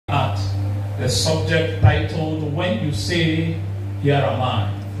the subject titled, When You Say, Here Am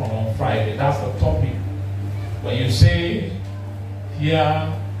I, from on Friday. That's the topic. When you say,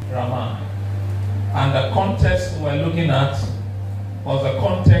 Here am I. And the context we're looking at was the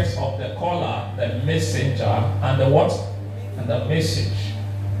context of the caller, the messenger, and the what? And the message.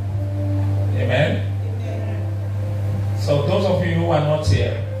 Amen? So those of you who are not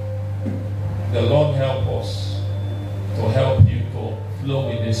here, the Lord help us to help you to flow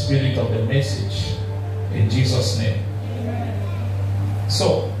with the spirit of the message in Jesus' name.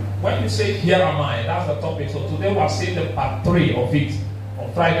 So when you say here am I, that's the topic. So today we're seeing the part 3 of it.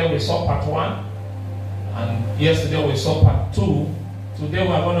 On Friday we saw part 1, and yesterday we saw part 2. Today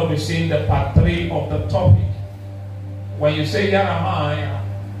we're going to be seeing the part 3 of the topic. When you say here am I,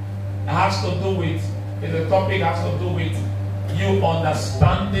 it has to do with, the topic has to do with you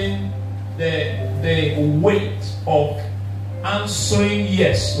understanding the weight of answering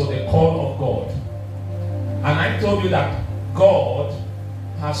yes to the call of God. And I told you that God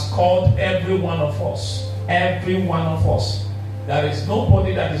has called every one of us. Every one of us. There is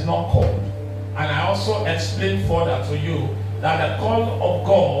nobody that is not called. And I also explained further to you that the call of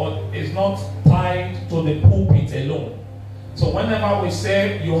God is not tied to the pulpit alone. So whenever we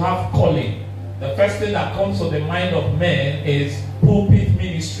say you have calling, the first thing that comes to the mind of men is pulpit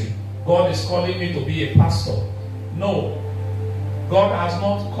ministry. God is calling me to be a pastor. No. God has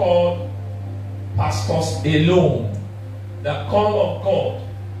not called pastors alone. The call of God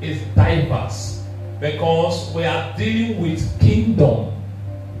is diverse because we are dealing with kingdom.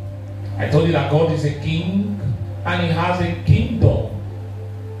 I told you that God is a king and he has a kingdom.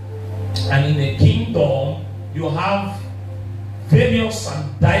 And in a kingdom, you have various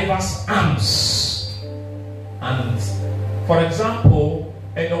and diverse arms. And for example,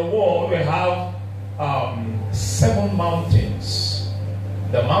 in the world we have 7 mountains.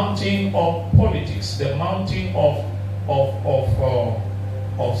 The mountain of politics, the mountain of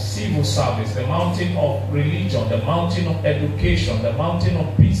civil service, the mountain of religion, the mountain of education, the mountain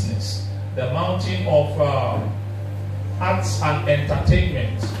of business, the mountain of arts and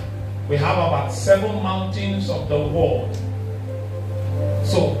entertainment. We have about 7 mountains of the world.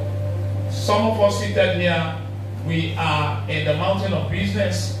 So, some of us seated here, we are in the mountain of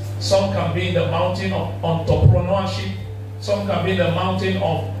business. Some can be in the mountain of entrepreneurship. Some can be in the mountain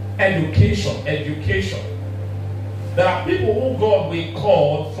of education. There are people who God will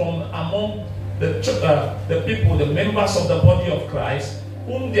call from among the people, the members of the body of Christ,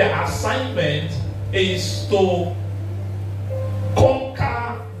 whom their assignment is to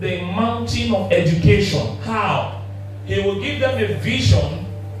conquer the mountain of education. How? He will give them a vision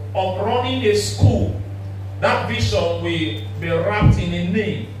of running a school. That vision will be wrapped in a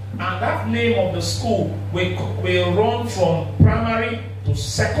name. And that name of the school will run from primary to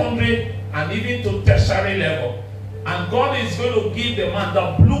secondary and even to tertiary level. And God is going to give the man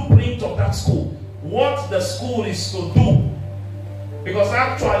the blueprint of that school. What the school is to do. Because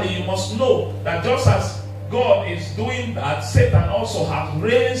actually you must know that just as God is doing that, Satan also has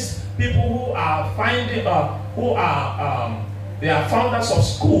raised people who are they are founders of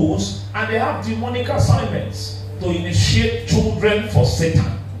schools, and they have demonic assignments to initiate children for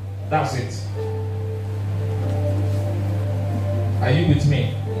Satan. That's it. Are you with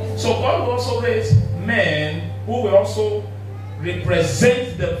me? So God will also raise men who will also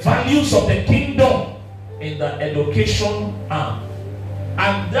represent the values of the kingdom in the education arm.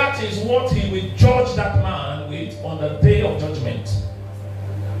 And that is what he will judge that man with on the day of judgment.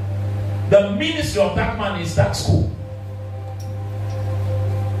 The ministry of that man is that school.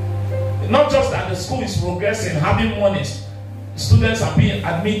 Not just that the school is progressing, having money, students are being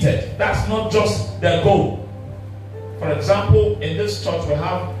admitted. That's not just their goal. For example, in this church we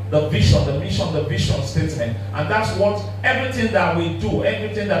have the vision, the mission, the vision statement. And that's what everything that we do,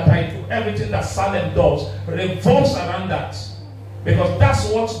 everything that I do, everything that Salem does revolves around that. Because that's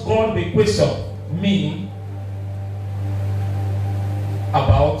what God will question me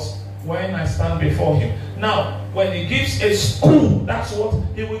about when I stand before him. Now, when he gives a school, that's what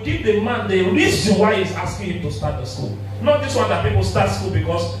he will give the man the reason why he's asking him to start the school. Not this one that people start school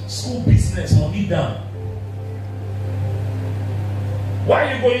because school business money down. Why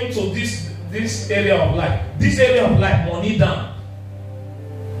are you going to this area of life? This area of life, money down.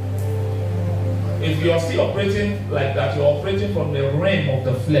 If you are still operating like that, you're operating from the realm of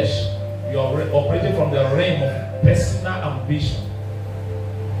the flesh. You're operating from the realm of personal ambition.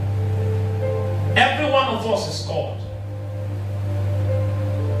 Every one of us is called.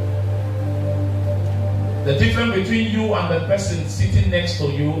 The difference between you and the person sitting next to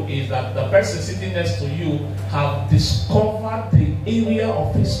you is that the person sitting next to you have discovered the area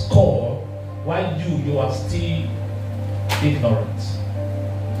of his call while you are still ignorant.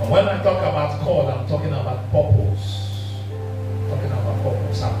 And when I talk about call, I'm talking about purpose. Talking about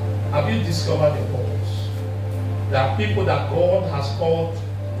purpose. Have you discovered your purpose? There are people that God has called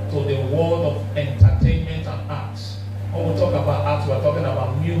to the world of entertainment and arts. When we talk about arts, we're talking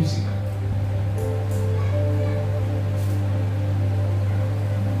about music.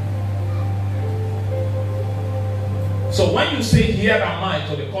 So when you say, here am I,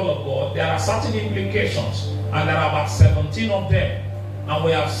 to the call of God, there are certain implications, and there are about 17 of them. And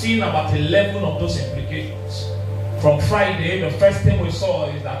we have seen about 11 of those implications. From Friday, the first thing we saw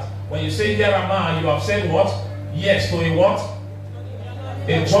is that when you say, here am I, you have said what? Yes to a what?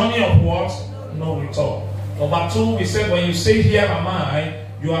 A journey of what? No return. Number 2, we said when you say, here am I,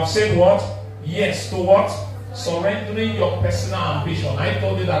 you have said what? Yes to what? Surrendering your personal ambition. I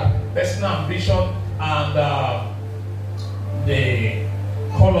told you that personal ambition and the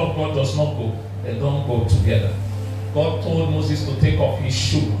call of God does not go. They don't go together. God told Moses to take off his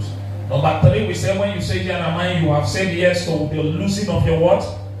shoes. Number 3, we said when you say, here am I, you have said yes to the losing of your what?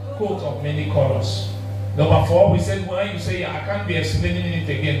 Coat of many colors. Number 4, we said when you say, I can't be explaining it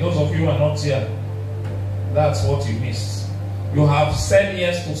again. Those of you who are not here, that's what you missed. You have said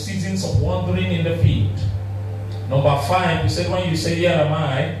yes to seasons of wandering in the field. Number 5, we said when you say, here am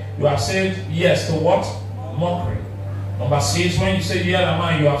I, you have said yes to what? Mockery. Number 6, when you say, here am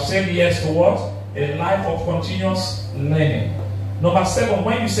I, you have said yes to what? A life of continuous learning. Number 7,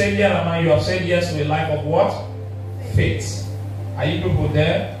 when you say, here am I, you have said yes to a life of what? Faith. Are you people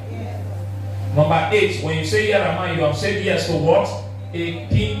there? Number 8, when you say, here am I, you have said yes to what? A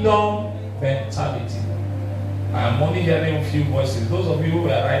kingdom mentality. I am only hearing a few voices. Those of you who were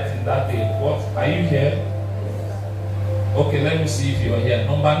writing that day, what? Are you here? Okay, let me see if you are here.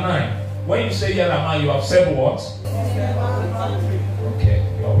 Number 9, when you say, here am I, you have said what? Okay,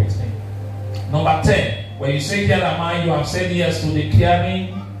 you are with me. Number 10, when you say, here am I, you have said yes to the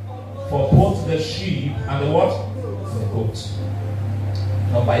caring for both the sheep and the what? The goat.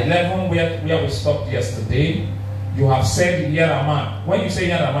 Number 11, where we stopped yesterday, you have said, here am I. When you say,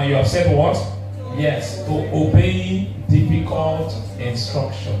 here am I, you have said what? Yes, to obey difficult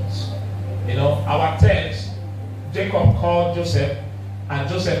instructions. You know, our text, Jacob called Joseph, and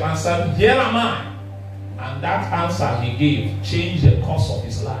Joseph answered, here am I. And that answer he gave changed the course of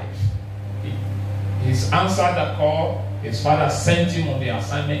his life. His answer that call, his father sent him on the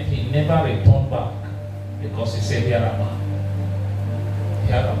assignment, he never returned back. Because he said, here am I.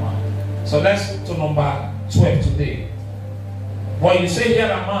 Here am I. So let's go to number 12 today. When you say,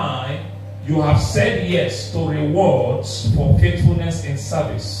 here am I, you have said yes to rewards for faithfulness in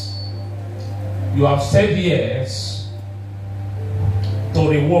service. You have said yes to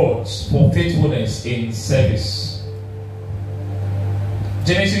rewards for faithfulness in service.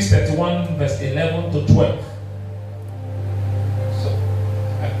 Genesis 31 verse 11 to 12. So,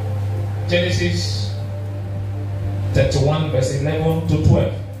 Genesis 31 verse 11 to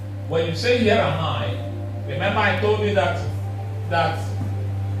 12. When you say, here am I, remember I told you that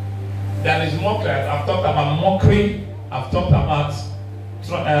there is mockery. I've talked about mockery. I've talked about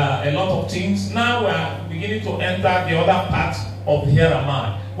a lot of things. Now we are beginning to enter the other part of here am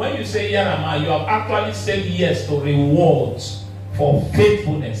I. When you say, here am I, you have actually said yes to rewards for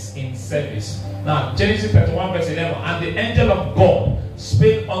faithfulness in service. Now, Genesis 31 verse 11. And the angel of God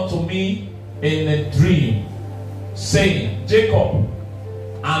spake unto me in a dream, saying, Jacob.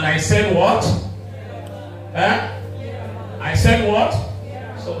 And I said, what? I said, what?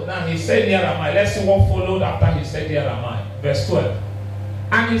 So now he said, here am I. Let's see what followed after he said, here am I. Verse 12.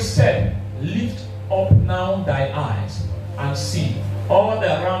 And he said, lift up now thy eyes and see, all the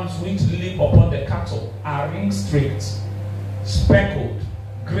rams which leap upon the cattle are ring-streaked, speckled,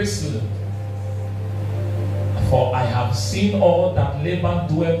 glistening. For I have seen all that Laban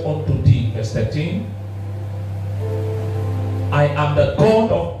doeth unto thee. Verse 13. I am the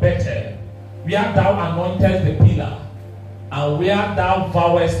God of Bethel, where thou anointest the pillar, and where thou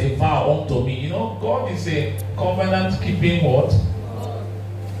vowest a vow unto me. You know, God is a covenant-keeping what?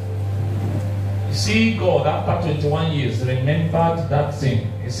 You see, God, after 21 years, remembered that thing.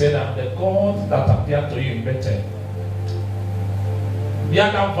 He said, I'm the God that appeared to you in Bethel.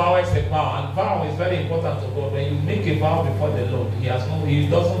 Where thou vowest a vow, and vow is very important to God. When you make a vow before the Lord, He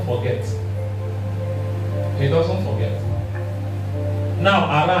doesn't forget. He doesn't forget.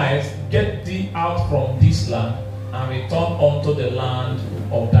 Now arise, get thee out from this land, and return unto the land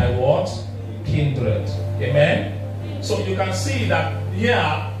of thy what? Kindred. Amen? So you can see that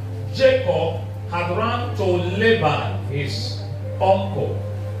here, Jacob had run to Laban, his uncle,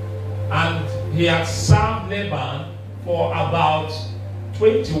 and he had served Laban for about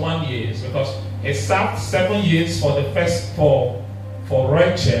 21 years because he served 7 years for the first for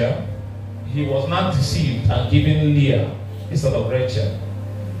Rachel. He was not deceived and given Leah instead of Rachel.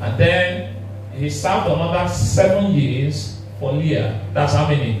 And then he served another 7 years for Leah. That's how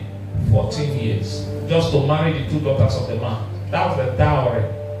many? 14 years. Just to marry the 2 daughters of the man. That was the dowry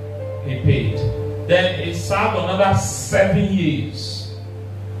he paid. Then he served another 7 years.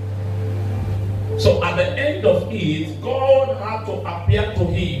 So at the end of it, God had to appear to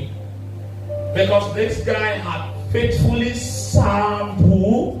him because this guy had faithfully served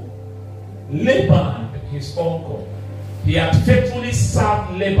who? Laban, his uncle. He had faithfully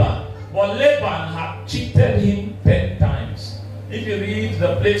served Laban, but Laban had cheated him 10 times. If you read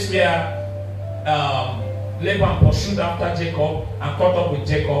the place where Laban pursued after Jacob and caught up with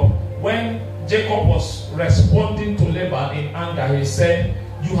Jacob, when Jacob was responding to Laban in anger, he said,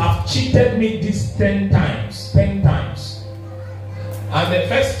 "You have cheated me these 10 times. 10 times. And the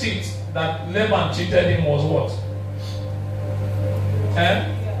first cheat that Laban cheated him was what?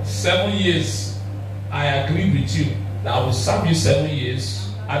 7 years. I agree with you that I will serve you 7 years.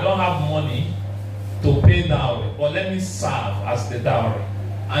 I don't have money to pay dowry, but let me serve as the dowry.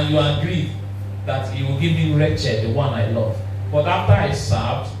 And you agreed that you will give me Rachel, the one I love. But after I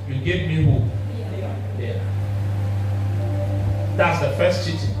served, you gave me who? Yeah. That's the first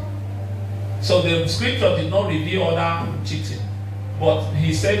cheating. So the scripture did not reveal other cheating, but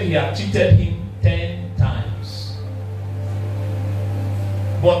he said he had cheated him 10 times.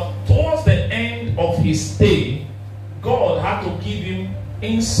 But towards the end of his stay, God had to give him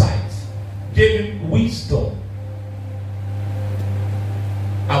insight, gave him wisdom.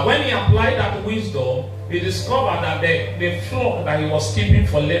 And when he applied that wisdom, he discovered that the flock that he was keeping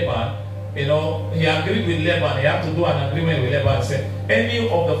for Laban, he agreed with Laban. He had to do an agreement with Laban and said, any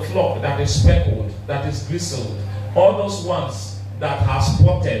of the flock that is speckled, that is grizzled, all those ones that are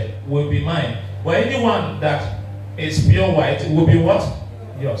spotted will be mine. But anyone that is pure white will be what?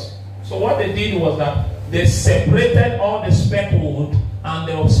 Yours. So what they did was that they separated all the speckled and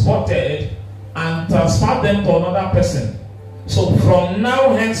the spotted and transferred them to another person. So from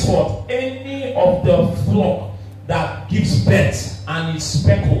now henceforth, any of the flock that gives birth and is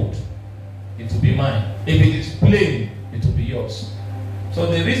speckled, it will be mine. If it is plain, it will be yours. So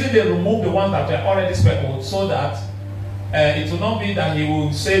the reason they removed the ones that were already speckled, so that it will not be that he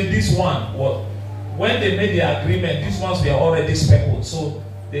will say this one was, when they made the agreement, these ones were already speckled, so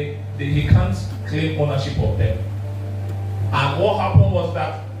he can't claim ownership of them. And what happened was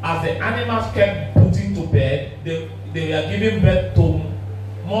that as the animals kept putting to bed, they were giving birth to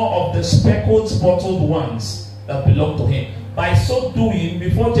more of the speckled, spotted ones that belonged to him. By so doing,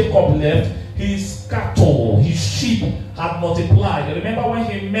 before Jacob left, his cattle, his sheep had multiplied. Remember when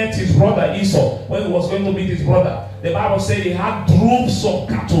he met his brother Esau, when he was going to meet his brother, the Bible said he had droves of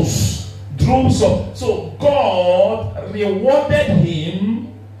cattle. So God rewarded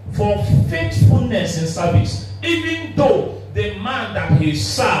him for faithfulness in service, even though the man that he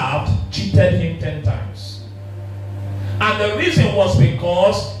served cheated him 10 times. And the reason was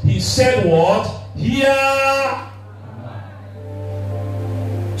because he said what? Here.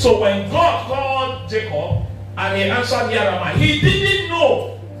 So when God called Jacob and he answered, "Here am I," he didn't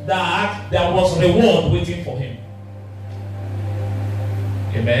know that there was reward waiting for him.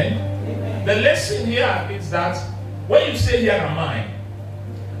 Amen? Amen. The lesson here is that when you say, "Here am I,"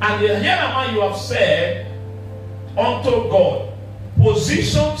 and the "Here am I" you have said unto God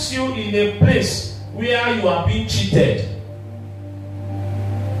positions you in a place where you are being cheated.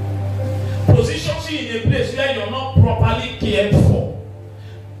 Positions you in a place where you're not properly cared for.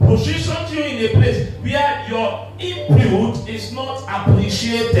 Positions you in a place where your input is not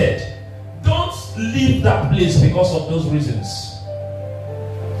appreciated. Don't leave that place because of those reasons.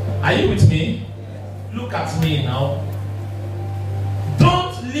 Are you with me? Look at me now.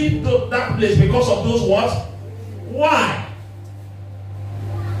 Don't leave that place because of those what? Why?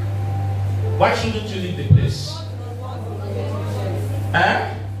 Why shouldn't you leave the place?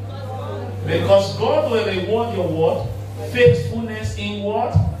 Because God will reward your what? Faithfulness in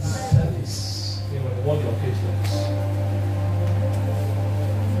what? Service. He will reward your faithfulness.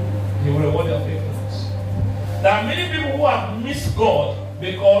 He will reward your faithfulness. There are many people who have missed God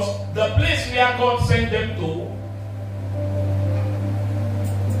because the place where God sent them to,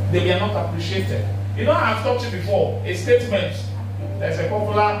 they were not appreciated. You know, I've talked to you before, a statement, there's a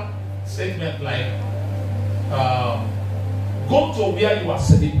popular statement like, go to where you are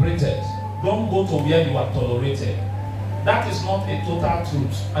celebrated, don't go to where you are tolerated. That is not a total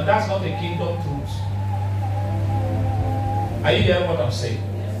truth, and that's not a kingdom truth. Are you hearing what I'm saying?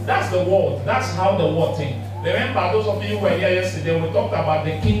 That's the world. That's how the world thinks. Remember, those of you who were here yesterday, we talked about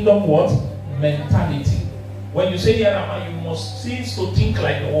the kingdom what? Mentality. When you say here am I, you must cease to think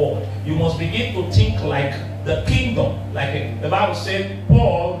like the world. You must begin to think like the kingdom. Like the Bible said,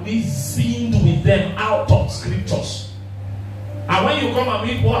 Paul reasoned with them out of scriptures. And when you come and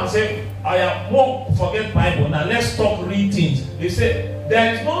meet Paul and say, I am more forget Bible, now let's talk read things. They say,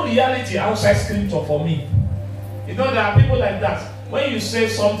 there is no reality outside scripture for me. You know, there are people like that. When you say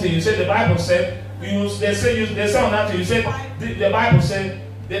something, you say the Bible said, they say on that, you say the Bible said,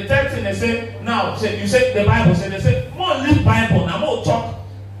 the third thing they say, now you say the Bible said, they say, more live Bible, now more talk.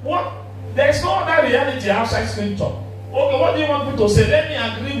 What? There is no other reality outside scripture. Okay, what do you want me to say? Let me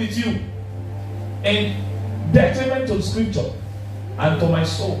agree with you. In detriment to scripture and to my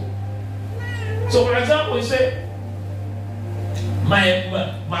soul. So for example, you say,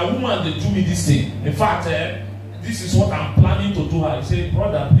 my woman, they do me this thing. In fact, this is what I'm planning to do her. You say,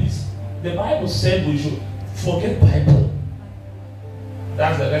 brother, please. The Bible said we should forget Bible.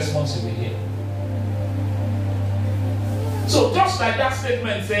 That's the response we hear. So just like that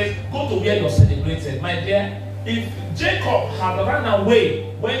statement says, go to where you're celebrated. My dear, if Jacob had run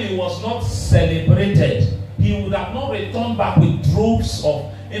away when he was not celebrated, he would have not returned back with droves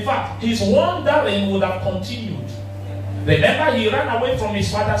of... In fact, his wandering would have continued. Remember, he ran away from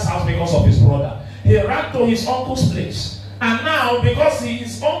his father's house because of his brother. He ran to his uncle's place. And now, because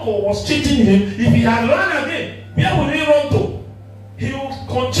his uncle was cheating him, if he had run again, where would he run to? He would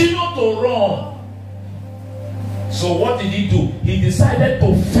continue to run. So what did he do? He decided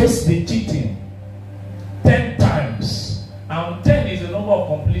to face the cheating 10 times. And 10 is the number of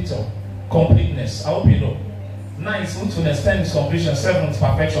completeness. I hope you know. 9 is fruitfulness, 10 is completion, 7 is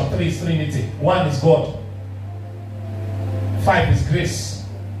perfection, 3 is Trinity, 1 is God, 5 is grace,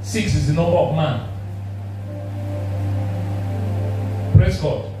 6 is the number of man. Praise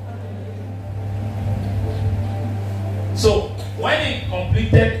God. So when he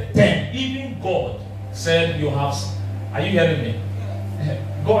completed 10, even God said, you have... Are you hearing me?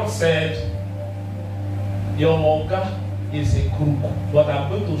 God said, your Moga is a crook, but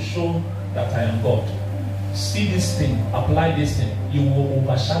I'm going to show that I am God. See this thing, apply this thing, you will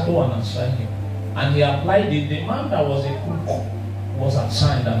overshadow and outshine him. And he applied it. The man that was a crook was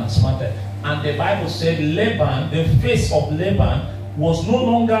outshined and outsmarted. And the Bible said Laban, the face of Laban, was no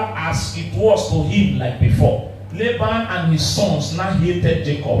longer as it was to him like before. Laban and his sons now hated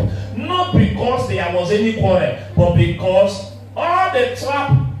Jacob. Not because there was any quarrel, but because all the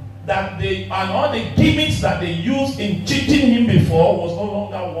trap that they and all the gimmicks that they used in cheating him before was no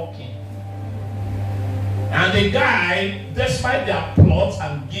longer working. And the guy, despite their plots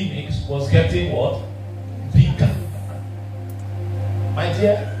and gimmicks, was getting what? Bigger. My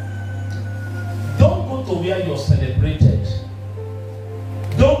dear, don't go to where you're celebrated.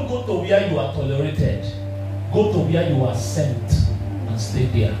 Don't go to where you are tolerated. Go to where you are sent and stay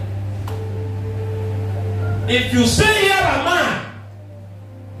there. If you say here am I,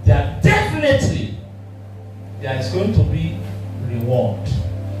 then definitely there is going to be reward.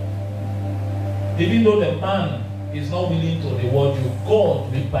 Even though the man is not willing to reward you,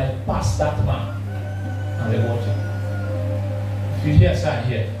 God will bypass that man and reward you. If you hear, say I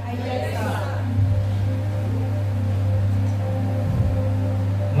hear. I hear, sir.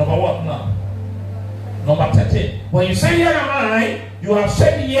 Number what now? Number 13. When you say here am I, you have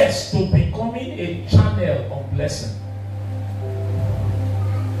said yes to becoming a channel of blessing.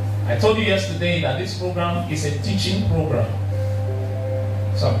 I told you yesterday that this program is a teaching program.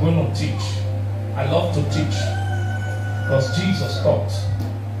 So I'm going to teach. I love to teach because Jesus taught.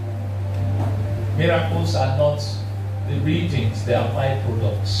 Miracles are not the readings, they are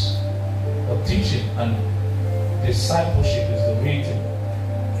byproducts. But teaching and discipleship is the reading.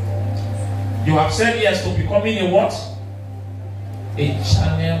 You have said yes to becoming a what? A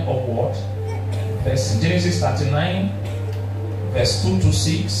channel of what? Genesis 39, verse 2 to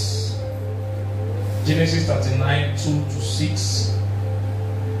 6. Genesis 39, 2 to 6.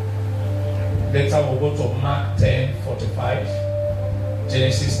 Later we'll go to Mark 10, 45.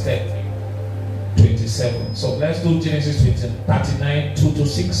 Genesis 10, 27. So let's do Genesis 39, 2 to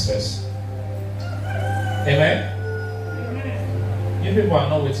 6 first. Amen? Amen. You people are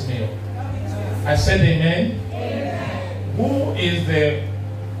not with me. I said amen. Amen. Who is the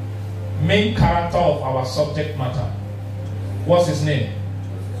main character of our subject matter? What's his name?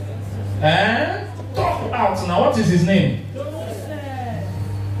 Talk out now. What is his name?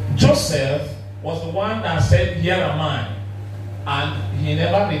 Joseph was the one that said, here am I. And he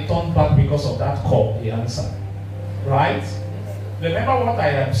never returned back because of that call he answered. Right? Remember what I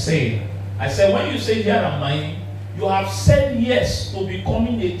am saying. I said, when you say here am I, you have said yes to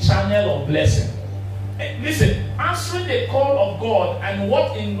becoming a channel of blessing. Listen, answering the call of God and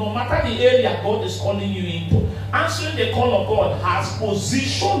no matter the area God is calling you into, answering the call of God has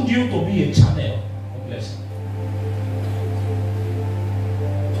positioned you to be a channel of blessing.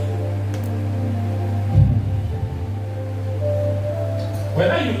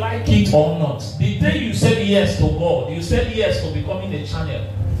 Whether you like it or not, the day you said yes to God, you said yes to becoming a channel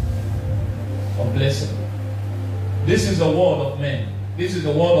of blessing. This is the word of men. This is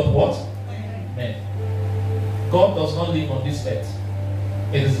the word of what? Men. God does not live on this earth.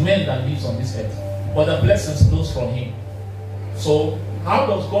 It is men that lives on this earth. But the blessings flows from him. So how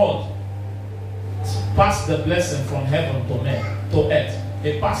does God pass the blessing from heaven to men, to earth?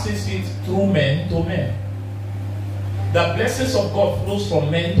 He passes it through men to men. The blessings of God flows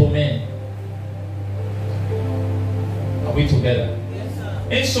from men to men. Are we together? Yes, sir.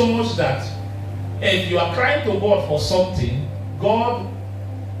 In so much that if you are crying to God for something, God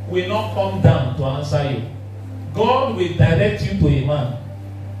will not come down to answer you. God will direct you to a man.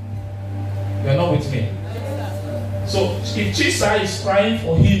 You are not with me? So if Chisa is crying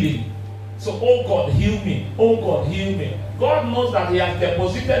for healing, so oh God heal me, oh God heal me. God knows that he has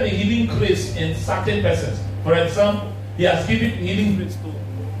deposited a healing grace in certain persons. For example, he has given healing grace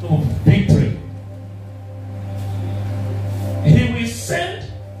to Victory. He will send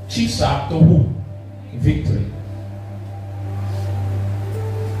Chisa to who? Victory.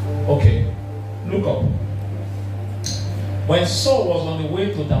 Okay, look up. When Saul was on the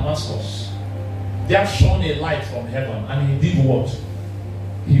way to Damascus, there shone a light from heaven, and he did what?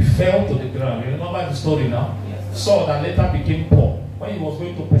 He fell to the ground. You remember the story now? Yes. Saul that later became Paul, when he was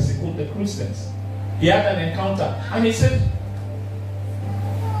going to persecute the Christians. He had an encounter, and he said,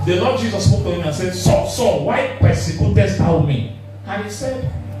 the Lord Jesus spoke to him and said, Saul, Saul, why persecutest thou me? And he said,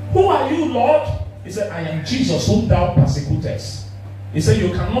 who are you, Lord? He said, I am Jesus whom thou persecutest. He said,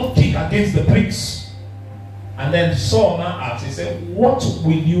 you cannot kick against the pricks. And then Saul now asked, he said, what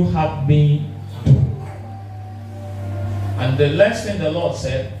will you have me do? And the last thing the Lord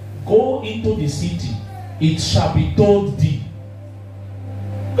said, go into the city, it shall be told thee.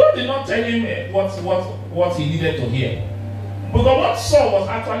 God did not tell him what he needed to hear. Because what Saul was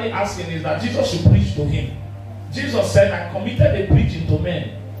actually asking is that Jesus should preach to him. Jesus said, I committed the preaching to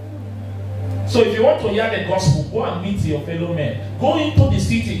men. So if you want to hear the gospel, go and meet your fellow men. Go into the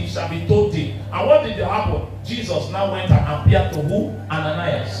city, it shall be told thee. And what did happen? Jesus now went and appeared to who?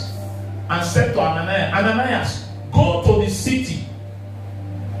 Ananias. And said to Ananias, Ananias, go to the city.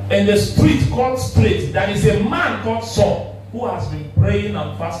 In the street called Straight, there is a man called Saul who has been praying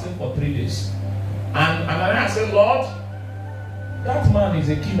and fasting for 3 days. And Ananias said, Lord, that man is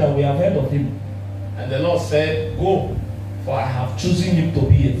a killer. We have heard of him. And the Lord said, go, for I have chosen him to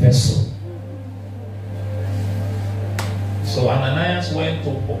be a vessel. So Ananias went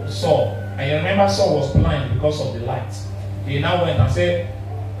to Saul. And you remember Saul was blind because of the light. He now went and said,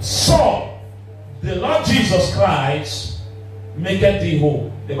 Saul, the Lord Jesus Christ maketh thee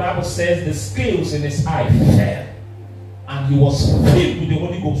whole. The Bible says the scales in his eye fell. And he was filled with the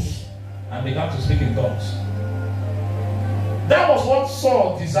Holy Ghost. And began to speak in tongues. That was what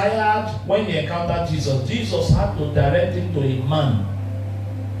Saul desired when he encountered Jesus. Jesus had to direct him to a man.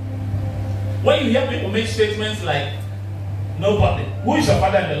 When you hear people make statements like, nobody, who is your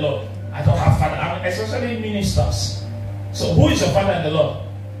father in the Lord? I don't have father. I mean, especially ministers. So who is your father in the Lord?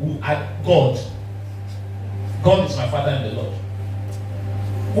 God. God is my father in the Lord.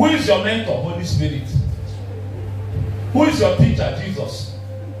 Who is your mentor? Holy Spirit. Who is your teacher? Jesus.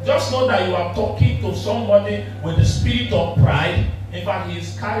 Just know that you are talking to somebody with the spirit of pride. In fact, he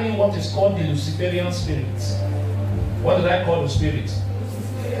is carrying what is called the Luciferian spirit. What did I call the spirit?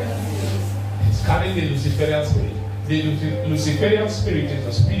 He's carrying the Luciferian spirit. The Luciferian spirit is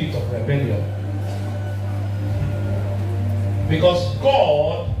the spirit of rebellion. Because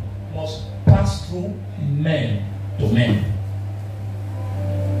God must pass through men to men.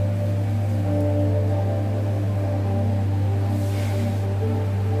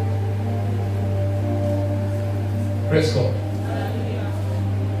 Praise God.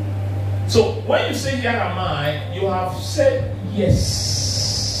 So when you say here am I, you have said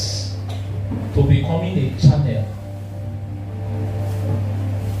yes to becoming a channel.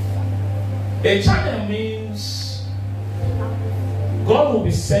 A channel means God will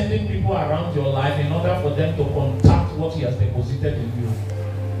be sending people around your life in order for them to contact what He has deposited in you.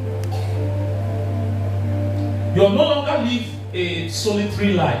 You'll no longer live a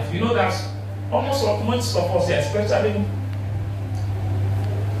solitary life. You know that's almost most of us,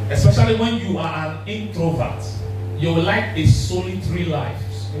 especially when you are an introvert, you will like a solitary life.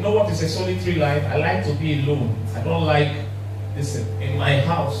 You know what is a solitary life? I like to be alone. I don't like, listen, in my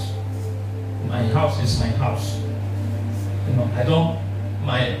house, My house is my house. You know, I don't,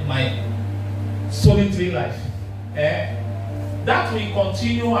 my solitary life. That will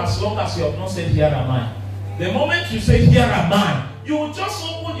continue as long as you have not said, here am I. The moment you say, here am I, you will just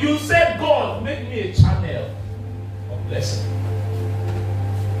open, you say, God, make me a channel of blessing.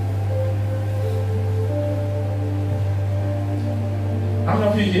 How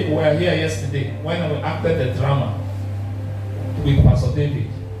many of you were here yesterday when we acted the drama with Pastor David?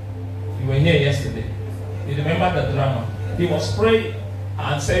 You were here yesterday. You remember the drama? He was praying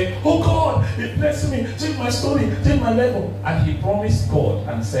and saying, oh God, He blessed me, change my story, change my level. And he promised God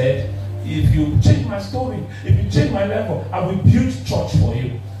and said, if you change my story, if you change my level, I will build church for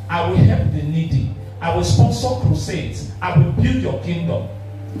you. I will help the needy. I will sponsor crusades. I will build your kingdom.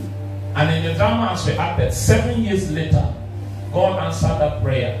 And in the drama as we acted, 7 years later, God answered that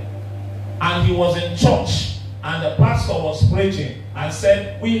prayer. And he was in church, and the pastor was preaching and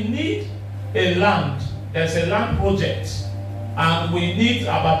said, we need a land. There's a land project, and we need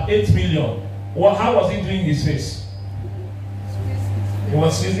about 8 million. Well, how was he doing his face? He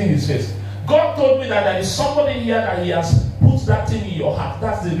was squeezing his face. God told me that there is somebody here that He has put that thing in your heart.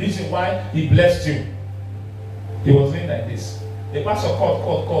 That's the reason why He blessed you. He was doing like this. The pastor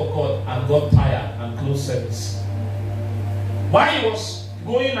called, and got tired and closed service. While he was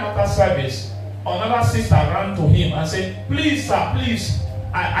going after service, another sister ran to him and said, please sir, please,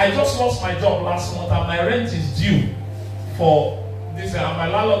 I just lost my job last month and my rent is due for this, and my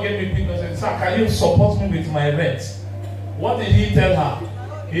landlord gave me people and said, sir, can you support me with my rent? What did he tell her?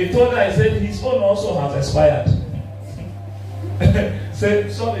 He told her, he said, his own also has expired.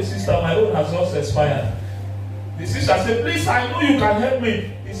 Said, sorry sister, my own has just expired. The sister said, please, I know you can help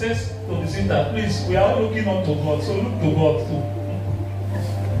me. He says to the sister, please, we are all looking unto God, so look to God too.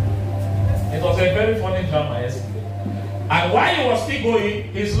 It was a very funny drama yesterday. And while he was still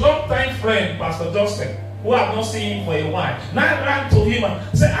going, his long-time friend, Pastor Justin, who had not seen him for a while, now ran to him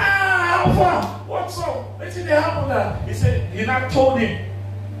and said, Alpha, what's up? What did happen there? He said, he now told him,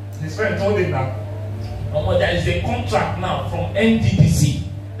 his friend told him that, there is a contract now from NDDC.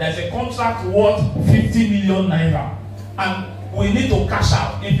 There's a contract worth 50 million naira. And we need to cash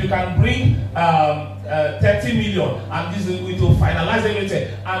out. If you can bring 30 million, and this will finalize everything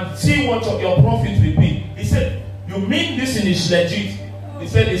and see what your profit will be. He said, you mean this is legit? He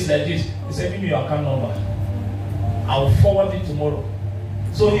said, it's legit. He said, give me your account number. I'll forward it tomorrow.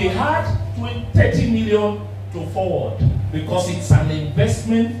 So he had 30 million to forward because it's an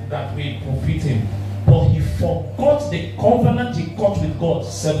investment that will profit him. But he forgot the covenant he got with God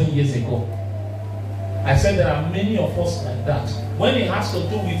 7 years ago. I said there are many of us like that. When it has to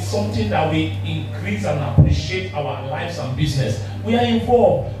do with something that will increase and appreciate our lives and business, we are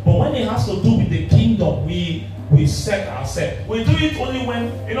involved. But when it has to do with the kingdom, we set ourselves. We do it only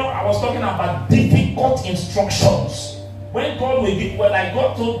when, I was talking about difficult instructions. When God will give, like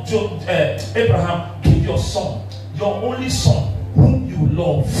God told Abraham, give your son, your only son, whom you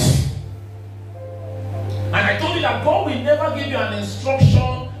love. And I told you that God will never give you an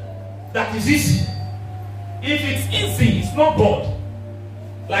instruction that is easy. If it's easy, it's not God.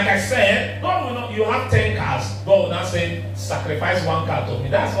 Like I said, God will not, you have 10 cars. God will not say, sacrifice 1 car to me.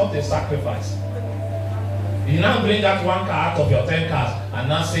 That's not a sacrifice. You now bring that 1 car out of your 10 cars and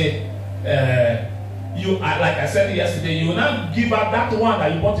now say, like I said yesterday, you will now give out that one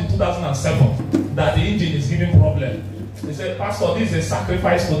that you bought in 2007 that the engine is giving problem. He said, Pastor, this is a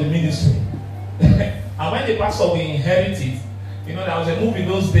sacrifice for the ministry. And when the pastor will inherit it, there was a movie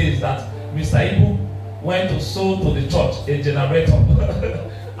those days that Mr. Ibu went to sow to the church a generator.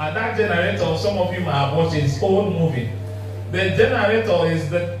 And that generator, some of you might have watched his old movie. The generator is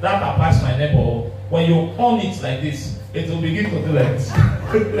that applies my neighbor. When you on it like this, it will begin to do like this.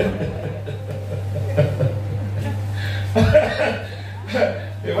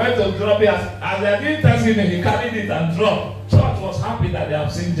 He went to drop it. As they did Thanksgiving, he carried it and dropped. Church was happy that they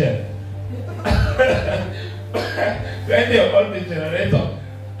have seen them. When they on the generator,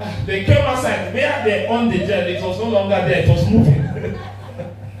 they came outside. Where they on the gen, it was no longer there, it was moving.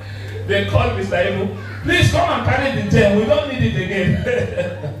 They called Mr. Ibu, please come and carry the gen, we don't need it again.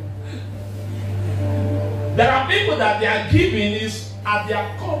 There are people that they are giving is at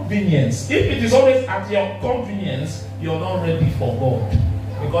their convenience. If it is always at your convenience, you're not ready for God.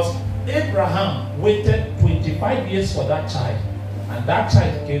 Because Abraham waited 25 years for that child. And that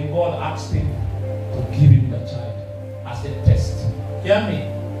child came, God asked him to give him the child as a test. Hear me?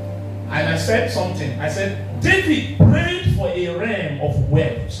 And I said something. I said, David prayed for a realm of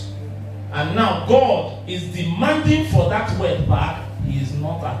wealth. And now God is demanding for that wealth back. He is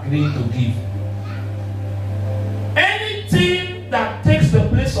not agreeing to give. Anything that takes the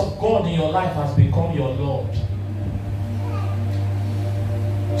place of God in your life has become your Lord.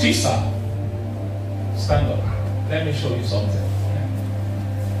 Jesus, stand up. Let me show you something.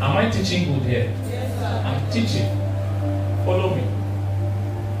 Am I teaching good here? Yes, sir. I'm teaching. Follow me.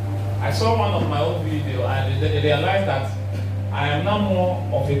 I saw one of my old videos and I realized that I am now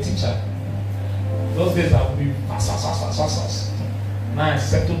more of a teacher. Those days I would be fast. Now I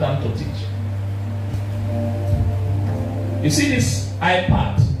settled down to teach. You see this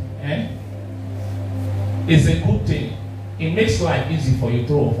iPad, it's a good thing. It makes life easy for you,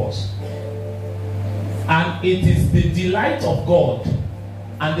 two of us. And it is the delight of God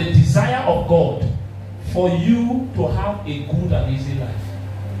and the desire of God for you to have a good and easy life.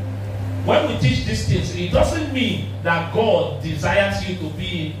 When we teach these things, it doesn't mean that God desires you to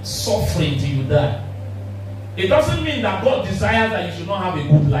be in suffering till you die. It doesn't mean that God desires that you should not have a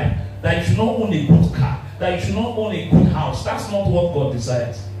good life, that you should not own a good car, that you should not own a good house. That's not what God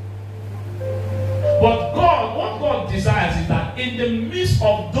desires. But what God desires is that in the midst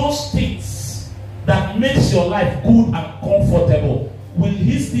of those things that makes your life good and comfortable, will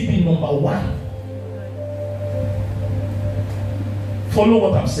He still be number one? Follow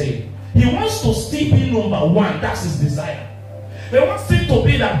what I'm saying. He wants to still be number one. That's His desire. He wants it to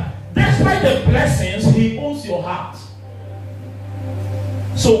be that despite the blessings, He owns your heart.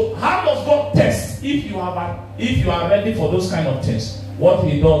 So how does God test if you are ready for those kind of things? What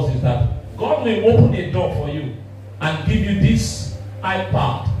He does is that God may open a door for you and give you this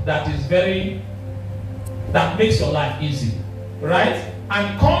iPad that makes your life easy, right?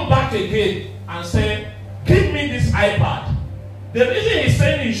 And come back again and say, give me this iPad. The reason He's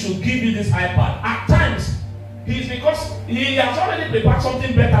saying He should give you this iPad at times is because He has already prepared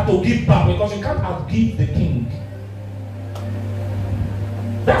something better to give back, because you can't outgive the king.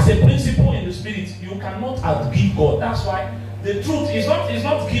 That's a principle in the spirit. You cannot outgive God. That's why the truth is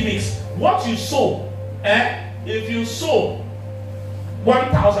not gimmicks. What you sow, if you sow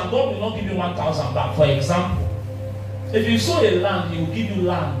 1,000, God will not give you 1,000 back. For example, if you sow a land, He will give you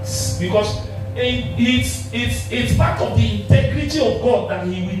lands, because it's part of the integrity of God that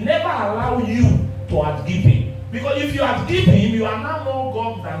He will never allow you to outgive Him. Because if you outgive Him, you are now more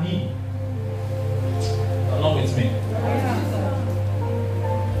God than Him. You're not with me.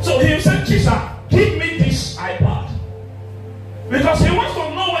 So He said, Jesus, give me this iPad. Because He wants to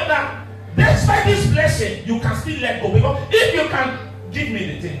know whether, despite this blessing, you can still let go. Because if you can, give me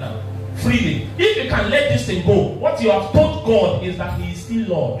the thing now, freely. If you can let this thing go, what you have told God is that He is still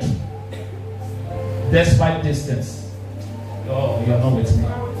Lord. Despite distance. Oh, you are not with me.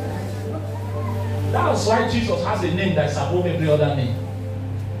 That's why Jesus has a name that is above every other name.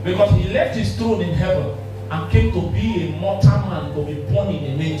 Because He left His throne in heaven and came to be a mortal man, to be born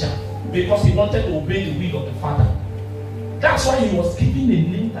in a manger, because He wanted to obey the will of the Father. That's why He was given a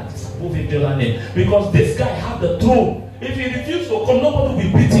name that is above every other name. Because this guy had the throne. If he refused to come, nobody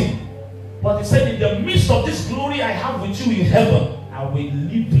will beat him. But He said, in the midst of this glory I have with you in heaven, I will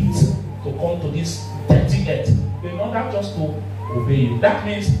leave it to come to this dirty earth in order just to obey you. That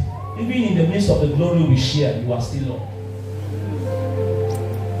means even in the midst of the glory we share, you are still Lord.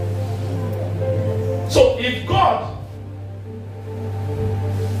 So if God,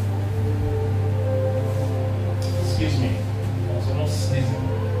 excuse me, I was not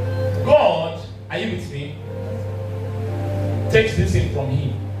sneezing. God, are you with me? Takes this thing from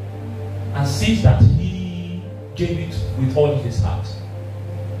Him and sees that He gave it with all His heart.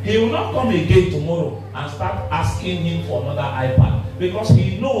 He will not come again tomorrow and start asking Him for another iPad, because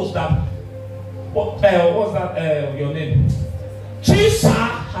He knows that what's that your name? Jesus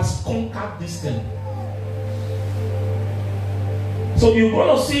has conquered this thing. So you're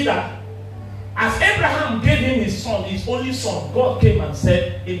going to see that as Abraham gave him his son, his only son, God came and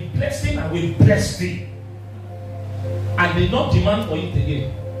said, in blessing I will bless thee, and did not demand for it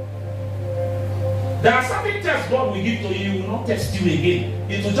again. There are certain tests God will give to you, He will not test you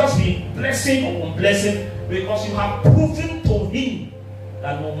again. It will just be blessing upon blessing, because you have proven to Him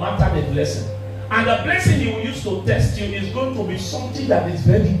that no matter the blessing, and the blessing He will use to test you is going to be something that is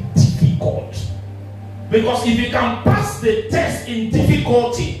very difficult. Because if you can pass the test in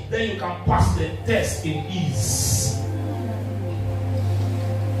difficulty, then you can pass the test in ease.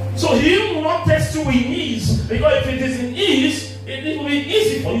 So He will not test you in ease, because if it is in ease, it will be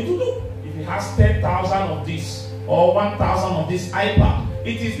easy for you to do. If He has 10,000 of this or 1,000 of this iPad,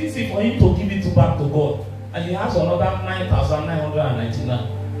 it is easy for Him to give it back to God. And He has another 9,999.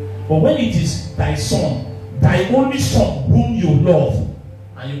 But when it is thy son, thy only son whom you love,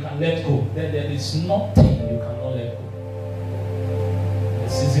 and you can let go, then there is nothing you cannot let go. The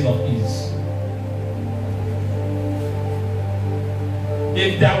season of ease.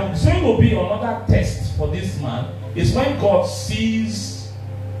 If there is going to be another test for this man, it's when God sees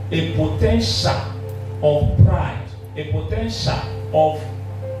a potential of pride, a potential of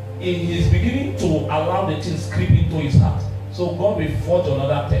he's beginning to allow the things creep into his heart. So God will forge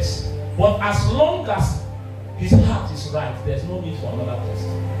another test. But as long as his heart is right, there's no need for another test.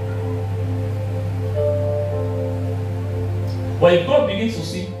 But if God begins to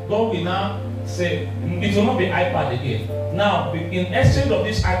see, God will now say, it will not be iPad again. Now, in exchange of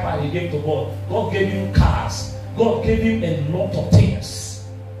this iPad he gave to God, God gave him cars. God gave him a lot of things.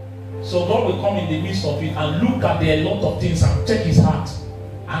 So God will come in the midst of it and look at the a lot of things and check his heart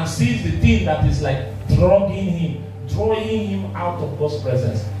and sees the thing that is like drawing him out of God's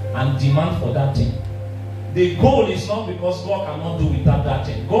presence and demand for that thing. The goal is not because God cannot do without that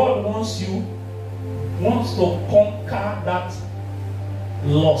thing. God wants to conquer that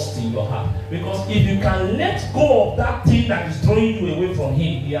lust in your heart. Because if you can let go of that thing that is drawing you away from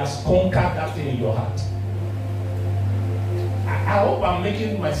him, he has conquered that thing in your heart. I hope I'm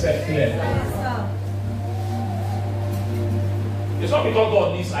making myself clear. It's not because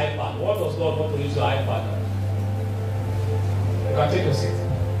God needs iPad. What does God want to use your iPad? You can take a seat.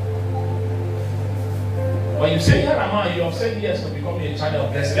 When you say, here am I, you have said yes to becoming a child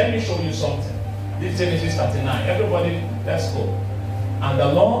of blessing. Let me show you something. This is Genesis 39. Everybody, let's go. And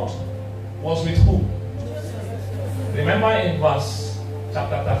the Lord was with who? Remember in verse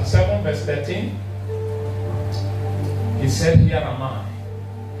chapter 37, verse 13, he said, here am I.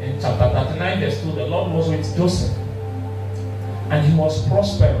 In chapter 39, verse 2, the Lord was with Joseph. And he was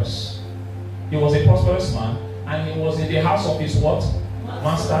prosperous. He was a prosperous man. And he was in the house of his what?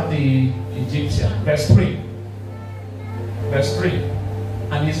 Master the Egyptian. Verse 3. Verse 3.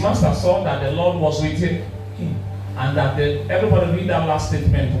 And his master saw that the Lord was with him. And that everybody read that last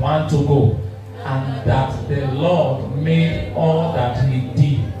statement. 1 to go. And that the Lord made all that he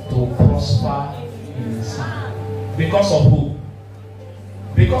did to prosper in his hand. Because of who?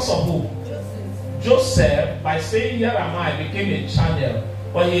 Because of who? Joseph, by saying, here am I, became a channel.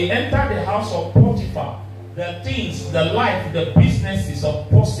 When he entered the house of Potiphar, the things, the life, the businesses of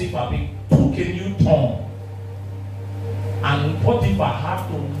Potiphar took a new turn. And Potiphar had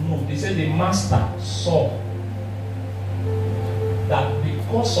to move. They said the master saw that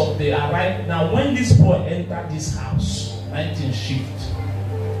because of the arrival. Now, when this boy entered this house, 19 shift.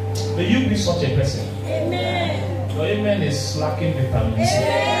 May you be such a person. Amen. Your amen is lacking vitamin C.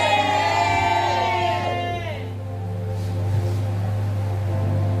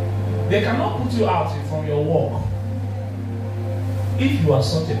 They cannot put you out from your work if you are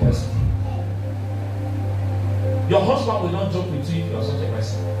such a person. Your husband will not joke with you if you are such a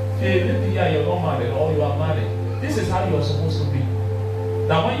person. Hey, maybe you're not married or you are married. This is how you are supposed to be.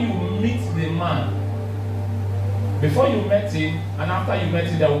 That when you meet the man, before you met him and after you met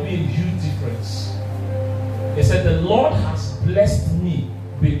him, there will be a huge difference. He said, the Lord has blessed me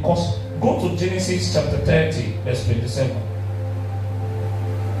because, go to Genesis chapter 30, verse 27.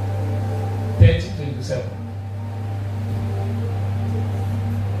 30:27.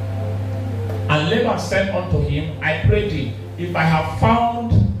 And Laban said unto him, I pray thee, if I have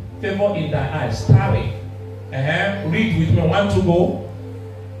found favor in thy eyes, tarry. Read with me. 1 to go.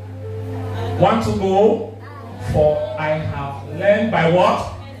 1 to go. For I have learned by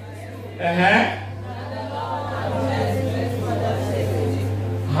what?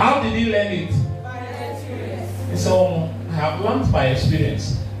 How did he learn it? So I have learned by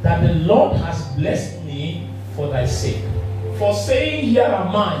experience that the Lord has blessed me for thy sake. For saying, here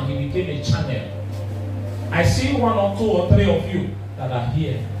am I, he became a channel. I see 1 or 2 or 3 of you that are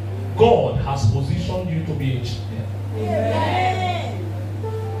here. God has positioned you to be a channel. Amen.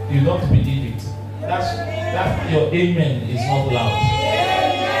 You don't believe it. That's your amen is not loud.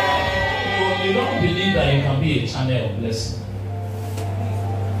 You don't believe that you can be a channel of blessing.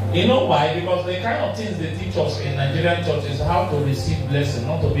 You know why? Because the kind of things they teach us in Nigerian churches is how to receive blessing,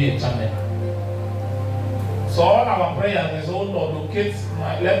 not to be a channel. So all our prayers is, oh Lord, locate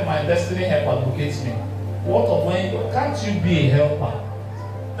let my destiny helper locate me. What of when can't you be a helper?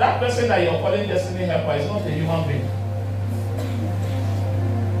 That person that you're calling destiny helper is not a human being.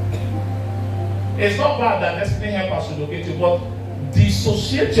 It's not bad that destiny helper should locate you, but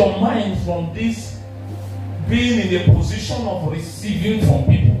dissociate your mind from this being in a position of receiving from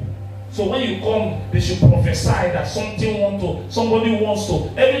people. So when you come, they should prophesy that somebody wants to.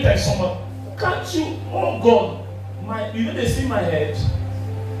 Every time someone, can't you? Oh God, they see my head.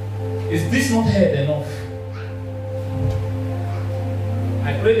 Is this not head enough?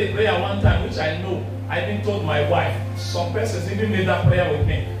 I prayed a prayer one time, which I know. I even told my wife. Some persons even made that prayer with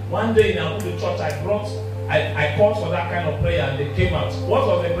me. One day in Abu church, I called for that kind of prayer and they came out. What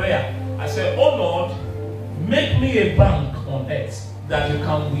was the prayer? I said, oh Lord, make me a bank on earth that you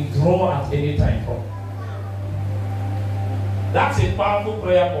can withdraw at any time from. That's a powerful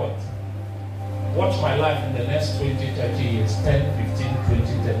prayer point. Watch my life in the next 20, 30 years, 10, 15, 20,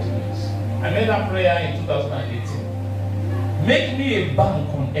 30 years. I made that prayer in 2018. Make me a bank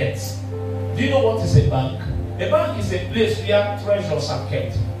on earth. Do you know what is a bank? A bank is a place where treasures are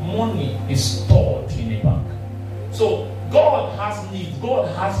kept. Money is stored in a bank. So God has needs. God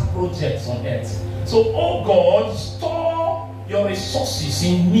has projects on earth. So, oh God, store your resources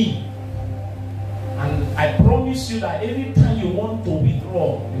in me. And I promise you that anytime you want to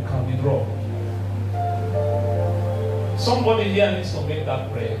withdraw, you can withdraw. Somebody here needs to make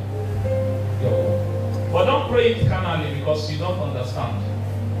that prayer. But don't pray it carnally because you don't understand.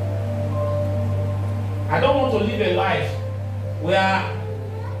 I don't want to live a life where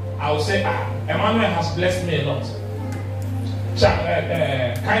I will say, Emmanuel has blessed me a lot.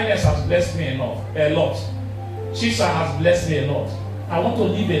 Kindness has blessed me a lot. Chisa has blessed me a lot. I want to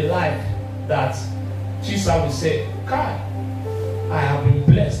live a life that Chisa will say, Kai, I have been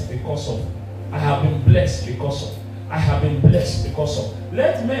blessed because of. I have been blessed because of. I have been blessed because of.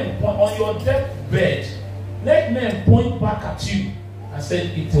 Let men point on your deathbed. Let men point back at you and say,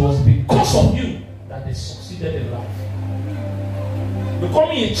 it was because of you that they succeeded in life.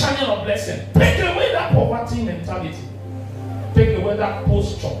 Becoming a channel of blessing. Take away that poverty mentality. Take away that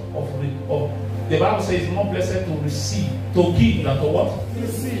posture of the Bible says it's more blessed to receive, to give than to what?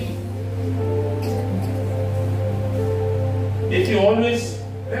 Receive. If you always,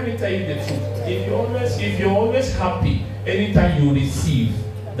 let me tell you the truth. If you're always happy anytime you receive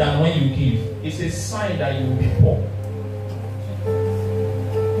than when you give, it's a sign that you will be poor.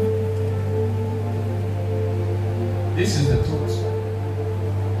 This is the truth.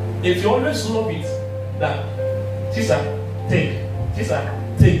 If you always love it, that Jesus, take. Jesus,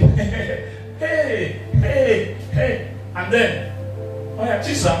 take. hey. And then, oh yeah,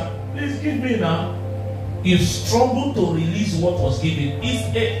 Jesus, please give me now. You struggle to release what was given.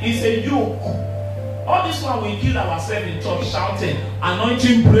 It's a yoke. All this one we kill ourselves in church shouting,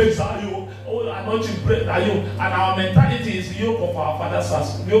 anointing breaks are you. Oh, anointing breaks are you. And our mentality is yoke of our father's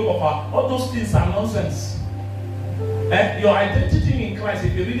house. Yoke of our, all those things are nonsense. Your identity in Christ,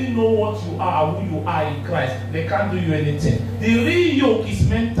 if you really know what you are, who you are in Christ, they can't do you anything. The real yoke is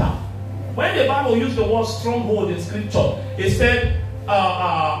mental. When the Bible used the word stronghold in scripture, it said,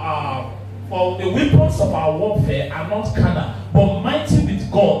 for the weapons of our warfare are not carnal, but mighty with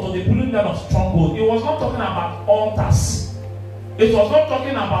God to the pulling down of stronghold. It was not talking about altars. It was not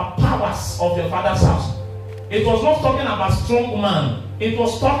talking about powers of your father's house. It was not talking about strong man. It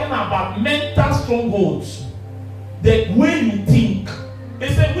was talking about mental strongholds. The way you think.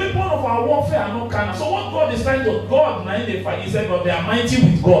 It's a weapon of our warfare are not carnal. So what God is trying to, God, he said, but they are mighty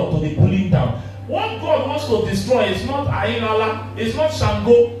with God to the pulling down. What God wants to destroy is not Ainala, it's not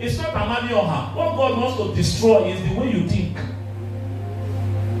Shango, it's not Amadioha. What God wants to destroy is the way you think.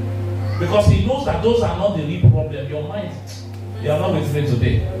 Because he knows that those are not the real problem. Your mind. You are not with me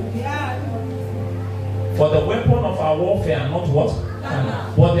today. For the weapon of our warfare are not what?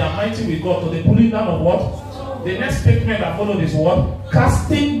 But they are mighty with God to the pulling down of what? The next statement that followed is what?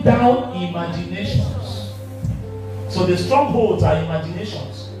 Casting down imaginations. So the strongholds are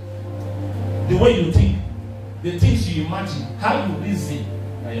imaginations. The way you think, the things you imagine, how you reason,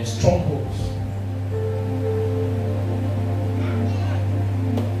 are your strongholds.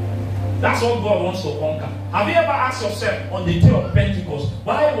 That's what God wants to conquer. Have you ever asked yourself on the day of Pentecost,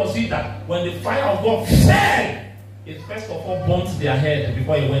 why was it that when the fire of God fell, it first of all burnt their head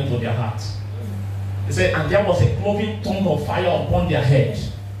before it went to their heart? He said, and there was a cloven tongue of fire upon their head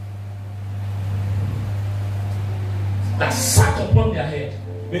that sat upon their head.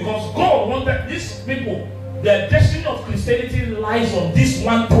 Because God wanted these people, their destiny of Christianity lies on this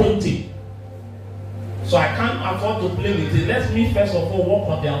 120. So I can't afford to play with it. Let me first of all work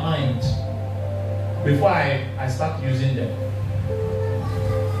on their mind before I start using them.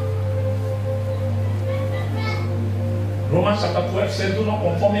 Romans chapter 12 says, do not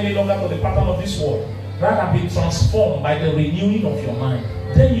conform any longer to the pattern of this world. Rather be transformed by the renewing of your mind.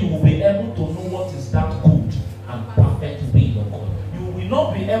 Then you will be able to know what is that good and perfect will of God. You will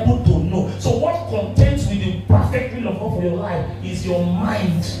not be able to know. So what contends with the perfect will of God for your life is your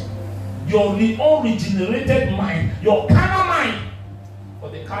mind. Your unregenerated mind. Your carnal mind. For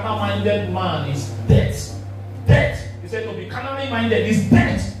the carnal-minded man is death. Death. He said to be carnally minded is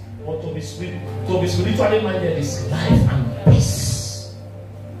death. But to be spiritually minded is life and peace.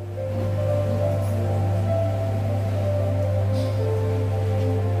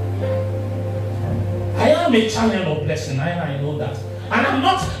 I am am a channel of blessing. I know that. And I'm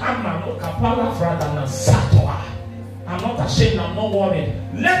not Kapala Fradana Satoa. I'm not ashamed, I'm not worried.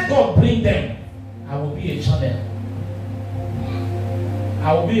 Let God bring them. I will be a channel.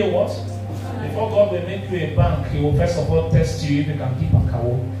 I will be a what? Before God will make you a bank, He will first of all test you if you can keep a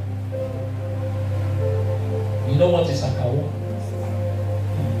cow. You know what is a cow?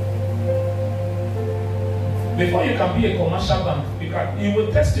 Before you can be a commercial bank, He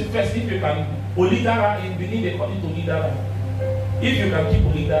will test you first if you can. Olidara in Benin, they call it Olidara. If you can keep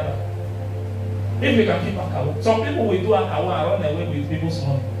Olidara. If you can keep a cow. Some people will do a cow and run away with people's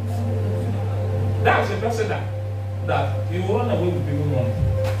money. That's the person that you will run away with people's money.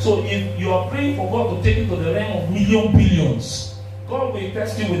 So if you are praying for God to take you to the realm of billions, God will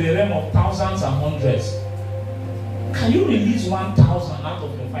test you with the realm of thousands and hundreds. Can you release 1,000 out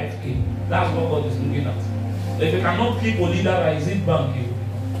of your 5K? That's what God is looking at. If you cannot keep a leader, is it bank?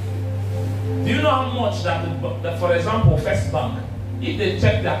 Do you know how much that for example, First Bank, if they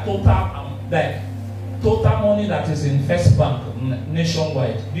check their total money that is in First Bank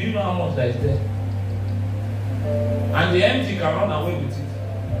nationwide, do you know how much that is there? And the MD can run away with it.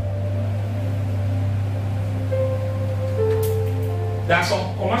 There are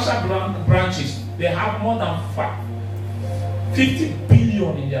some commercial branches, they have more than 50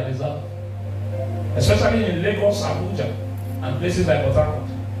 billion in their reserve. Especially in Lagos, Abuja, and places like Port Harcourt.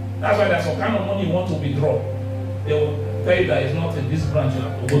 That's why there's some kind of money you want to withdraw. They will tell you that it's not in this branch, you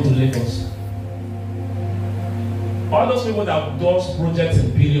have to go to Lagos. All those people that do projects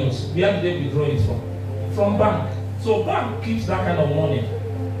in billions, where do they withdraw it from? From bank. So bank keeps that kind of money.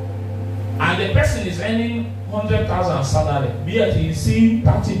 And the person is earning 100,000 salary, yet he is seeing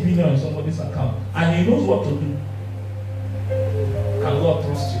 30 billion in somebody's account. And he knows what to do. Can God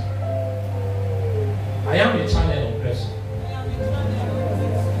trust you? I am a channel of blessing.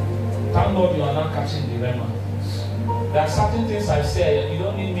 Thank God you are not catching the rema. There are certain things I say, you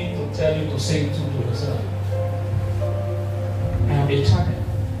don't need me to tell you to say it to yourself. I am a channel.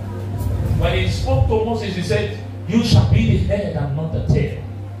 When He spoke to Moses, He said, you shall be the head and not the tail.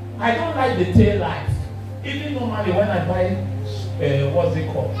 I don't like the tail life. Even normally when I buy, what's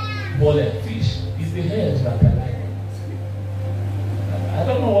it called? Boiled fish, it's the head that I like. I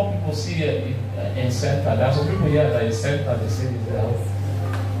don't know what people see here in center. There are some people here that in center, they say it's their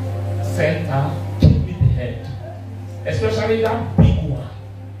center, give me the head. Especially that big one.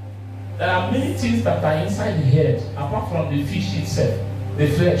 There are many things that are inside the head, apart from the fish itself, the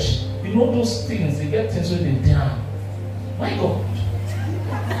flesh. You know those things, they get things with the damn. My God.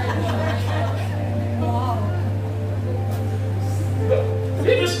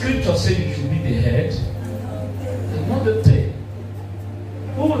 Even scripture says you should be the head, and not the tail.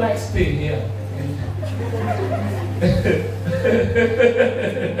 Who likes tail here?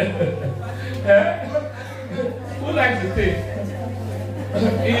 Who likes the tail?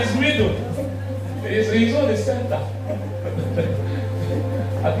 He is middle. He's on the center.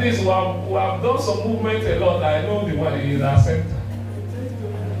 At least we have done some movement a lot. I know the one is our center.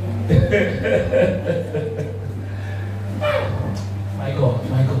 My God,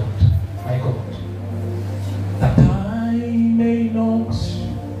 my God, my God. That I may not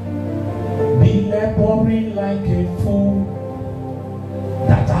be laboring like a fool.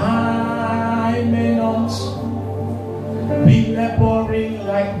 That I may not be laboring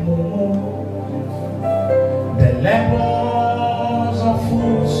like Mumu. The labors of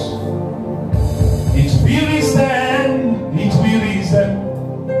fools, it wearies them, it wearies them.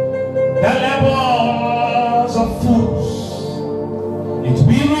 The labors of fools, it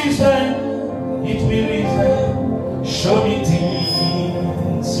wearies them, it wearies them. Show me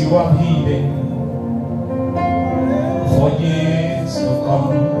things you are hidden for years to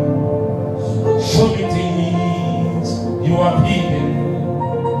come. Show me things you are hidden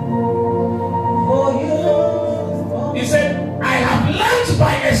for years. He said, I have learned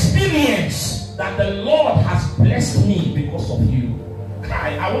by experience that the Lord has blessed me because of you.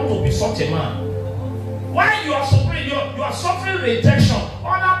 I want to be such a man. Why you are suffering, you are suffering rejection.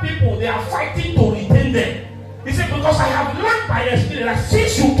 Other people, they are fighting to retain them. He said, because I have learned by experience that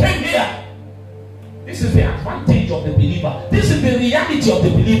since you came here, this is the advantage of the believer. This is the reality of the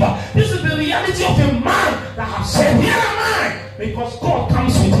believer. This is the reality of a man that has said, here am I. Because God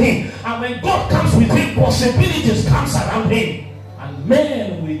comes with him. And when God comes with him, possibilities comes around him. And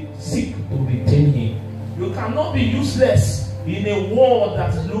men will seek to retain him. You cannot be useless in a world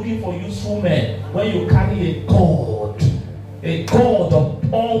that is looking for useful men when you carry a God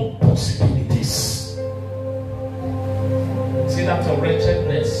of all possibilities. See that your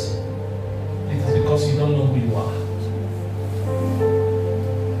wretchedness, it is because you don't know who you are.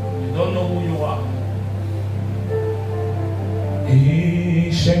 You don't know who you are.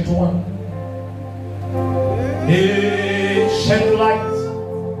 Ancient one, ancient light,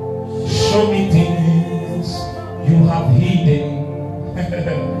 show me things you have hidden.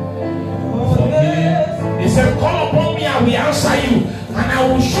 He said, call upon me, I will answer you, and I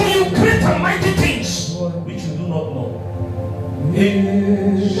will show you great and mighty things which you do not know.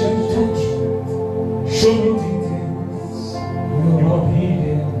 Ancient one, show me things you have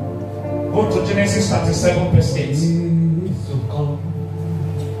hidden. Go to Genesis 37 verse 8. To come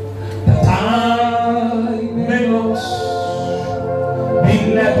that I may not be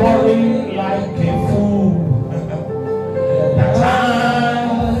laboring like a fool, that I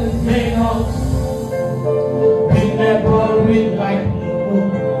may not be laboring like a fool.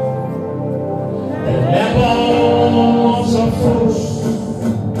 The labors of fools,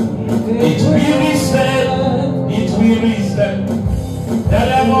 it wearies them, it wearies them. The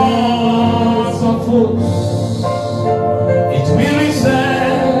labors of fools, it wearies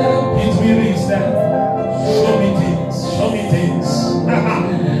them, it wearies them. Show me things, show me things. I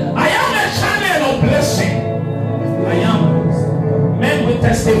am a channel of blessing. I am. Men will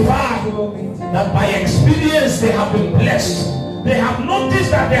testify that by experience they have been blessed. They have noticed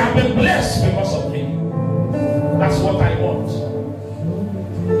that they have been blessed because of me. That's what I want.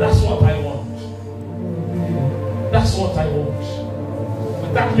 That's what I want. That's what I want.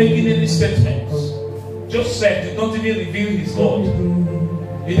 Without making any statements, just said, did not even reveal his God.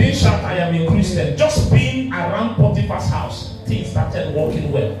 He didn't shout, I am a Christian. Just being around Potiphar's house, things started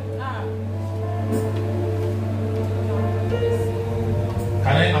working well.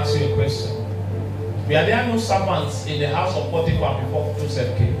 Can I ask you a question? Were there no servants in the house of Potiphar before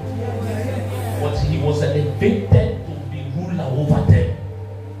Joseph came? But he was elevated to be ruler over them.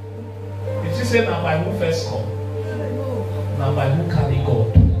 Did you say now by who first come? Now by who carry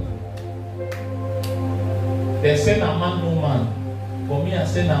God? They say na man no man. For me, I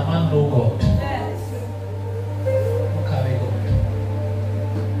say na man no God. Who carry God?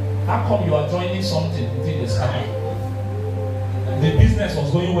 How come you are joining something you think is coming? The business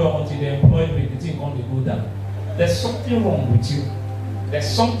was going well until they employed me, the thing can't go down. There's something wrong with you. There's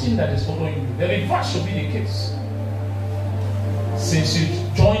something that is following you. The reverse should be the case. Since you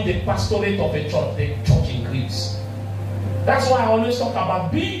joined the pastorate of a church, the church increased. That's why I always talk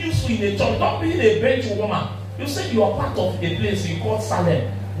about being useful in a church, not being a bench woman. You say you are part of a place you call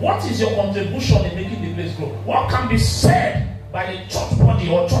Salem. What is your contribution in making the place grow? What can be said by the church body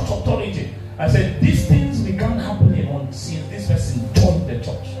or church authority? I said these things began happening since this person joined the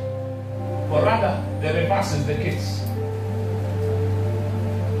church. But rather, the reverse is the case.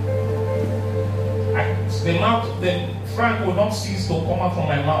 The Frank will not cease to come out from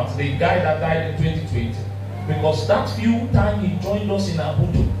my mouth. The guy that died in 2020. Because that few time he joined us in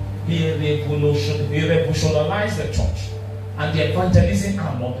Abuja, he revolutionized the church and the evangelism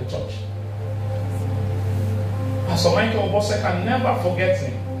arm of the church. Pastor Michael Bosse can never forget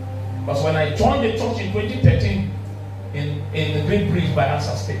me. Because when I joined the church in 2013 in the Great Bridge by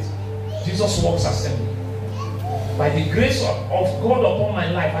Asa State, Jesus Works Assembly, by the grace of God upon my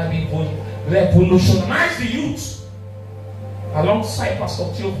life, I revolutionized the youth alongside Pastor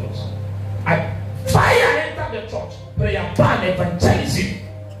Theophilus. Fire entered the church, prayer, ban, evangelism,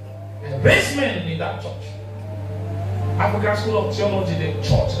 and raised men in that church. African School of Theology, the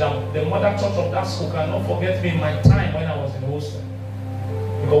church, the mother church of that school cannot forget me in my time when I was in hostel.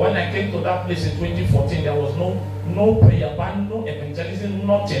 Because when I came to that place in 2014, there was no prayer ban, no evangelism,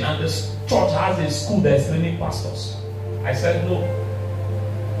 nothing. And the church has a school that is training pastors. I said no.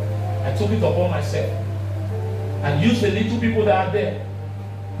 I took it upon myself and used the little people that are there.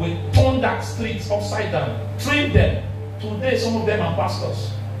 We turned that street upside down, trained them. Today, some of them are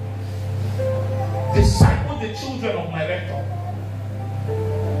pastors. Disciple the children of my rector.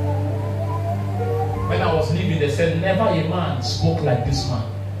 When I was leaving, they said, never a man spoke like this man.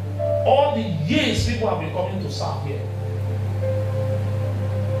 All the years people have been coming to serve here.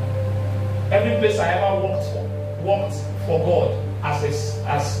 Every place I ever worked for God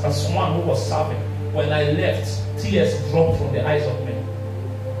as one who was serving. When I left, tears dropped from the eyes of men.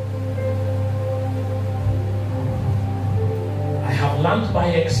 I have learned by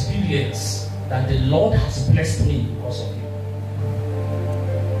experience that the Lord has blessed me because of you.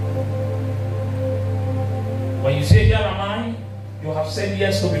 When you say, here am I, you have said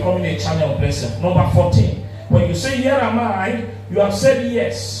yes to becoming a channel of blessing. Number 14. When you say, here am I, you have said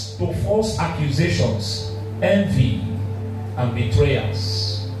yes to false accusations, envy, and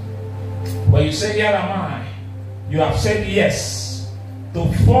betrayals. When you say, here am I, you have said yes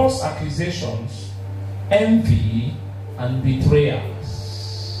to false accusations, envy, and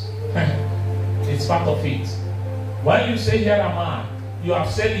betrayals. It's part of it. When you say here am I, you have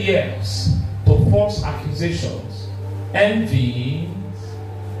said yes to false accusations, envy,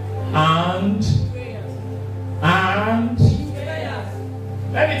 and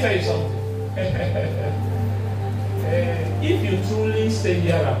let me tell you something. If you truly say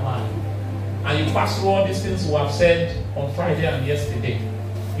here am I, and you pass through all these things we have said on Friday and yesterday,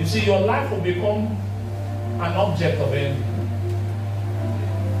 you see your life will become an object of envy.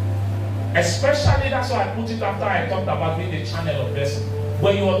 Especially, that's why I put it after I talked about being a channel of blessing.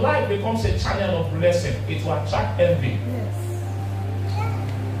 When your life becomes a channel of blessing, it will attract envy.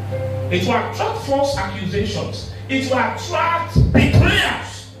 It will attract false accusations. It will attract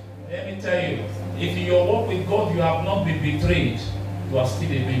betrayers. Let me tell you, if in your walk with God you have not been betrayed, you are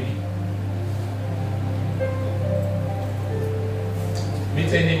still a baby.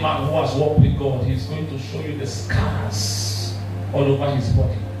 Meet any man who has walked with God, he's going to show you the scars all over his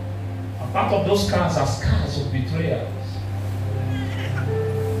body. And part of those scars are scars of betrayals.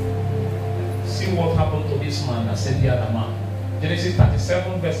 See what happened to this man that said the other man. Genesis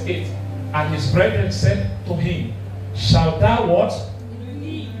 37 verse 8. And his brethren said to him, shall thou what?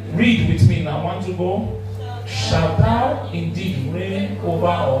 Read with me now. Want to go? Shall thou indeed reign over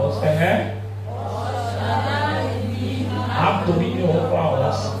us? Have dominion over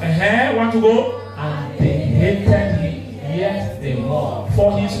us. Want to go? And they hated him yet the more.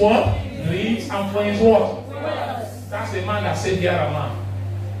 For his what? Greed and for his what? That's the man that said the other man.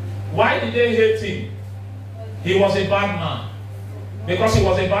 Why did they hate him? He was a bad man. Because he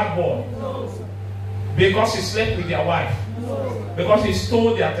was a bad boy. Because he slept with their wife. Because he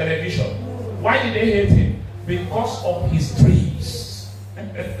stole their television. Why did they hate him? Because of his dreams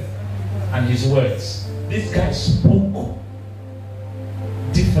and his words. This guy spoke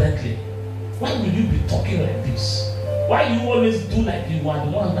differently. Why will you be talking like this? Why you always do like you are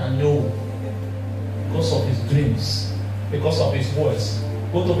the one that know? Because of his dreams. Because of his words.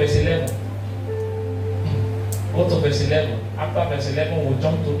 Go to verse 11. Go to verse 11. After verse 11, we'll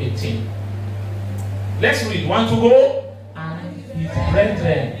jump to 18. Let's read. Want to go? And his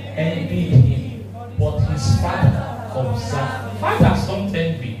brethren envied him, but his father observed. Fathers don't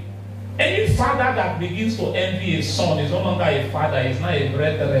envy. Any father that begins to envy a son is no longer a father, he's not a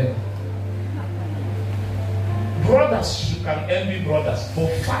brethren. Brothers, you can envy brothers,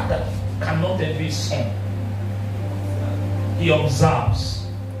 but father cannot envy son. He observes.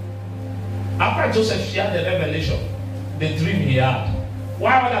 After Joseph shared the revelation, the dream he had,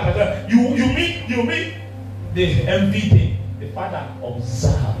 why other person? You mean? They envied him. The father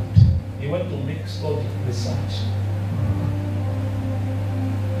observed. He went to make study, research.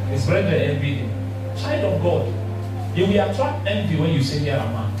 His brethren envied him. Child of God, you will attract envy when you say here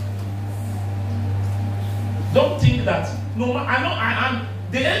am I. Don't think that no. I know.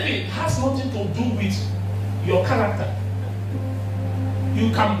 The envy has nothing to do with your character. You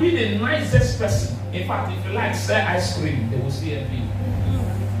can be the nicest person. In fact, if you like sell ice cream, they will see envy.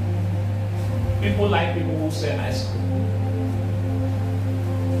 People like people who sell ice cream.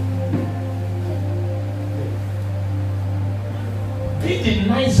 Be the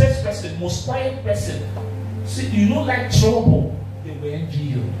nicest person, most quiet person. See, you don't like trouble, they will envy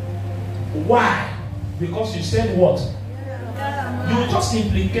you. Why? Because you said what? You just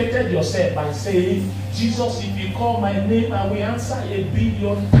implicated yourself by saying, Jesus, if you call my name, I will answer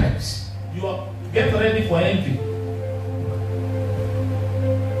 1,000,000,000 times. You are get ready for envy.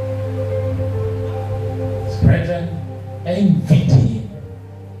 His brethren envied him.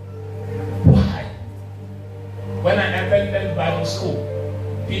 Why? When I attended Bible school,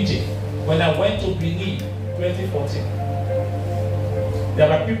 PJ, when I went to Benin 2014, there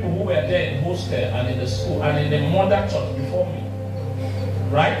were people who were there in hostel and in the school and in the mother church before me.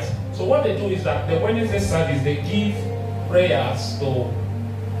 Right? So what they do is that the Wednesday service, they give prayers to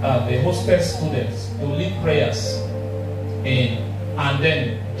the hostel students to lead prayers in, and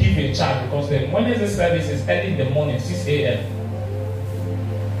then give a charge, because the Wednesday service is early in the morning, 6 a.m.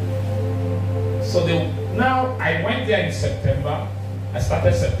 So now I went there in September. I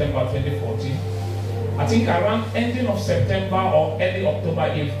started September 2014. I think around ending of September or early October,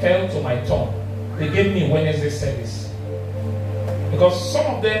 it fell to my turn. They gave me Wednesday service. Because some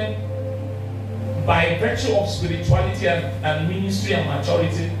of them, by virtue of spirituality and ministry and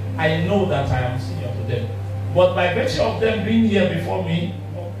maturity, I know that I am senior to them. But by virtue of them being here before me,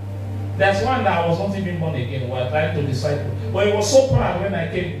 there's one that I was not even born again. We were trying to disciple. But he was so proud when I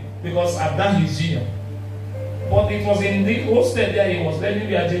came, because I've done his junior. But it was in the hostel there, he was learning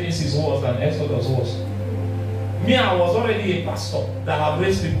where Genesis was and Exodus was. Me, I was already a pastor that have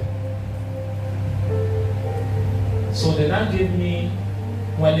raised people. So they now gave me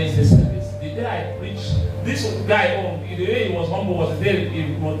Wednesday service. The the day I preached, this guy, the way he was humble was the day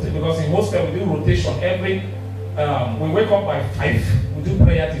he rotated, because in hostel we do rotation every, we wake up by 5, we do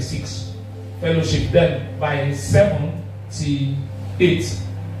prayer till 6, fellowship, then by 7 till 8,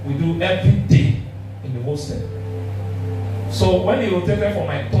 we do every day in the hostel. So when he rotated for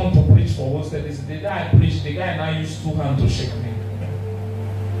my turn to preach for hostel, this the day I preached, the guy now used 2 hands to shake me.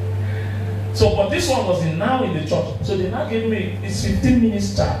 So, but this one was now in the church. So they now gave me this 15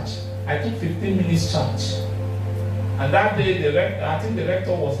 minutes charge. I took 15 minutes charge. And that day, I think the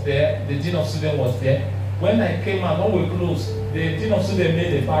rector was there, the dean of students was there. When I came out, when we closed, the dean of students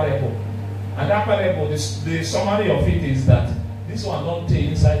made a parable. And that parable, the summary of it is that this one don't take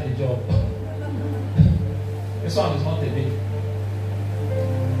inside the job. This one is not a day.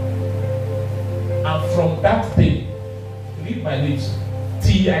 And from that day, read my lips,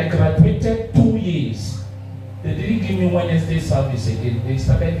 till I graduated 2 years, they didn't give me Wednesday service again. They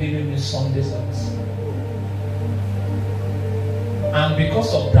started giving me Sunday service. And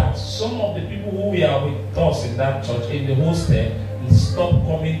because of that, some of the people who were with us in that church, in the hostel, stopped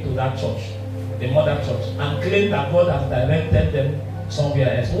coming to that church, the mother church, and claimed that God has directed them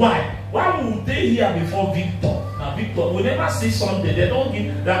somewhere else. Why? Why would they hear before Victor? Now Victor, we never see Sunday. They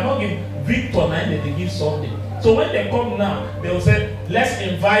are not giving Victor night, they give Sunday. So when they come now, they will say, let's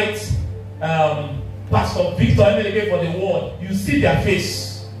invite Pastor Victor Emelike for the word. You see their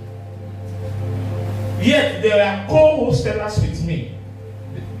face. Yet they were co-hostelers with me.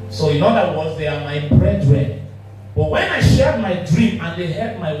 So in other words, they are my brethren. But when I shared my dream and they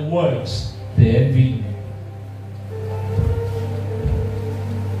heard my words, they envied me.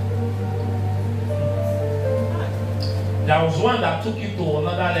 There was one that took it to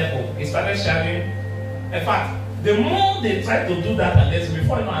another level. He started sharing. In fact, the more they tried to do that against me,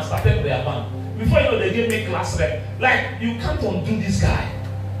 before you know, I started their band. Before you know, they gave me class rep. Like, you can't undo this guy.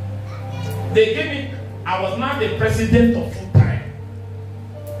 They gave me, I was now the president of full time.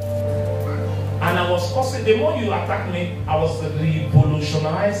 And I was causing, the more you attack me, I was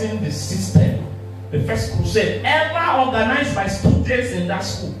revolutionizing the system. The first crusade ever organized by students in that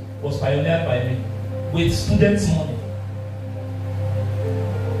school was pioneered by me with students' money.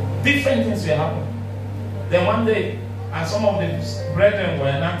 Different things were happening. Then one day, and some of the brethren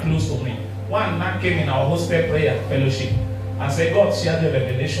were not close to me. One man came in our hostel prayer fellowship and said, God shared the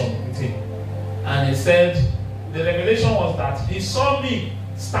revelation with him. And he said, the revelation was that he saw me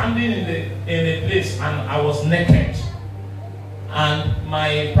standing in a place and I was naked. And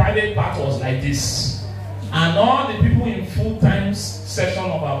my private part was like this. And all the people in full-time session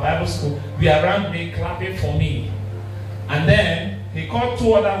of our Bible school were around me clapping for me. And then he called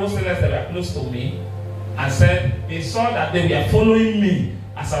 2 other hostelers that were close to me and said he saw that they were following me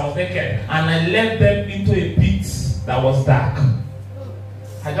as I was naked, and I led them into a pit that was dark.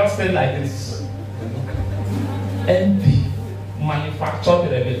 I just said like this. Envy manufactured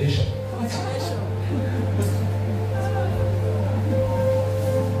the revelation.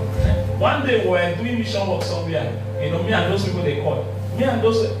 One day we were doing mission work somewhere. You know, me and those people they called. Me and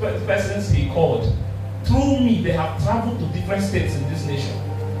those persons he called. Through me, they have traveled to different states in this nation.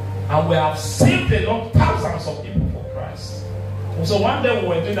 And we have saved a lot, thousands of people for Christ. So one day we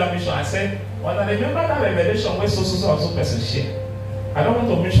were doing that mission. I said, well, I remember that revelation where so person shared. I don't want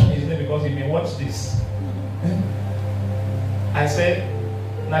to mention his name because he may watch this. I said,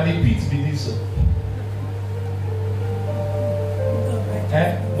 now the pit be this.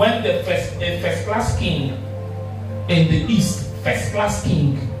 When the first class king in the east, first class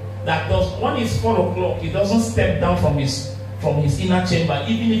king, that does when it's 4 o'clock, he doesn't step down from his inner chamber,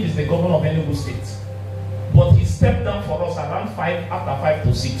 even if it's the governor of Enugu State. But he stepped down for us around 5, after 5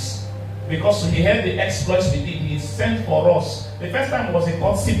 to 6. Because he heard the exploits we did, he sent for us. The first time was a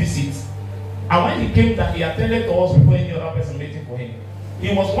courtesy visit. And when he came down, he attended to us before any other person waiting for him.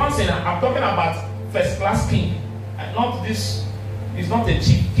 He was once in, I'm talking about first class king. And not this, he's not a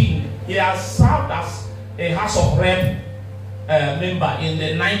chief king. He has served as a House of Rep member in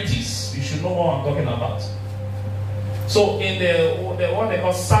the 90s. You should know what I'm talking about. So in the what they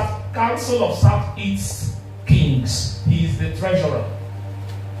call Council of Southeast Kings, he is the treasurer.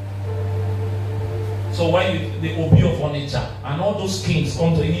 So when the Obi of Onitsha and all those kings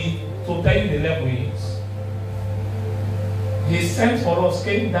come to him to tell you the level he is. He sent for us,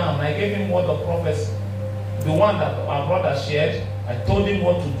 came down. I gave him word of prophecy, the one that our brother shared. I told him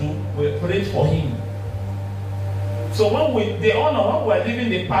what to do. We prayed for him. So when we were leaving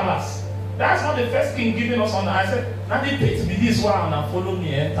the palace, that's not the first king giving us honor. I said, now the pit be this one and follow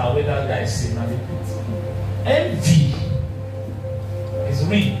me enter where that guy is saying, now the pit. Envy is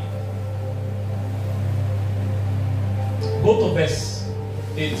real. Go to verse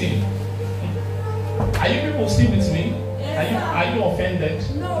 18. Are you people still with me? Yes, are you offended?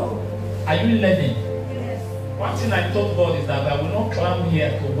 No. Are you learning? Yes. One thing I told God is that I will not come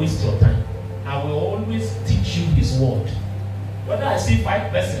here to waste your time. I will always teach you His word. Whether I see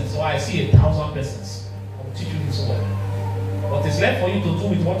 5 persons or I see 1,000 persons, I will teach you His word. But it's left for you to do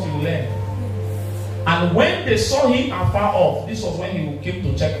with what you learn. And when they saw him afar off, this was when he came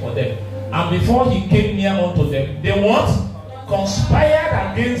to check for them. And before he came near unto them, they what?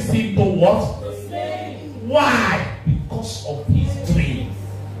 Conspired against him to what? Why? Because of his dream.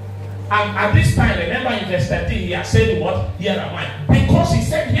 And at this time, remember in verse 13, he had said what? Here am I. Because he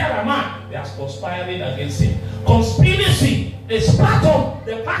said, here am I, they are conspiring against him. Conspiracy is part of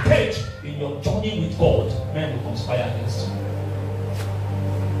the package in your journey with God. Men will conspire against you.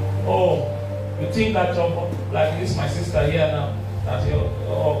 Oh, you think that like this, my sister here now, that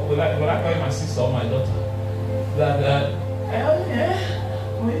will I call my sister or my daughter? That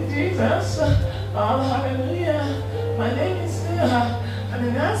with Jesus, hallelujah, my name is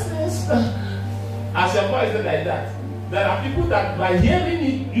and as your voice is like that, there are people that by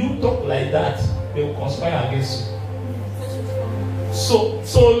hearing you talk like that, they will conspire against you. So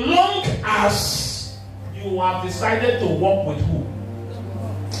long as you have decided to walk with who?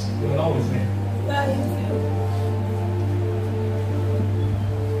 You're not with me.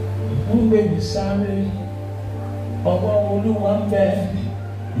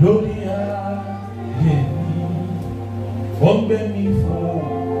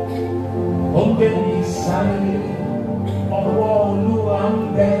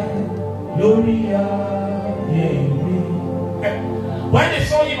 When they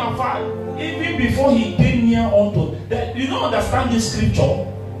saw him afar, even before he came near unto them, you don't understand this scripture.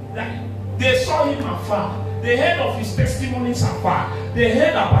 That they saw him afar. They heard of his testimonies afar. They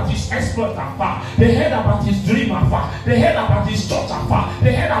heard about his exploit afar. They heard about his dream afar. They heard about his church afar.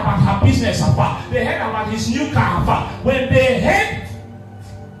 They heard about her business afar. They heard about his new car afar. When they heard,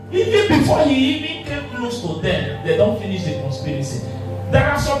 even before he even came close to them, they don't finish the conspiracy. There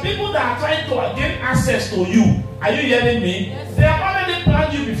are some people that are trying to gain access to you. Are you hearing me? Yes, they have already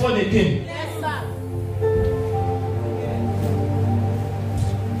planned you before they came. Yes, sir.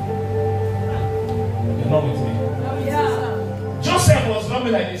 Not with me. Joseph was not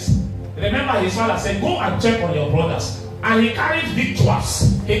like this. Remember, his father said, go and check on your brothers. And he carried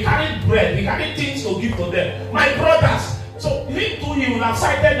victuals, he carried bread, he carried things to give to them. My brothers. So he too, he would have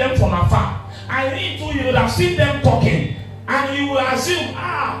sighted them from afar. And he too, he would have seen them talking. And you will assume,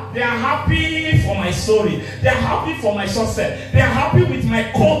 they are happy for my story. They are happy for my success. They are happy with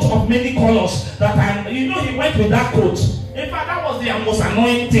my coat of many colors. He went with that coat. In fact, that was the most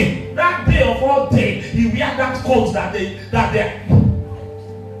annoying thing. That day of all day, he wear that coat that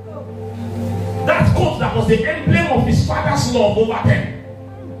coat that was the emblem of his father's love over them.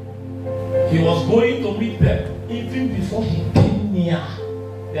 He was going to meet them even before he came near.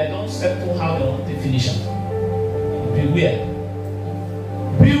 They don't settle how they want to finish it. Beware.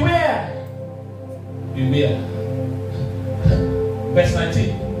 Beware. Beware. Verse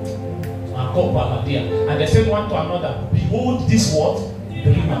 19. And they said one to another, behold this what?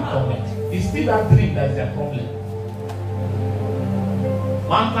 Dream and comment. It's still that dream that is their problem.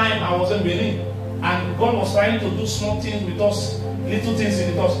 One time I was in Berlin, and God was trying to do small things with us, little things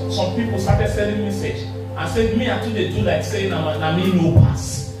with us. Some people started sending message and said, me I too they do like saying I mean no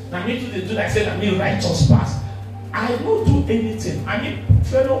pass. Now me too they do like saying I mean righteous pass. I don't do anything. I mean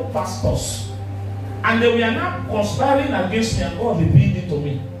fellow pastors. And they were not conspiring against me, and God revealed it to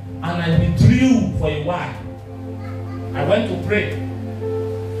me. And I withdrew for a while. I went to pray.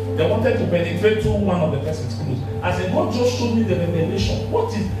 They wanted to penetrate through one of the person's clothes. I said, God just showed me the revelation.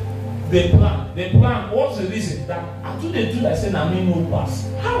 What is the plan? The plan, what's the reason? That I do they do like saying I mean no pass.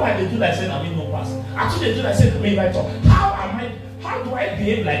 How I they do like saying I mean no pass? I do they do like saying I mean right. How do I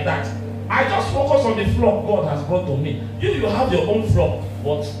behave like that? I just focus on the flock God has brought to me. You have your own flock.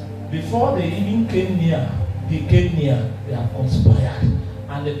 But before they even came near, they have conspired.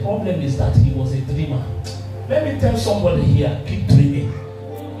 And the problem is that he was a dreamer. Let me tell somebody here, keep dreaming.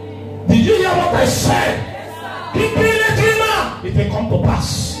 Did you hear what I said? Yes, keep being a dreamer. It will come to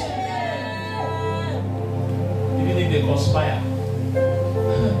pass. Even if they conspire.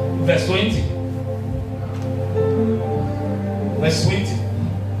 Verse 20. Verse 20.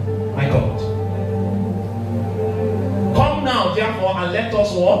 My God. Come now, therefore, and let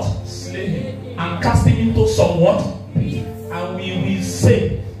us what? Slay him. And cast him into some what? And we will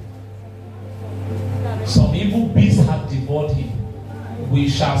say, some evil beasts have devoured him. We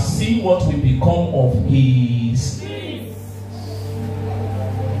shall see what will become of his.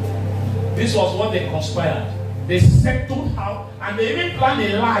 This was what they conspired. They settled how And they even plan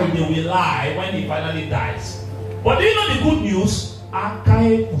a lie, they will lie when he finally dies. But do you know the good news?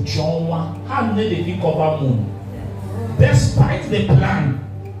 Akae Kuchonwa, how did they cover moon? Despite the plan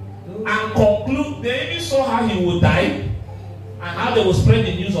and conclude, they even saw how he would die and how they would spread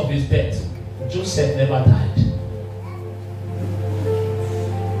the news of his death. Joseph never died.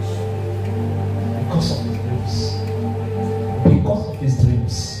 Because of his dreams. Because of his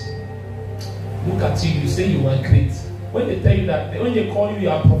dreams. Look at you, you say you are great. When they tell you that, when they call you, you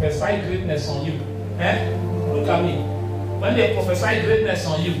have prophesied greatness on you. Look at me. When they prophesy greatness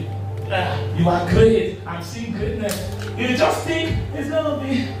on you, you are great. I'm seeing greatness. You just think it's going to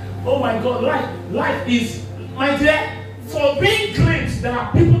be, oh my God, life is, my dear, for being great, there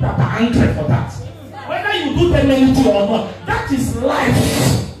are people that are angry for that. Whether you do them anything or not, that is life.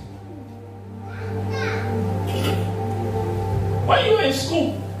 When you were in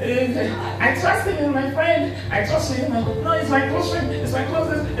school, I trusted in my friend. I trusted in my no, it's my close friend. It's my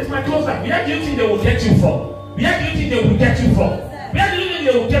closest. It's my close friend. Where do you think they will get you from? Where do you think they will get you from? Where do you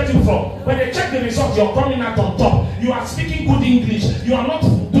think they will get you from? When they check the results, you're coming out on top. You are speaking good English. You are not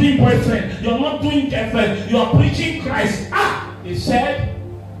doing boyfriend. You are not doing girlfriend. You are preaching Christ. He said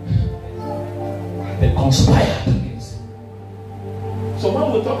they conspired against him. So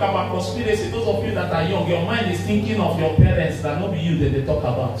when we talk about conspiracy, those of you that are young, your mind is thinking of your parents that not be you that they talk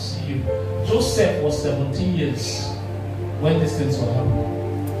about. See you. Joseph was 17 years when these things were happening.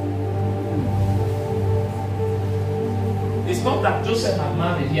 It's not that Joseph had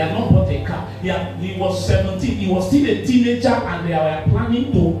married, he had not bought a car. He was 17, he was still a teenager, and they were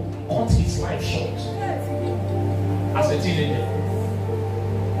planning to cut his life short as a teenager.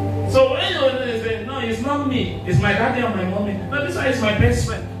 So when they say, no, it's not me, it's my daddy and my mommy. No, this one is my best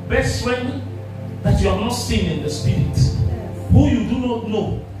friend. Best friend that you have not seen in the spirit. Who you do not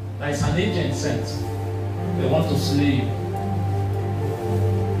know, that is an agent sent. They want to slay you.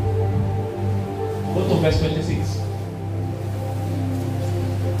 Go to verse 26.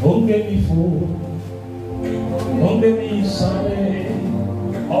 Don't get me fool. Don't get me sorry.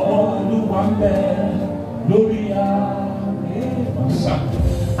 All the one there. Gloria.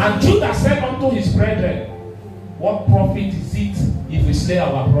 And Judah said unto his brethren, what profit is it if we slay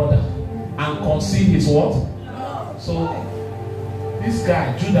our brother and conceal his what? So this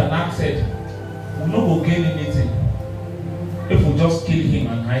guy, Judah, now said, we'll not go gain anything if we just kill him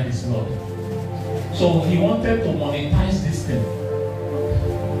and hide his blood. So he wanted to monetize this thing.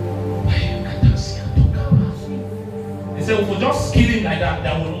 He said, if we just kill him like that,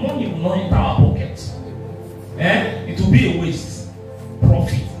 there will money will not enter our pockets. It will be a waste.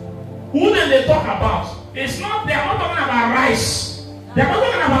 Profit. Who then they talk about? It's not, they are not talking about rice. They are not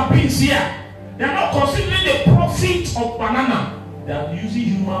talking about beans here. They are not considering the profit of banana. They are using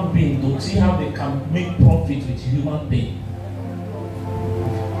human being to see how they can make profit with human being.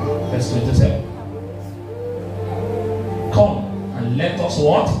 Verse 27. Come and let us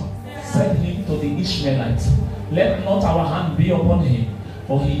what? Send him to the Ishmaelites. Let not our hand be upon him,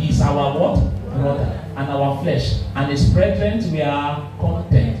 for he is our what? Brother, and our flesh, and his brethren we are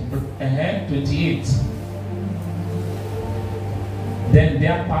content. 28. Then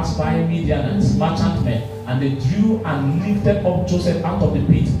there passed by Midianites, merchantmen, and they drew and lifted up Joseph out of the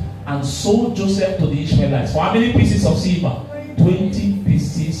pit, and sold Joseph to the Ishmaelites. For how many pieces of silver? 20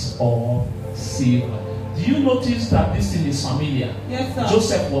 pieces of silver. Do you notice that this thing is familiar? Yes, sir.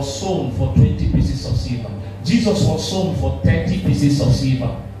 Joseph was sold for 20 pieces of silver. Jesus was sold for 30 pieces of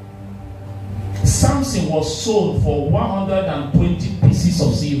silver. Samson was sold for 120 pieces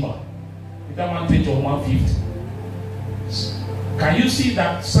of silver. Is that 120 or 150? Can you see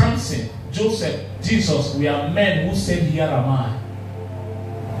that Samson, Joseph, Jesus, we are men who said, here am I.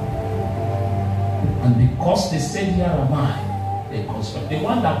 And because they said, here am I, they conspired. The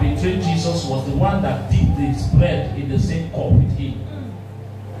one that betrayed Jesus was the one that dipped his bread in the same cup with him.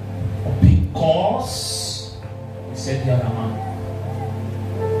 Because he said, here am I.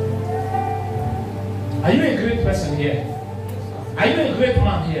 Are you a great person here? Are you a great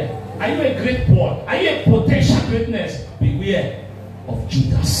man here? Are you a great boy? Are you a potential greatness? Beware of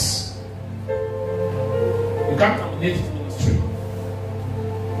Judas. You can't terminate ministry.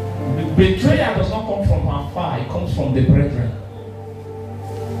 Betrayal does not come from afar, it comes from the brethren.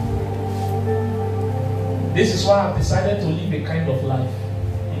 This is why I've decided to live a kind of life.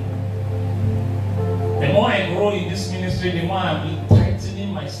 The more I grow in this ministry, the more I'm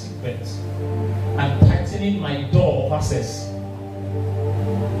tightening my seatbelts and tightening my door of access.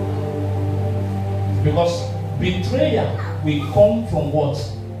 Because betrayal will come from what?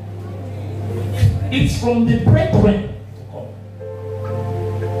 It's from the brethren to come.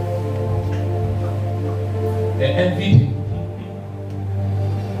 They envied him.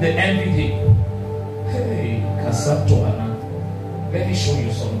 They envied him. Hey, Kasatoana. Let me show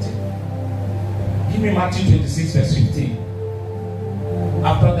you something. Give me Matthew 26, verse 15.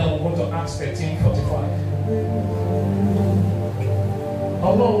 After that, we'll go to Acts 13:45.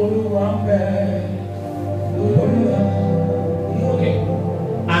 Okay.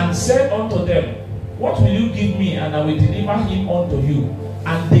 And said unto them, what will you give me, and I will deliver him unto you?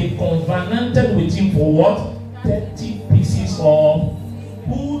 And they covenanted with him for what? 30 pieces of.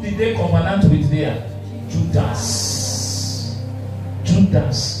 Who did they covenant with there? Judas.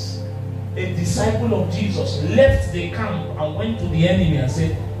 Judas, a disciple of Jesus, left the camp and went to the enemy and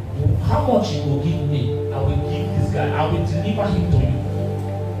said, how much you will give me? I will give this guy. I will deliver him to you.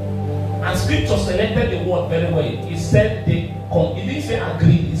 And scripture selected the word very well. It said they, it didn't say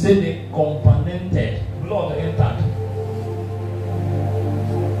agreed. It said they covenanted. Blood entered.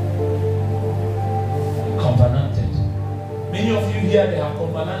 Covenanted. Many of you here, they have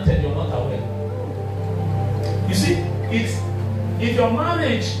covenanted. You're not aware. You see, if your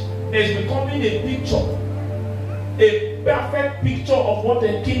marriage is becoming a picture, a perfect picture of what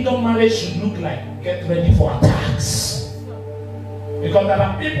a kingdom marriage should look like, get ready for attacks. Because there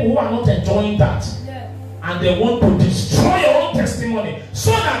are people who are not enjoying that, and they want to destroy your own testimony,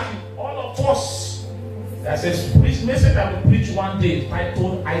 so that all of us, there's a message that we preach one day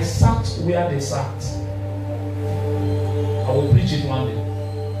titled, I sat where they sat. I will preach it one day.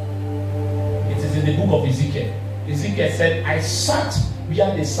 It is in the book of Ezekiel. Ezekiel said, I sat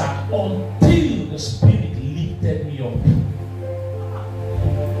where they sat until the Spirit lifted me up.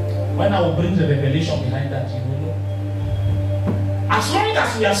 When I will bring the revelation behind that, you will know. As long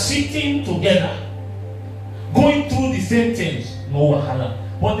as we are sitting together, going through the same things, no wahala.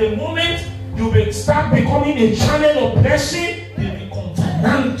 But the moment you will start becoming a channel of blessing, they will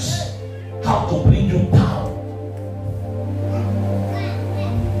covenant how to bring you down.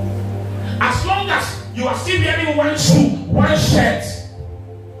 As long as you are still wearing one shoe, one shirt,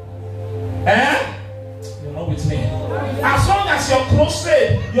 you're not with me. As long as your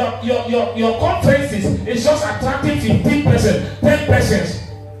crusade, your conferences is just attracting 15 persons, 10 persons,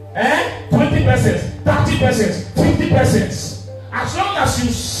 20 persons, 30 persons, 50 persons. As long as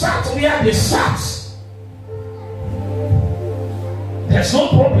you sat where they sat, there's no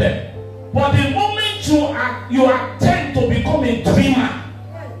problem. But the moment you attempt to become a dreamer,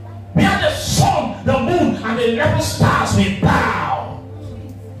 where the sun, the moon, and the 11 stars will bow,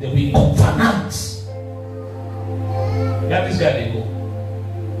 they will covenant. Where this guy they go?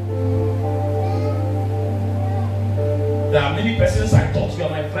 There are many persons I thought were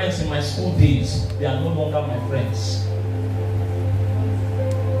my friends in my school days. They are no longer my friends.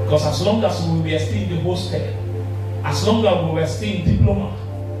 Because as long as we were still in the hostel, as long as we were still in diploma,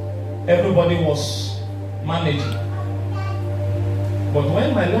 everybody was managing. But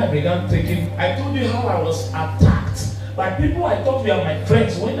when my life began taking, I told you how I was attacked by people I thought were my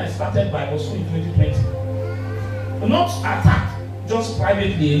friends when I started Bible school in 2020. Not attacked just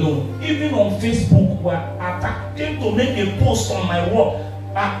privately alone. Even on Facebook, were attacking to make a post on my wall,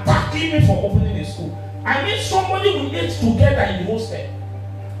 attacking me for opening a school. I mean somebody we ate together in the hostel.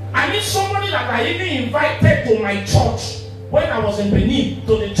 I mean somebody that I even invited to my church when I was in Benin,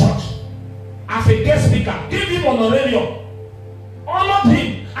 to the church as a guest speaker. Gave him honorarium. Honored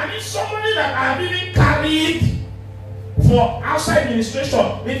him. I mean somebody that I have even carried for outside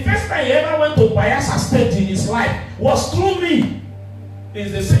administration. The first time he ever went to Bayelsa State in his life was through me.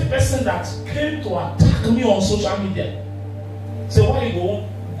 It's the same person that came to attack me on social media. So why you go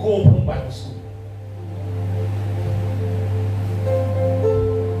open Bible school?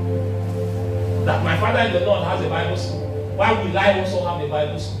 That my father in the Lord has a Bible school. Why will I also have a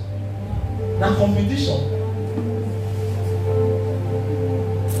Bible school? Now competition.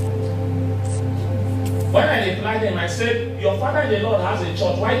 When I replied him, I said, your father in the Lord has a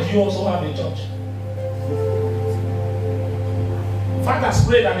church. Why do you also have a church? Fathers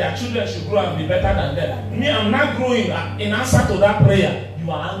pray that their children should grow and be better than them. Me, I'm not growing. In answer to that prayer,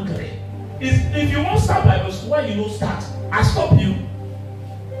 you are angry. If you won't start Bible school, why you don't start? I stop you.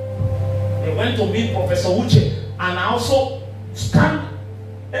 I went to meet Professor Uche, and I also stand.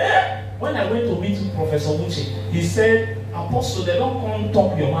 When I went to meet Professor Uche, he said, Apostle, they don't come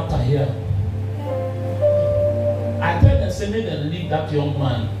talk your matter here. I tell them, say, make them leave that young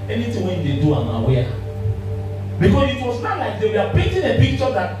man. Anything when they do, I'm aware. Because it was not like they were painting a picture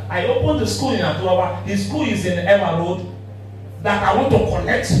that I opened the school in Atuaba, his school is in Ewa Road, that I want to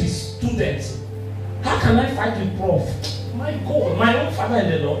collect his students. How can I fight with Prof? My God, my own father in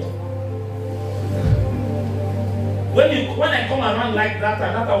the Lord. When I come around like that,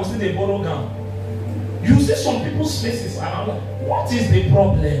 and that I will see the borrow gown. You see some people's faces, and I'm like, what is the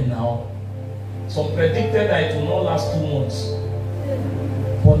problem now? Some predicted that it will not last 2 months.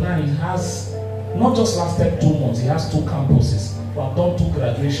 But now it has not just lasted 2 months, it has 2 campuses. We have done 2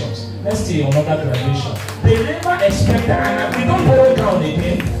 graduations. Next year, another graduation. They never expected, and we don't borrow gown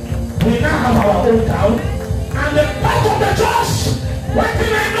again. We now have our own gown. And the back of the church, one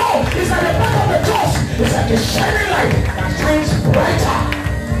thing I know is that the back of the church is like a shining light that shines brighter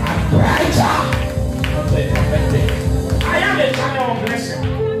and brighter. Not a perfect day. I am a channel of blessing.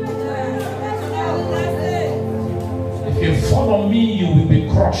 If you follow me, you will be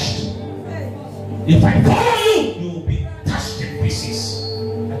crushed. If I follow you, you will be dashed in pieces.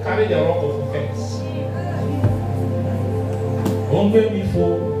 I carry the rock of offense. Don't get me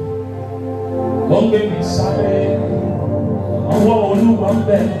fool. Don't get me sorry.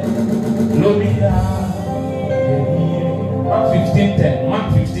 Mark 15:10.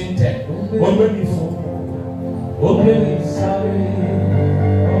 Mark 15:10. Don't get me fool. Don't get me sorry.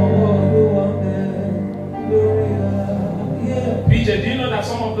 PJ, do you know that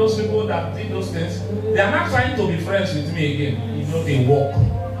some of those people that did those things, they are not trying to be friends with me again? You know, they walk.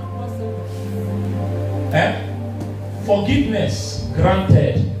 Forgiveness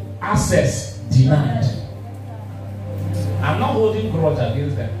granted, access denied. I'm not holding grudge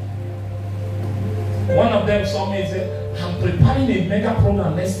against them. One of them saw me and said, I'm preparing a mega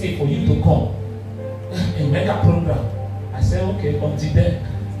program next day for you to come. A mega program. I said, okay, until then.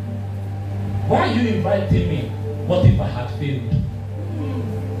 Why are you inviting me? What if I had failed?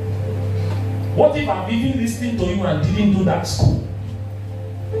 What if I'm even listening to you and didn't do that school?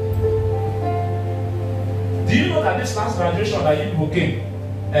 Do you know that this last graduation that you people came?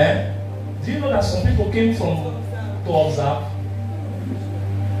 Do you know that some people came to observe?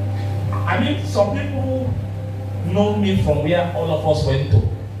 I mean, some people know me from where all of us went to.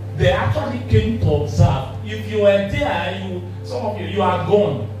 They actually came to observe. If you were there, some of you had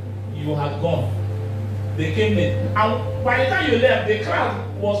gone. You had gone. They came in. And by the time you left, the crowd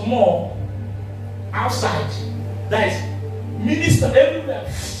was more outside. That is, minister everywhere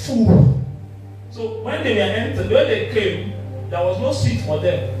full. So when they were entered, when they came, there was no seat for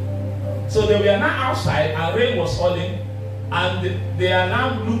them. So they were now outside and rain was falling, and they are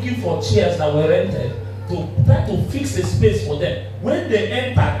now looking for chairs that were rented to try to fix a space for them. When they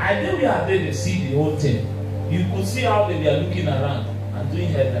entered, I know where they see the whole thing. You could see how they were looking around and doing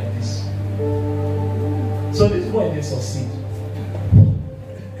head like this. So this boy didn't succeed.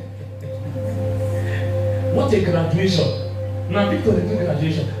 What a graduation. Now Victor did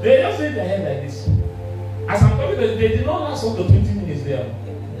graduation. They just did their head like this. As I'm talking, they did not last up to 20 minutes there.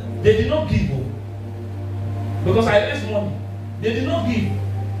 They did not give. Because I raised money. They did not give.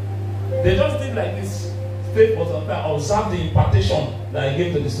 They just did like this. Stayed for some time, observed the impartation that I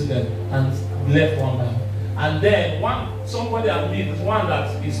gave to the student and left one time. And then somebody I meet, one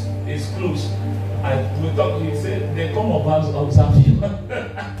that is close. We talk, he said, they come observe you.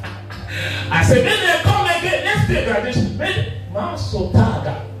 I said, then they come again, next day graduation. Man, so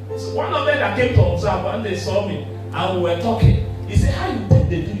tired. One of them that came to observe and they saw me and we were talking. He said, how you think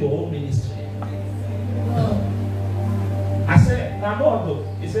they do your own ministry? I said, now no.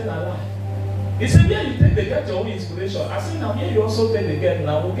 He said, now lie. He said, where you think they get your own inspiration? I said, now here you also think they get,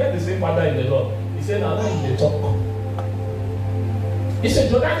 now we'll get the same father in the Lord. He said, now lie in the talk. He said,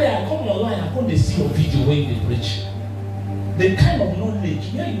 Jordan, I come online, I come to see your video when they preach. The kind of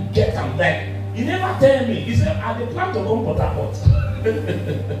knowledge, where you get them, like, he never tell me. He said, I plan to come Port Harcourt.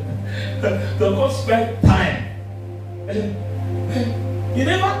 To go spend time. He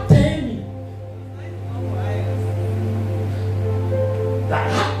never tell me.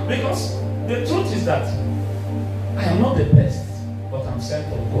 That, because the truth is that I am not the best, but I'm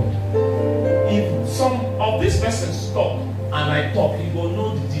sent of God. If some of these persons talk and I talk, you will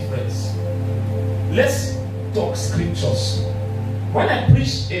know the difference. Let's talk scriptures. When I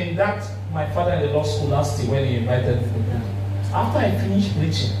preached in that my father-in-law school last year, when he invited me to preach, after I finished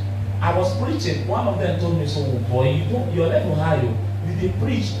preaching, I was preaching. One of them told me, "So boy, your level high. You did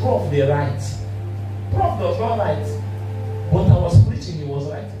preach, Prof. They right. Prof does not right, but I was preaching. He was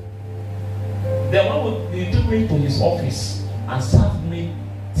right." Then he took me to his office and served me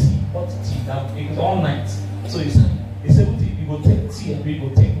tea, hot tea. It was all night. So he said, "You go take tea and we go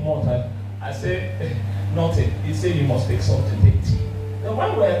take more time." I said, "Nothing." He said, "You must take something to take tea." Then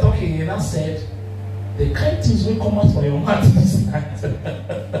when we were talking, he now said, "The kind things will come out from your mouth this night."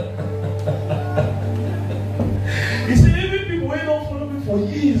 He said, "Even people who don't follow me for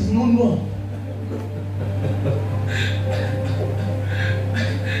years, no.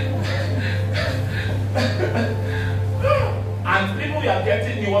 And people are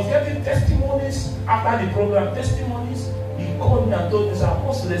getting he was getting testimonies after the program. Testimonies. He called me and told me,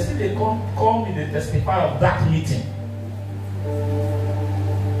 Apostle, they say they call me the testifier of that meeting.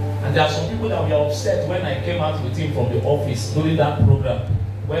 And there are some people that were upset when I came out with him from the office during that program.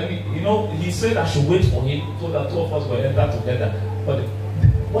 When he said I should wait for him so that two of us will enter together. But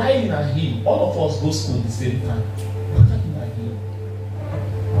why in him? All of us go to school at the same time.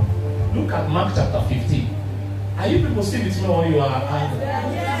 Look at Mark chapter 15. Are you people still with me or you are angry?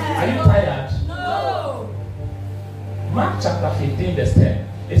 Are you tired? No. Mark chapter 15 verse 10.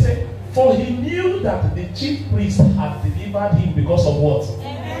 It said, for he knew that the chief priest had delivered him because of what?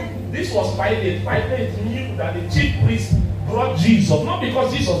 Amen. This was Pilate. Pilate knew that the chief priest brought Jesus, not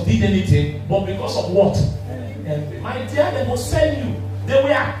because Jesus did anything, but because of what? And my dear, they will sell you. They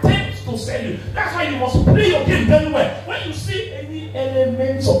will attempt to sell you. That's why you must play your game very well. When you see any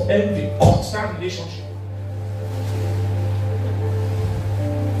elements of envy, cut that relationship.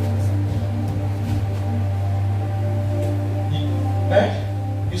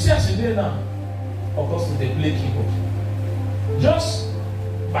 You see, as you do now, of course, they play keyboard. Just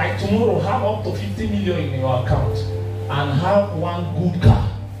by tomorrow, have up to 50 million in your account and have one good car.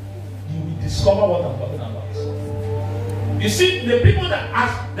 You will discover what I'm talking about. You see, the people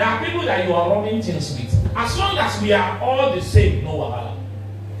that there are people that you are running things with. As long as we are all the same, no wahala.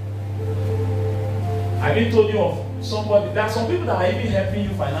 I even told you of somebody. There are some people that are even helping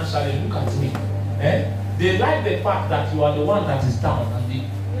you financially. Look at me. They like the fact that you are the one that is down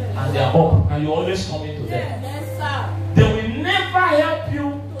and they are up, and you always coming to them. Yes, sir. They will never help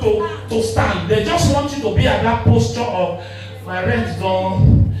you to stand. They just want you to be at that posture of my rent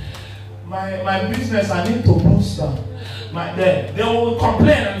done, my business I need to boost them. They will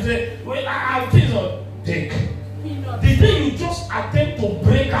complain and say, well, I'll take. The day you just attempt to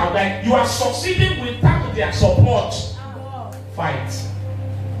break out, like you are succeeding without their support, fight.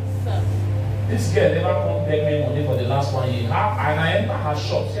 This girl never come beg me money for the last 1 year. And I enter her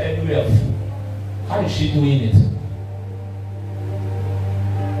shop, she everywhere full. How is she doing it?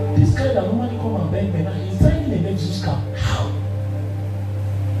 This guy that normally come and beg me now, he's driving a Lexus car. How?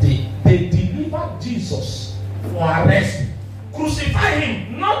 They delivered Jesus for arrest. Crucify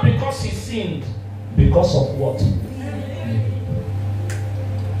him, not because he sinned, because of what?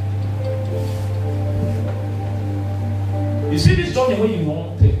 You see this journey where you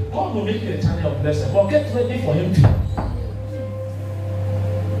want to take. God will make you a channel of blessing. But get ready for him to.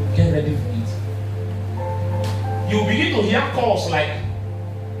 Get ready for it. You begin to hear calls like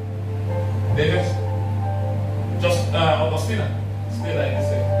Augustina. Still like this.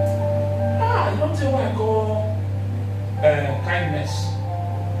 You don't tell why I call kindness.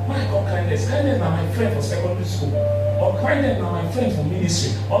 Why I call kindness? Kindness is my friend for secondary school. Or kindness is my friend for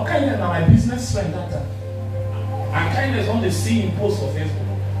ministry. Or kindness is my business friend that time. And kindness on the see in post for Facebook.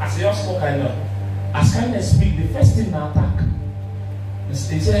 As they just spoke kindness. As kindness speak, the first thing they attack. They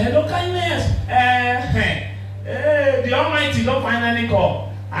say, hello kindness. The Almighty don't finally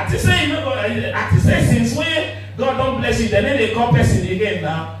call. At the same since when God don't bless you, then they call person again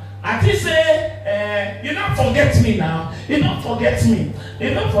now. At the say, you don't forget me now. You don't forget me.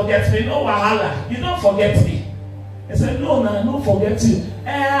 You don't forget me. No wahala. You don't forget me. They said, no, don't forget you.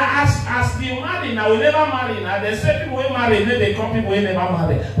 As the marry now, we never marry now. They say people will marry, then they call people who never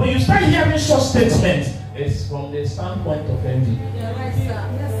marry. When you start hearing short statements, it's from the standpoint of envy. Yeah, right, sir.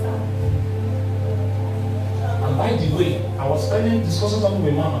 Yes, sir. And by the way, I was discussing something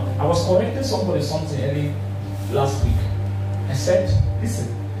with Mama. I was correcting somebody something early last week. I said, listen,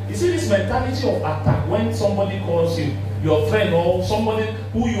 you see this mentality of attack when somebody calls you, your friend or somebody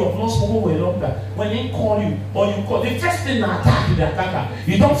who you have not spoken with longer, when they call you or you call, the first thing they attack the attacker.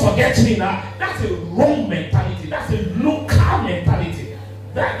 You don't forget me now. That's a wrong mentality. That's a local mentality.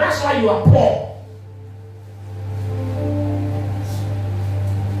 That's why you are poor.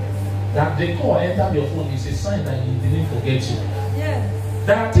 That they call enter your phone is a sign that he didn't forget you. Yes.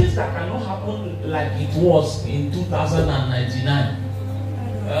 There are things that cannot happen like it was in 2099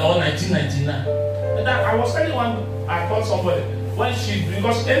 or 1999. I was telling one, I called somebody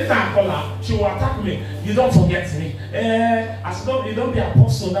because anytime I call her, she will attack me. You don't forget me. You don't be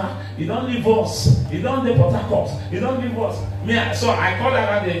apostle now. You don't leave us. You don't leave Port Harcourt. You don't leave us. So I called her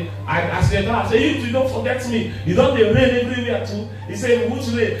that day. I said, you don't forget me. You don't rain everywhere too. He said, which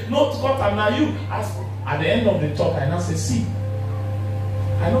rain? Not cut am now you. At the end of the talk, I now say, see,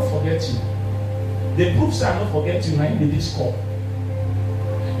 I don't forget you. The proof say I don't forget you now in this call.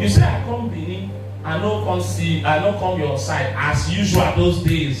 You say I come Benin. I don't come your side as usual those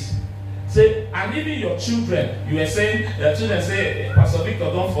days. Say, and even your children, you were saying, your children say, Pastor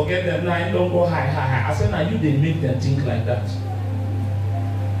Victor, don't forget them now, don't go high. I said, now you they make them think like that.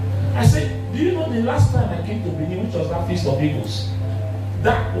 I said, do you know the last time I came to Benin, which was that Feast of Eagles?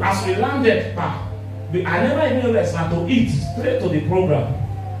 That as we landed back, I never even rest now to eat, straight to the program.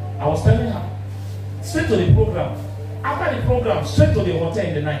 I was telling her, straight to the program. After the program, straight to the hotel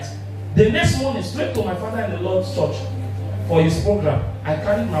in the night. The next morning, straight to my father in the Lord's church for his program. I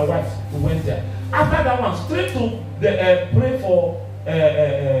carried my wife, we went there. After that one, straight to the pray for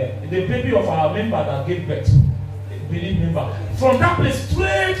the baby of our member that gave birth. Believe member. From that place,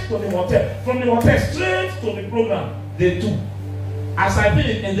 straight to the hotel. From the hotel, straight to the program. Day 2. As I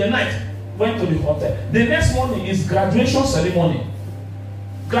did in the night, went to the hotel. The next morning is graduation ceremony.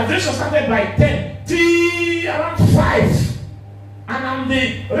 Graduation started by 10 till around 5. And I'm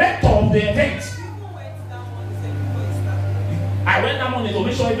the rector of the event. I went that morning to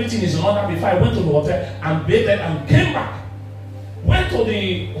make sure everything is in order before I went to the hotel and bathed and came back. Went to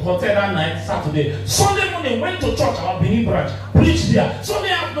the hotel that night, Saturday. Sunday morning, went to church, our Benin branch, preached there. Sunday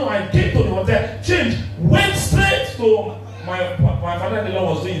afternoon, I came to the hotel, changed, went straight to my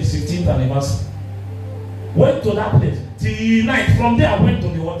father-in-law was doing his 15th anniversary. Went to that place till night. From there, I went to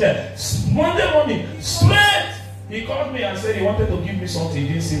the hotel. Monday morning, straight. He called me and said he wanted to give me something. He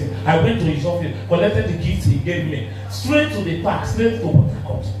didn't see me. I went to his office, collected the gift he gave me. Straight to the park, straight to Port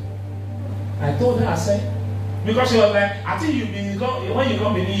Harcourt. I told her, I said, because she was like, I think when you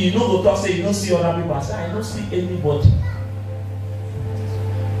come in, you know the talk, say you don't see other people. I said, I don't see anybody.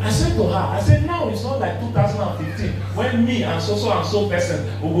 I said to her, I said, no, it's not like 2015 when me and so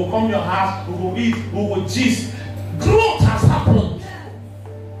person will go come your house, we will eat, we will gist. Growth has happened.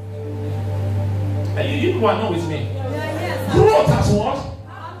 You people are not with me. Growth has what?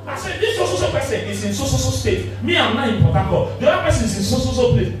 I said, this so person is in so state. Me, I'm not in Port Harcourt. The other person is in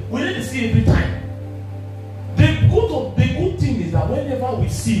so place. We need to see every time. The good thing is that whenever we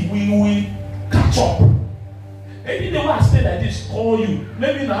see, we will catch up. Any day when I stay like this, call you.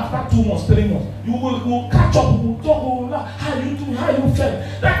 Maybe after 2 months, 3 months, you will catch up. We will talk. We will how you doing? How you feel?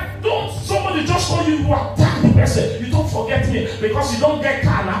 That don't somebody just call you. You attack the person. You don't forget me because you don't get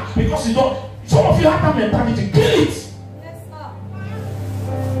carnal. Because you don't. Some of you have that mentality. Kill it.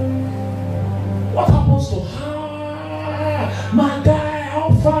 What happens to my guy?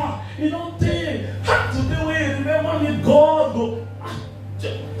 How far? You don't think. Today we remember me. God go.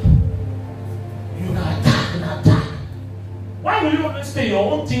 You attack. Why will you always stay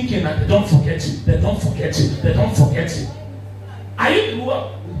your own thinking and they don't forget you? They don't forget you. Are you?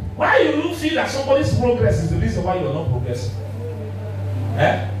 Why you feel that somebody's progress is the reason why you're not progressing?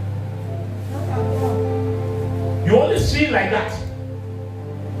 Eh? You always feel like that.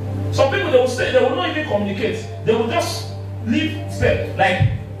 Some people, they will say, they will not even communicate. They will just leave step. Like,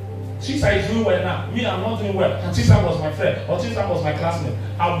 Chisa is doing well now. Me, I'm not doing well. And Chisa was my friend. Or Chisa was my classmate.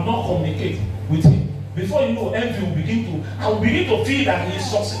 I will not communicate with him. Before you know, envy will I will begin to feel that he is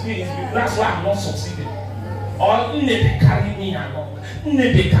succeeding. That's why I'm not succeeding. Or, they carry me and not.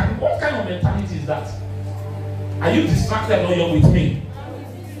 What kind of mentality is that? Are you distracted or you're with me?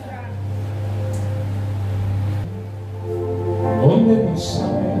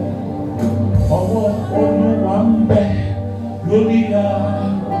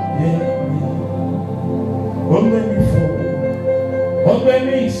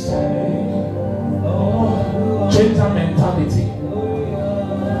 Change our mentality.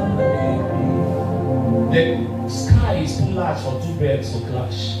 The sky is too large for 2 birds to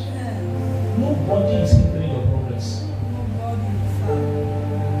clash. Nobody is hindering your progress.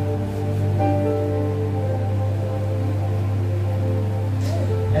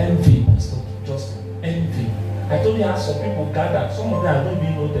 Envy, Pastor, just envy. I told you how some people gathered. Some of them I don't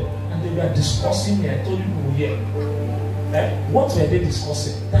even know them, and they were discussing me. I told you people here. What were they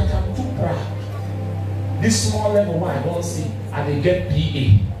discussing? That I'm too proud. This small level one I don't see, and they get PA.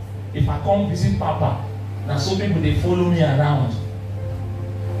 If I come visit Papa, now some people they follow me around.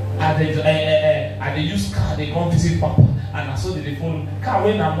 And they use car, they come visit Papa, and so they follow. Car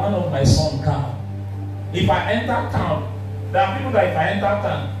when I'm one of my son car. If I enter town, there are people that if I enter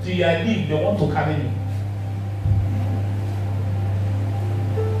town, till I leave, they want to carry me.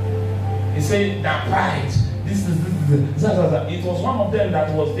 He said that pride. This. It was one of them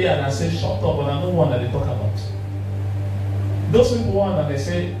that was there and I said, shut up, but I know one that they talk about. Those people want and they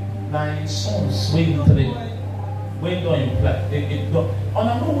say, 9 sons when you train. When don't imply.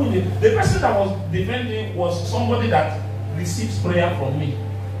 The person that was defending was somebody that receives prayer from me.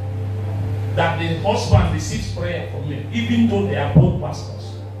 That the husband receives prayer from me, even though they are both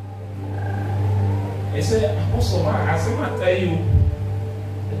pastors. He said, Apostle, I said, I tell you,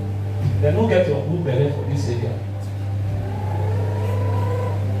 they don't get your good belly for this area.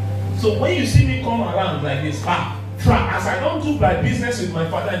 So when you see me come around like this, As I don't do my business with my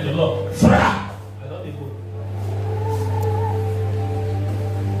father in the Lord, I don't go.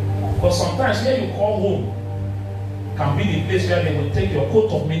 But sometimes when you call home, can be the place where they will take your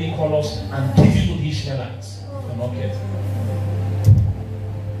coat of many colors and give you to the Ishmaelites. You're not getting.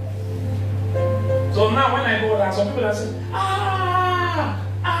 So now when I go there, some people are saying,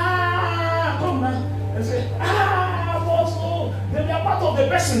 come now. They say, boss, no. They are part of the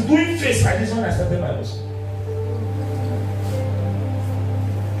person doing face like this when I started Bible school.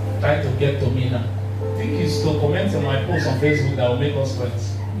 Trying to get to me now. I think it's to comment on my post on Facebook that will make us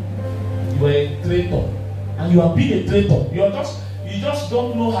friends. You are a traitor. And you have been a traitor. You just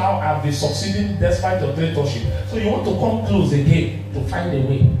don't know how I've been succeeding despite your traitorship. So you want to come close again to find a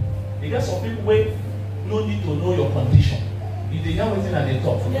way. You get some people where no need to know your condition. If they hear everything that they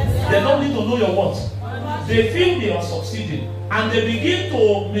talk, they don't need to know your what. They feel they are succeeding and they begin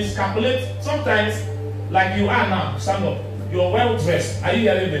to miscalculate. Sometimes, like you are now, stand up. You're well dressed. Are you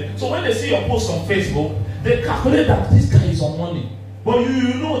hearing me? So when they see your post on Facebook, they calculate that this guy is on money. But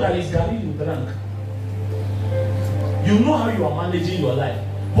you know that it's Gary you drank. You know how you are managing your life.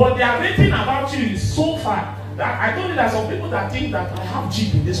 But their rating about you is so far that I told you that some people that think that I have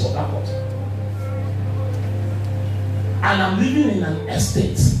Jeep in this water pot. And I'm living in an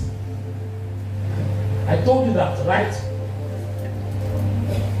estate. I told you that, right?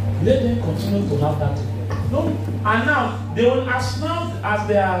 Let them continue to have that. No, and now they will as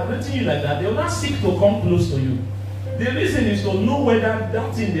they are rating you like that, they will not seek to come close to you. The reason is to know whether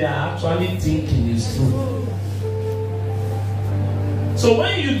that thing they are actually thinking is true. So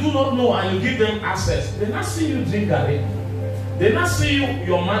when you do not know and you give them access, they not see you drink garri. They not see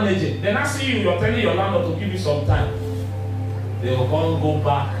you're managing. They not see you're telling your landlord to give you some time. They will go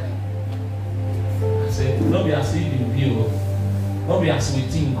back and say, no be as if you view, no be as we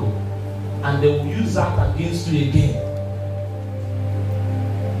think. And they will use that against you again.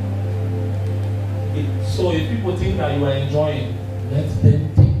 So if people think that you are enjoying, let them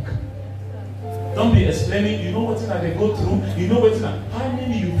think. Don't be explaining, you know what that they go through, you know what how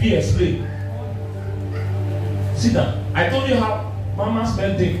many you be explain. See that? I told you how Mama's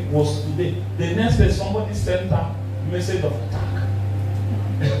birthday was today. The next day somebody sent her message of attack.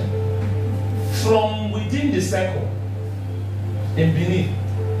 From within the circle in Benin.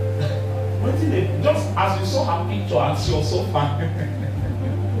 Just as you saw her picture and she was so fine.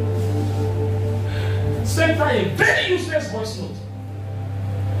 Sent her a very useless voice note.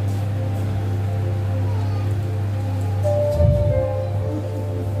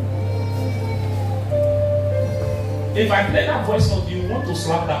 If I play that voice note, you want to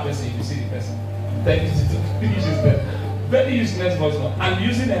slap that person if you see the person. Thank you to finish his bed. Very useless voice note. And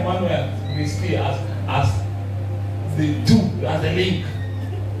using Emmanuel Risky as the tool, as the link.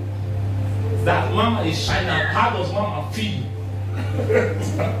 That Mama is shining. How does Mama feel?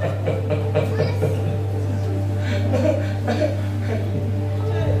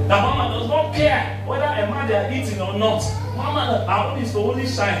 That Mama does not care whether a man they are eating or not. Mama, our own is to only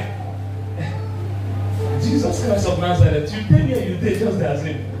shine. Jesus Christ of Nazareth, you came here, you did just the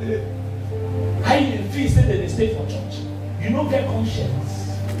same. How you feel say that they stay for church? You don't get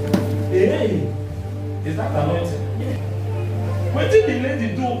conscience. Hey, is that anointing? What did the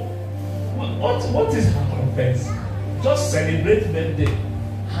lady do? What is her offense? Just celebrate birthday.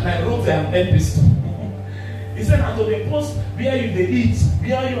 And I wrote an epistle. He said, after they post, where you they eat,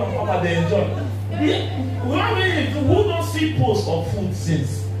 where you and Papa they enjoy. Who don't see posts of food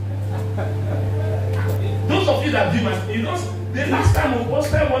since? Those of you that do my, you know, the last time we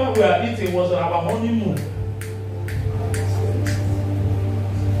posted when we were eating was our honeymoon.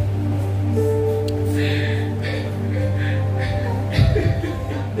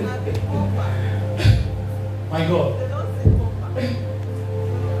 My God.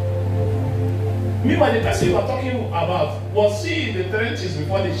 Meanwhile, the person you were talking about, was she in the trenches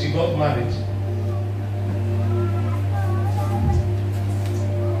before she got married?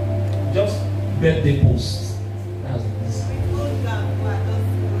 Just birthday posts. That's this.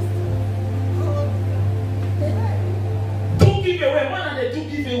 Do give away. One and they do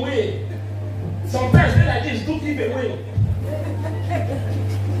give away. Sometimes they like this, do give away.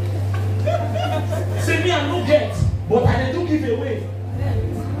 Say me I no get, but I do give away.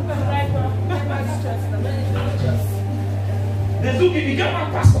 They do give. You get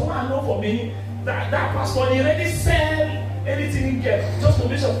one pastor one I know for me. That pastor he already sell anything he get just to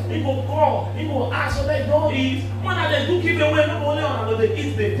make sure he go call, he go ask so they don't eat. One of them do give away, not only on they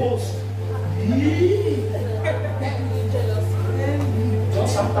eat the post.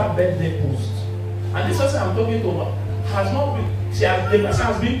 Just after birthday post. And this person I'm talking to has not been. The person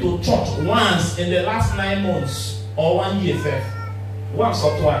has been to church once in the last 9 months or 1 year, sir. Once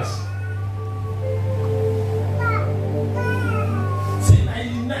or twice. Say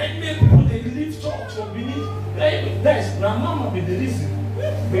 99 people they leave church or believe. That is grandmama be the reason.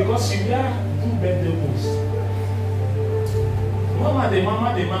 Because she got 2 birthday posts. Mama the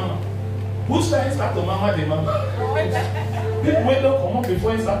mama. Who start to mama the mama? People when don't come up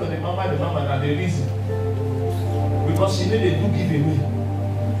before you start to the mama and the reason. Because she needed to give away.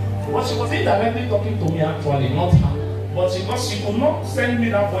 But she was indirectly talking to me actually, not her. But because she could not send me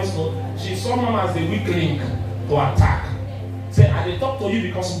that voice note, she saw mama as the weak link to attack. Say, I dey talk to you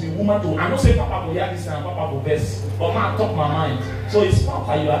because of the woman too. I don't say Papa will hear this and Papa will best. But man talk my mind. So it's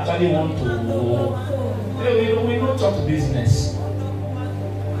Papa you actually want to we don't talk business.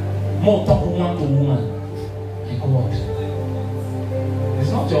 More talk woman to woman. My God.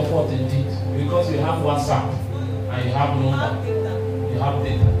 It's not your fault indeed. Because you have WhatsApp and you have number. You have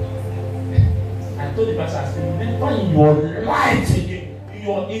data. I told the pastor, I said, never in your life again. If you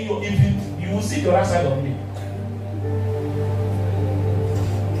will see the right side of me.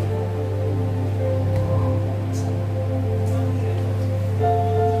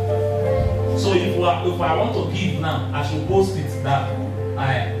 So if I want to give now, I should post it that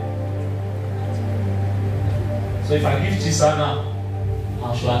so if I give Chisa now, I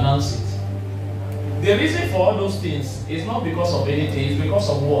should announce it. The reason for all those things is not because of anything, it's because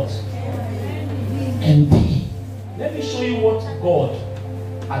of what? Envy. Let me show you what God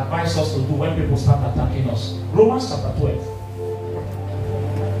advised us to do when people start attacking us. Romans chapter 12.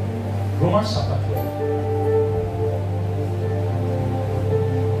 Romans chapter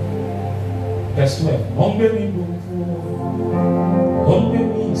 12. Verse 12.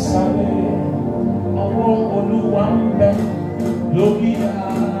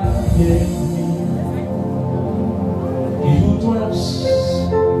 He who dwells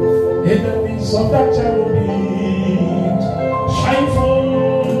in the midst of that cherubim shine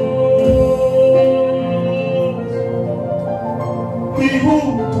forth. He who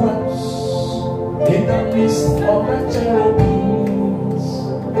dwells in the midst of that cherubim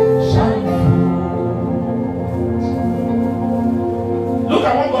shine forth. Look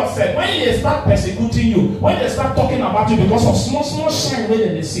at what God said. When they start persecuting you, when they start talking about you because of small shine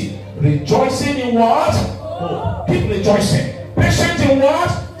within the sea, rejoicing in what? Oh, keep rejoicing. Patient in what?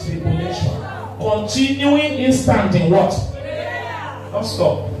 Tribulation. Continuing instant in what? Don't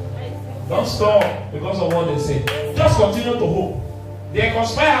stop. Don't stop because of what they say. Just continue to hope. They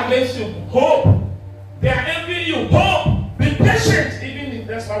conspire against you. Hope. They are envying you. Hope. Be patient even if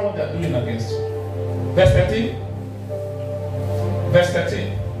that's not what they are doing against you. Verse 13. Verse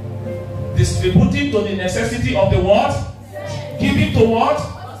 13. Distributing to the necessity of the what? Giving to what?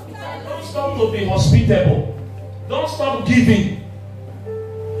 Don't stop to be hospitable. Don't stop giving.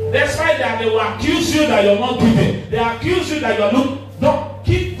 Despite that, they will accuse you that you're not giving. They accuse you that you're not. Don't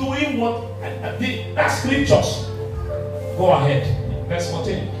keep doing what. That's scriptures. Go ahead. Verse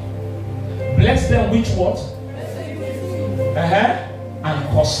 14. Bless them which what? And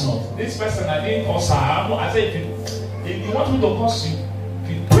curse not. This person, I didn't curse her. I said, if you want me to curse you, if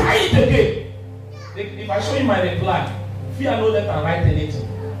you try it again, if I show you my reply, fear no let and write anything.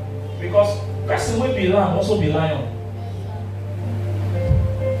 Because person will be lamb, also be lion.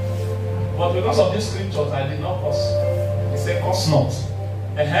 But because of these scriptures, I did not curse. He said, curse not.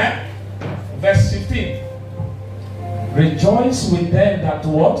 Verse 15. Rejoice with them that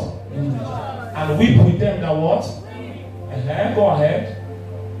what? And weep with them that what? Go ahead.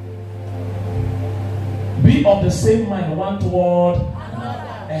 Be of the same mind one toward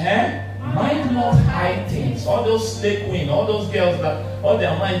another. Mind not high things. All those slave queen, all those girls that all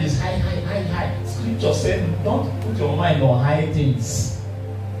their mind is high. Scripture said, don't put your mind on high things.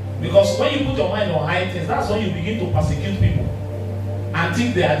 Because when you put your mind on high things, that's when you begin to persecute people and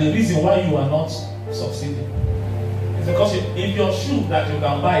think they are the reason why you are not succeeding. It's because if your shoe that you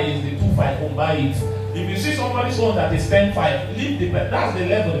can buy is the 2.5, don't buy it. If you see somebody's one that is 10.5, leave the person. That's the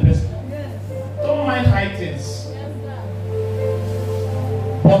level of the person. Don't mind high things.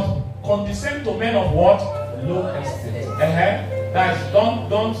 But condescend to men of what? Low estate. That's don't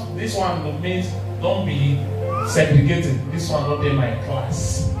this one means don't be segregated. This one not in my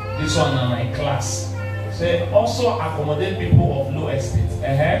class. This one in my class. So also accommodate people of low estate.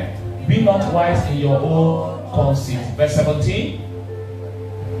 Be not wise in your own conceit. Verse 17.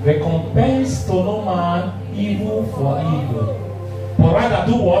 Recompense to no man evil for evil, but rather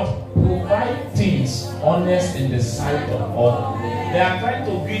do what? Provide things honest in the sight of all. They are trying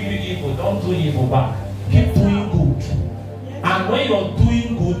to give you evil. Don't do evil back. Keep doing good. And when you're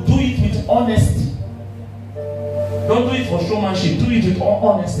doing good, do it with honesty. Don't do it for showmanship. Do it with all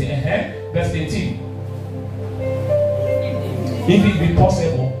honesty. Verse 18. If it be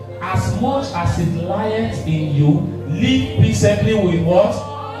possible, as much as it lieth in you, live peaceably with what?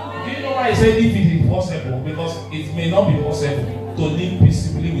 Do you know why I said if it is possible? Because it may not be possible to live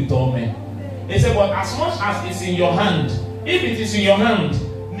peaceably with all men. He said, but as much as it's in your hand, if it is in your hand,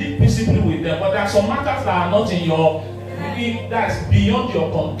 live peaceably with them. But there are some matters that are not in your, that's beyond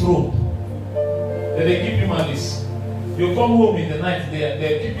your control. They keep you malice. You come home in the night,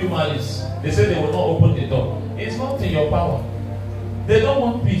 they keep you malice. They say they will not open the door. It's not in your power. They don't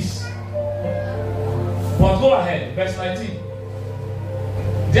want peace. But go ahead, verse 19.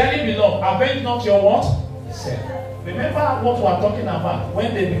 Dearly beloved, avenge not your what? Self. Remember what we are talking about.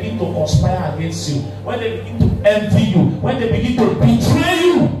 When they begin to conspire against you, when they begin to envy you, when they begin to betray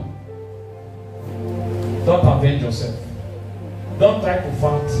you, don't avenge yourself. Don't try to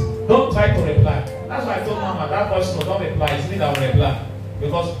fight. Don't try to reply. That's why I told Mama, that person don't reply. It's me that will reply.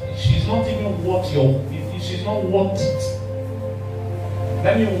 Because she's not even worth she's not worth it.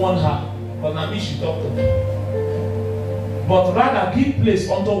 Let me warn her. But now me she talk to me. But rather give place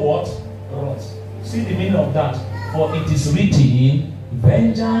unto what? Wrath. See the meaning of that. For it is written,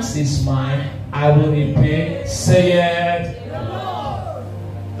 vengeance is mine, I will repay, saith the Lord.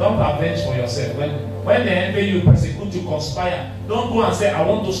 Don't avenge for yourself. When they envy you, persecute you, conspire, don't go and say, I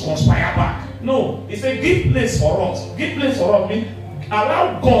want to conspire back. No, he said, give place for us. Give place for us means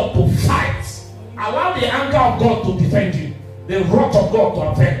allow God to fight. Allow the anger of God to defend you. The wrath of God to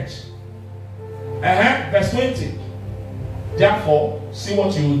avenge. Verse 20. Therefore, see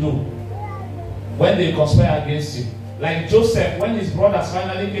what you will do when they conspire against you. Like Joseph, when his brothers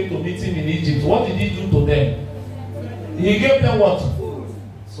finally came to meet him in Egypt, what did he do to them? He gave them what?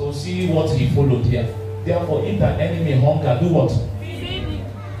 So see what he followed here. Therefore, if the enemy hunger, do what?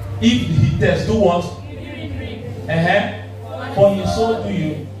 If he thirst, do what? For his soul do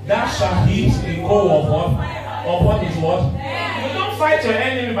you. That shall heap a coal of what? Upon his what? You don't fight your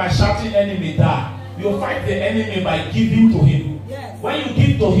enemy by shouting enemy die. You fight the enemy by giving to him. Yes. When you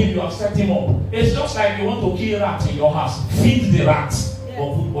give to him, you have set him up. It's just like you want to kill rats in your house. Feed the rats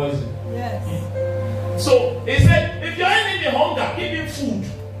or put poison. Yes. So he said, if your enemy hunger, give him food.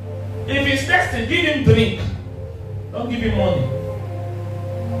 If he's thirsty, give him drink. Don't give him money.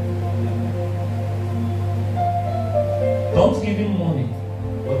 Don't give him money,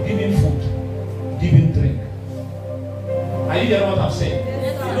 but give him food. Give him drink. Are you hearing what I'm saying?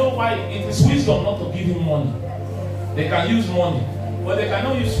 You know why? It is wisdom not to give him money. They can use money, but they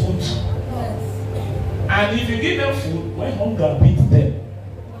cannot use food. And if you give them food, when hunger beats them.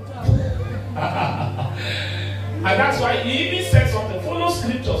 And that's why he even said something. Follow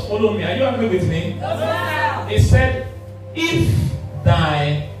scriptures, follow me. Are you agree with me? He said, if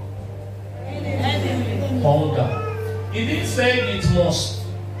thy hunger. He didn't say it must.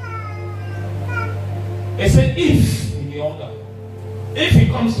 He said if in the hunger. If he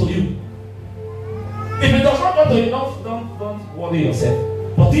comes to you. If it does not come to you, don't worry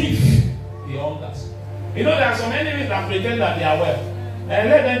yourself. But if he hungers. You know there are some enemies that pretend that they are well. And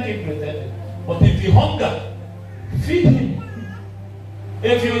let them keep pretending. But if he hunger, feed him.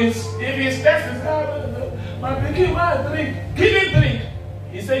 If he's thirsty, my baby, drink. Give him drink.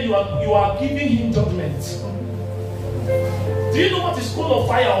 He said you are giving him judgment. Do you know what is coal of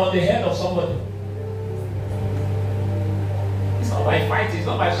fire on the head of somebody? It's not by fighting, it's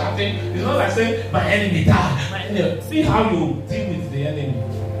not by shouting, it's not by saying, my enemy died, my enemy. See how you deal with the enemy.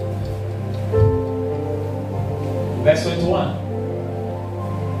 Verse 21.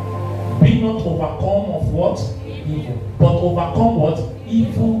 Be not overcome of what? Evil. But overcome what?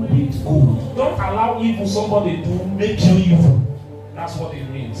 Evil with good. Don't allow evil somebody to make you evil. That's what it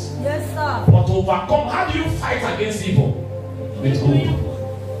means. Yes, sir. But to overcome, how do you fight against evil? With good.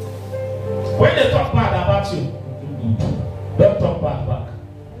 When they talk bad about you, do good. Don't talk bad back.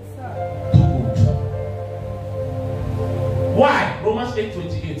 Do good. Why? Romans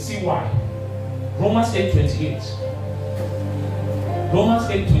 8:28. See why. Romans 8:28. Romans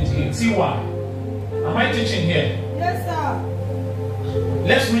 8:28. See why. Am I teaching here? Yes, sir.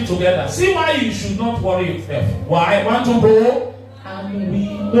 Let's read together. See why you should not worry yourself. Why? Want to go? And we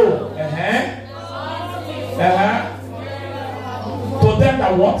know. To them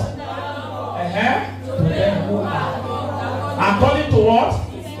that what? To them who are. According to what?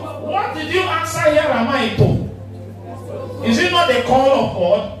 What did you answer here? Am I to? Is it not the call of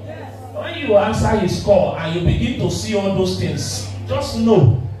God? When you answer his call and you begin to see all those things, just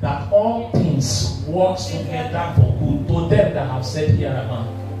know that all things work together for good to them that have said here am I.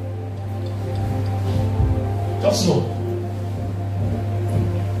 Just know.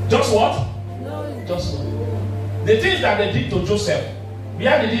 Just what? Just know. The things that they did to Joseph,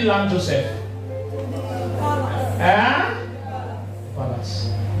 where did he land Joseph?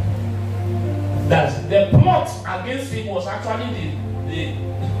 That's the plot against him was actually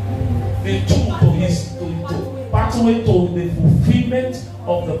the tool to his to pathway to the fulfillment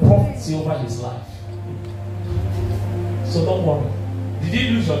of the prophecy over his life. So don't worry. Did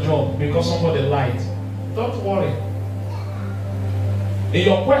you lose your job because somebody lied? Don't worry. In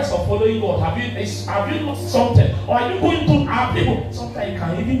your quest of following God, have you lost something? Or are you going to have people? Sometimes it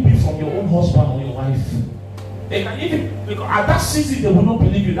can even be from your own husband or your wife. They can even, because at that season they will not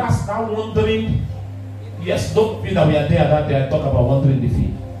believe you. That's that wandering. Yes, don't be that we are there that day. I talk about wandering the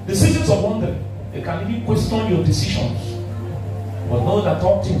field. The seasons of wandering, they can even question your decisions. But know that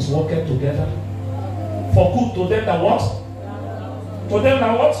all things work together for good to them that what? To them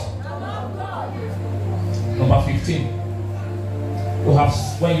that what? Number 15. You have,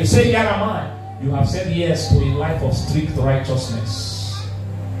 when you say, "Here am I," you have said yes to a life of strict righteousness.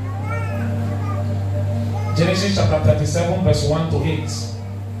 Genesis chapter 37, verse 1 to 8,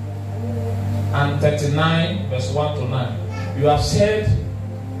 and 39, verse 1 to 9. You have said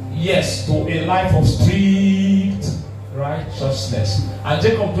yes to a life of strict righteousness. And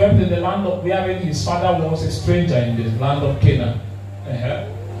Jacob dwelt in the land of wherein his father was a stranger, in the land of Canaan.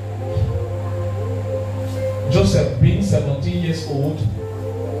 Joseph, being 17 years old,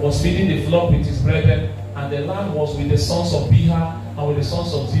 was feeding the flock with his brethren, and the land was with the sons of Bilhah and with the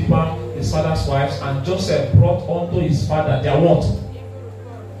sons of Zilpah, his father's wives. And Joseph brought unto his father their what?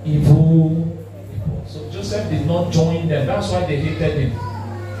 Evil. So Joseph did not join them. That's why they hated him.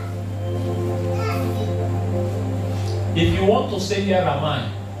 If you want to say, "Here am I,"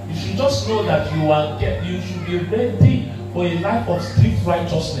 you should just know that you should be ready for a life of strict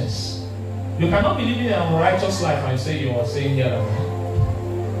righteousness. You cannot be living a righteous life and say you are saying, "Here am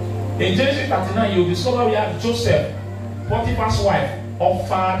I." In Genesis 39, you discover we have Joseph, Potiphar's wife,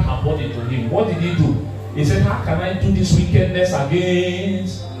 offered her body to him. What did he do? He said, "How can I do this wickedness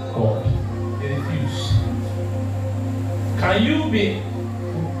against God?" He refused. Can you be?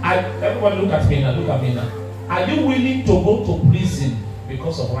 Everybody look at me now. Look at me now. Are you willing to go to prison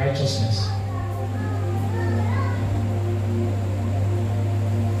because of righteousness?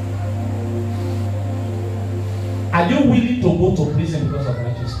 Are you willing to go to prison because of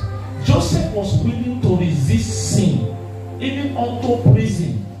righteousness? Joseph was willing to resist sin, even unto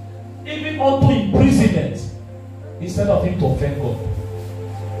prison, even unto imprisonment, instead of him to offend God.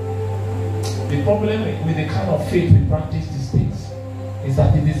 The problem with the kind of faith we practice these days is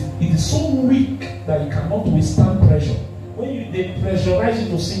that it is so weak that it cannot withstand pressure. When they pressurize you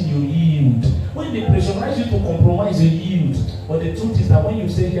to sin, you yield. When they pressurize you to compromise, you yield. But the truth is that when you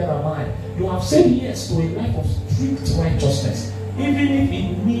say, "Here am I," you have said yes to a life of strict righteousness, even if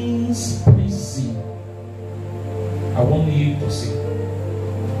it means prison. I won't yield to sin.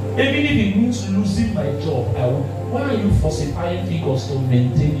 Even if it means losing my job, I won't. Why are you falsifying figures to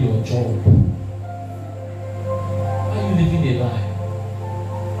maintain your job? Why are you living a lie?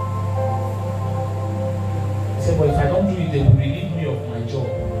 He said, "But if I don't do it, they will relieve me of my job."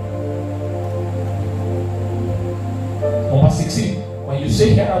 Number 16. When you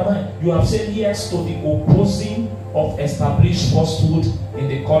say, "Here am I," you have said yes to the opposing of established falsehood in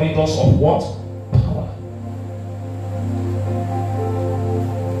the corridors of what? Power.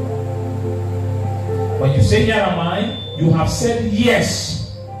 When you say, "Here am I," you have said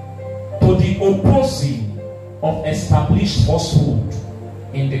yes to the opposing of established falsehood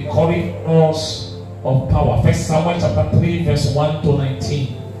in the corridors of power. 1 Samuel chapter 3, verse 1 to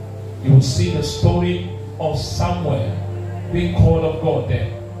 19. You will see the story of Samuel being called of God there.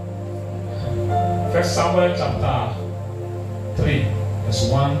 1 Samuel chapter 3, verse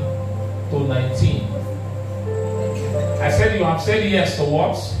 1 to 19. I said you have said yes to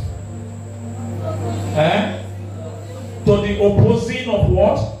what? To the opposing of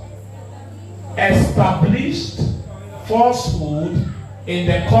what? Established falsehood in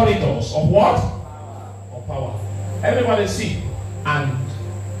the corridors of what? Of power. Everybody see. And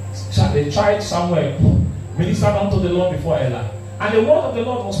the child Samuel ministered unto the Lord before Eli. And the word of the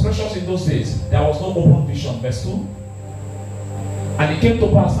Lord was precious in those days. There was no open vision. Verse 2. And it came to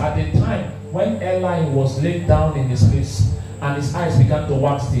pass at the time when Eli was laid down in his place, and his eyes began to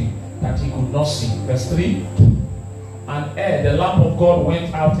wax dim, that he could not see. Verse 3. And ere the lamp of God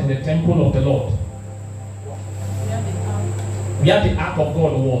went out in the temple of the Lord, where the ark of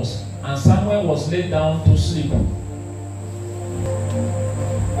God was, and Samuel was laid down to sleep.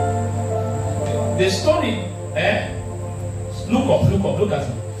 The story, look at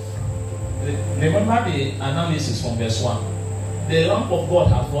it. Remember the analysis from verse 1. The lamp of God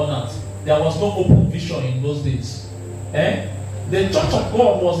has gone out. There was no open vision in those days. The church of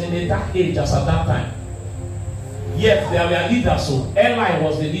God was in a dark age as at that time. Yet there were leaders, so Eli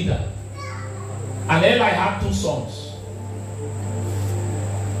was the leader. And Eli had 2 sons.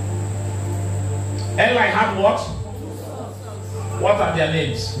 Eli had what? What are their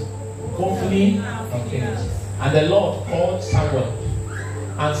names? Hophni and Phinehas. And the Lord called Samuel.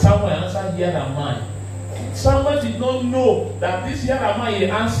 And Samuel answered, "Here am I." Samuel did not know that this "here am I" he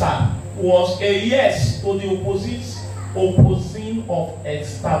answered was a yes to the opposing of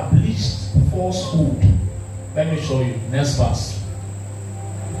established falsehood. Let me show you. Next verse.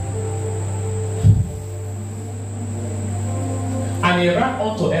 And he ran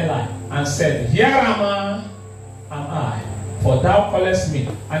unto Eli and said, "Here am I, for thou callest me."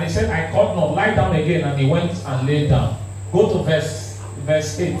 And he said, "I called not, lie down again." And he went and lay down. Go to verse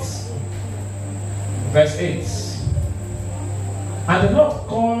 8. Verse 8. And the Lord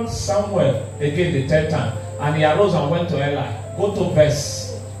called Samuel again the 3rd time, and he arose and went to Eli. Go to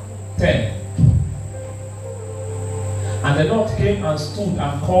verse 10. And the Lord came and stood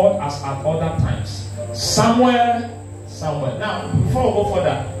and called as at other times, "Samuel, Samuel." Now, before we go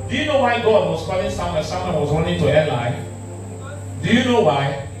further, do you know why God was calling Samuel? Samuel was running to Eli. Do you know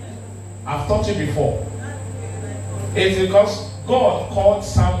why? I've taught you before. It's because God called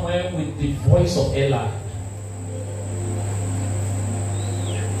Samuel with the voice of Eli.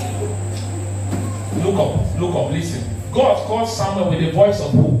 Look up, listen. God called Samuel with the voice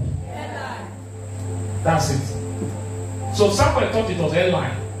of who? Eli. That's it. So Samuel thought it was Eli.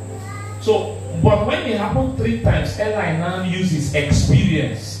 So, but when it happened 3 times, Eli now used his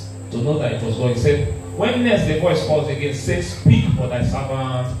experience to know that it was God. He said, when next the voice calls again, say, "Speak, for thy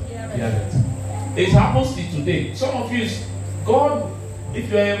servant heareth." It happens till today. Some of you, God,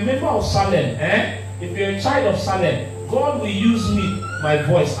 if you're a member of Salem, if you're a child of Salem, God will use me, my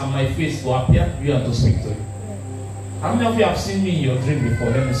voice and my face to appear to you and to speak to you. How many of you have seen me in your dream before?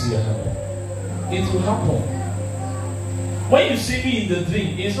 Let me see your hand. It will happen. When you see me in the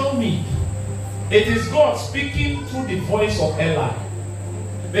dream, it's not me. It is God speaking through the voice of Eli.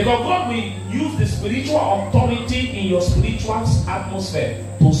 Because God will use the spiritual authority in your spiritual atmosphere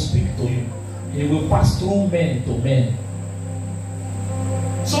to speak to you. He will pass through men to men.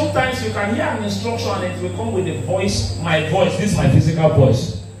 Sometimes you can hear an instruction and it will come with the voice, my voice. This is my physical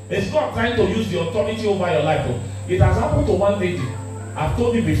voice. It's God trying to use the authority over your life. It has happened to one lady. I've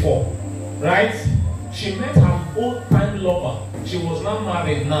told you before. Right? She met her old-time lover. She was not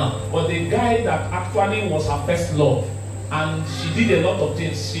married now. But the guy that actually was her first love. And she did a lot of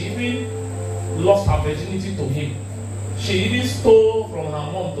things. She even lost her virginity to him. She even stole from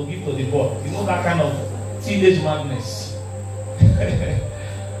her mom to give to the boy. You know that kind of teenage madness.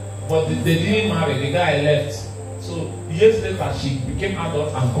 But they didn't marry. The guy left. So years later, she became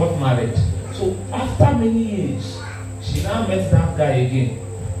adult and got married. So after many years, she now met that guy again.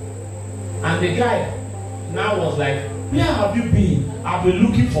 And the guy now was like, "Where have you been? I've been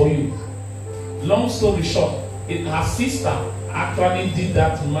looking for you." Long story short, her sister actually did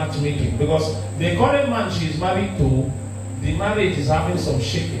that matchmaking because the current man she is married to, the marriage is having some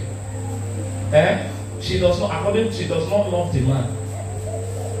shaking. She does not love the man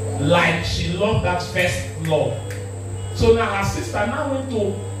like she loved that first love. So now her sister now went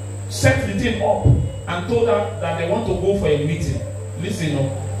to set the thing up and told her that they want to go for a meeting. Listen,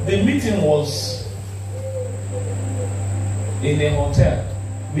 the meeting was in a hotel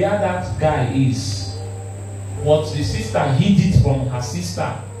where that guy is. But the sister hid it from her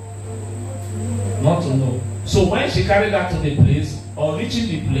sister not to know. So when she carried her to the place, on reaching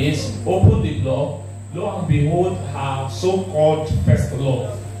the place, opened the door, lo and behold, her so-called first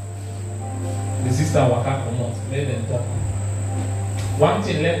love. The sister waka comot, let them talk. One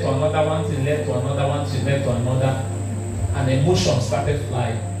thing led to another, one thing led to another, one thing led to another, and emotions started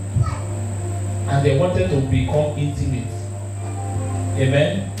flying. And they wanted to become intimate.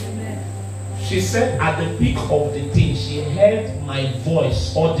 Amen? She said at the peak of the thing, she heard my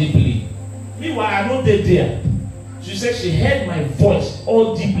voice audibly. Meanwhile, I know they there. She said she heard my voice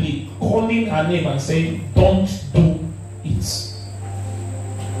audibly calling her name and saying, "Don't do it."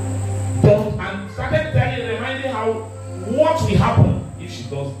 Don't, and started telling, reminding her what will happen if she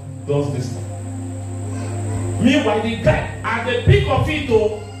does this. Meanwhile, the guy at the peak of it,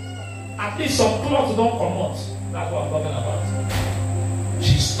 at least some clothes don't come out. That's what I'm talking about.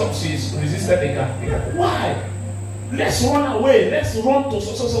 She stopped. She resisted the guy. Why? Let's run away. Let's run to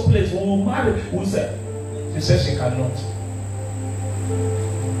so place. We will marry. Who said? She said she cannot.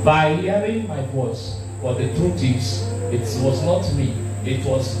 By hearing my voice. But the truth is, it was not me. It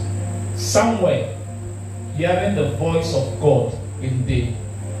was somewhere hearing the voice of God in the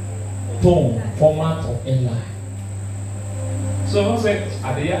tone, format of Eli. So I said,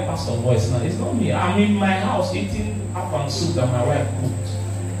 "Are they hear pastor voice now?" It's not me. I'm in my house eating up and soup that my wife cooked.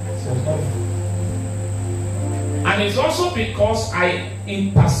 So it's not me. And it's also because I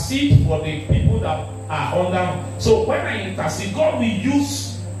intercede for the people that are under. So when I intercede, God will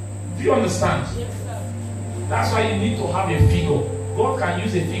use. Do you understand? Yes, sir. That's why you need to have a figure. God can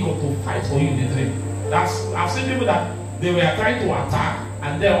use a figure to fight for you in the dream. I've seen people that they were trying to attack,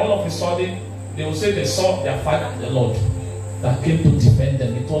 and then all of a sudden they will say they saw their father, the Lord, that came to defend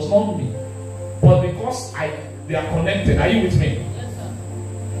them. It was not me, but because they are connected. Are you with me? Yes, sir.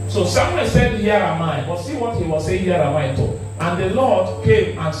 So Samuel said, "Here am I." But see what he was saying, "Here am I" too. And the Lord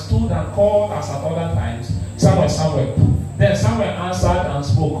came and stood and called as at other times, "Samuel, Samuel." Then Samuel answered and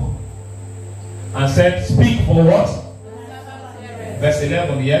spoke and said, "Speak for what?" Verse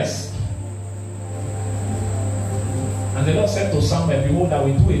 11, yes. And the Lord said to Samuel, "Behold, I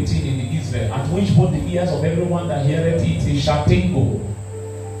will do a thing in Israel, at which both the ears of everyone that heareth it shall tingle.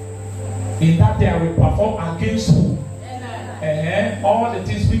 In that day I will perform against who? All the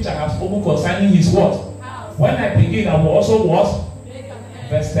things which I have spoken concerning his what? When I begin, I will also what?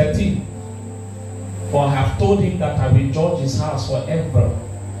 Verse 13. For I have told him that I will judge his house forever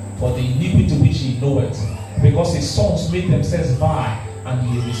for the iniquity which he knoweth, because his sons made themselves vile, and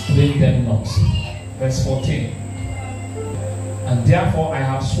he restrained them not." Verse 14. "And therefore I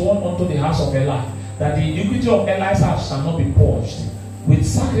have sworn unto the house of Eli that the iniquity of Eli's house shall not be purged with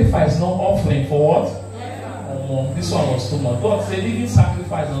sacrifice, no offering for what?" This one was too much. God said, "Even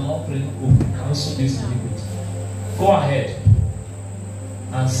sacrifice and offering will cancel this iniquity." Go ahead.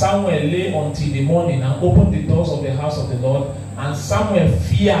 And Samuel lay until the morning and opened the doors of the house of the Lord, and Samuel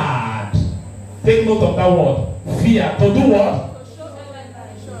feared. Take note of that word. Fear. To do what?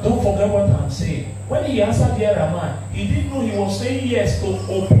 Don't forget what I'm saying. When he answered, "Here am I," he didn't know he was saying yes to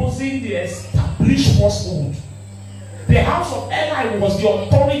opposing the established falsehood. The house of Eli was the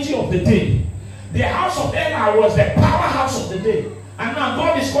authority of the day. The house of Eli was the powerhouse of the day. And now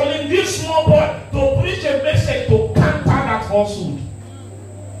God is calling this small boy to preach a message to counter that falsehood.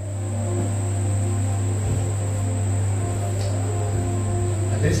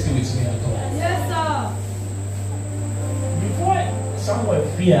 And they still with me at all. Yes, sir. Before Samuel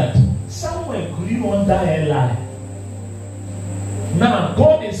feared, Samuel grew under Eli. Now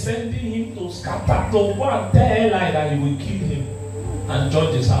God is sending him to scatter, to go and tell Eli that he will kill him and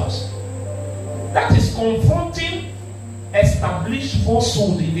judge his house. That is confronting established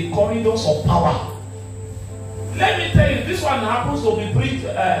falsehood in the corridors of power. Let me tell you, this one happens to be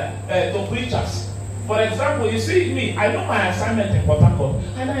to preachers. For example, you see me, I know my assignment in Port Harcourt,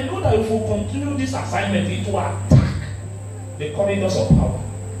 and I know that if we continue this assignment, it will attack the corridors of power.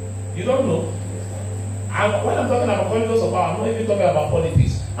 You don't know. When I'm talking about corridors of power, I'm not even talking about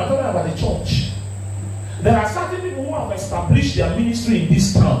politics. I'm talking about the church. There are certain people who have established their ministry in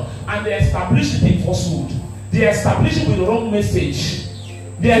this town, and they establish it in falsehood. They establish it with the wrong message.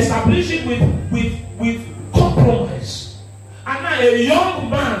 They establish it with compromise. And now a young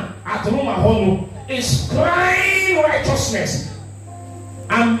man at Roma Holo is crying righteousness,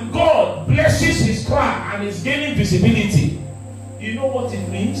 and God blesses his cry and is gaining visibility. You know what it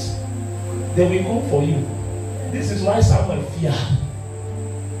means? They will come for you. This is why Samuel feared.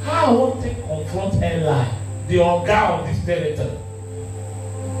 How won't they confront Eli, the organ of this territory?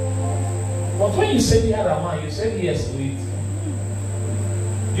 But when you said "Here am I," you said yes to it.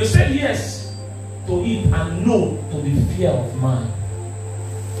 You said yes to it and no to the fear of man.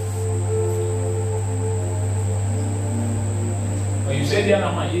 When you said "Here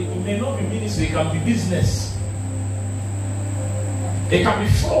am I," it may not be ministry, it can be business. It can be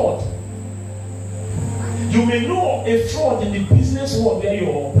fraud. You may know a fraud in the business world where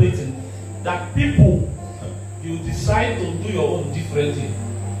you're operating, that people, you decide to do your own differently.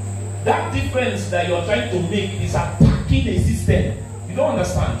 That difference that you're trying to make is attacking a system. You don't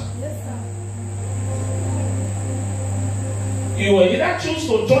understand? Yes, sir. You will either choose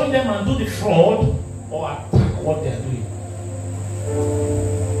to join them and do the fraud or attack what they're doing.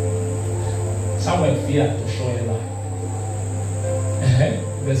 Samuel feared to show Eli.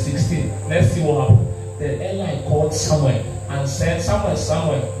 Verse 16. Let's see what happened. Then Eli called Samuel and said, "Samuel,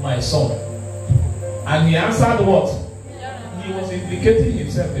 Samuel, my son." And he answered what? He was implicating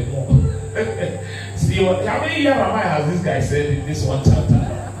himself a more. See, how many years has this guy said in this one chapter?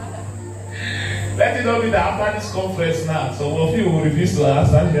 Let it not be that after this conference now, some of you will refuse to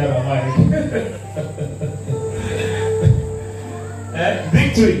answer "Here am I."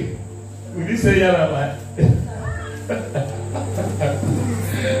 Victory. Will you say "Here am I"?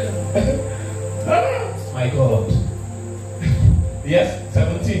 My God. Yes,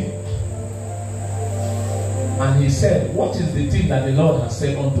 17. And he said, "What is the thing that the Lord has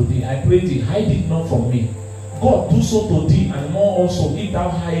said unto thee? I pray thee, hide it not from me. God do so to thee, and more also, if thou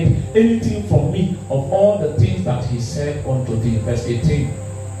hide anything from me of all the things that he said unto thee. Verse 18.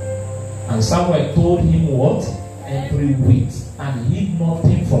 And Samuel told him what? Every whit, and hid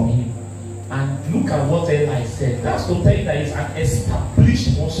nothing from him. And look at what Eli said. That's to tell you that it's an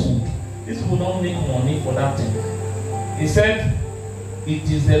established falsehood. These people don't make money for that thing. He said, it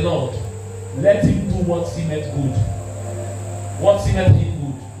is the Lord. Let him do what seemeth good. What seemeth him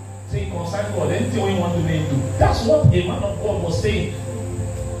good. Say, concerning God, anything we want to make do. That's what a man of God was saying.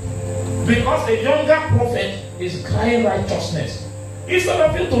 Because a younger prophet is crying righteousness. Instead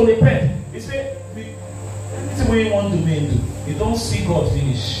of you to repent, he said, anything we want to make do. You don't see God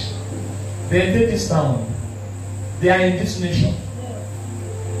finish. They did this town. They are in this nation.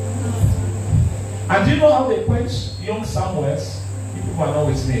 And do you know how they quench young Samuels? You people are not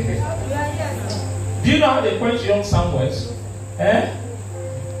with me again. Do you know how they quench young Samuels?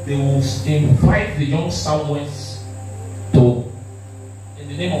 They will invite the young Samuels to, in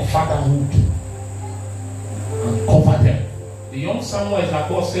the name of fatherhood, and cover them. The young Samuels that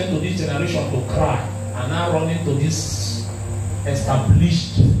God sent to this generation to cry are now running to these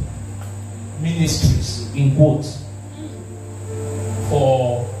established ministries, in quotes,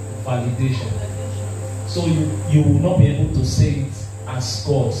 for validation. So you will not be able to say it as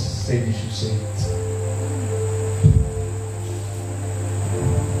God said you should say it.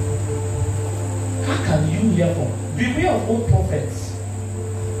 How can you hear from? Beware of old prophets.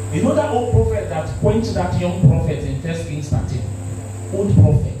 You know that old prophet that quenched that young prophet in 1 Kings 13? Old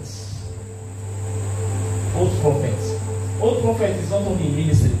prophets. Old prophets. Old prophet is not only in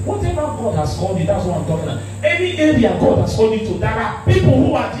ministry. Whatever God has called you, that's what I'm talking about. Any area God has called you to, there are people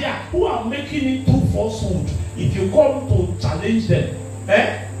who are there who are making it through falsehood. If you come to challenge them,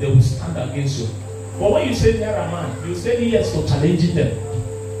 they will stand against you. But when you say here am I, you say yes to challenging them.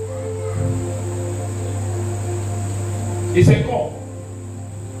 It's a call.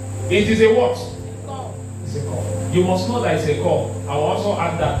 It is a what? It's a call. You must know that it's a call. I will also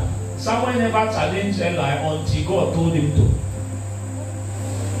add that Samuel never challenged Eli until God told him to.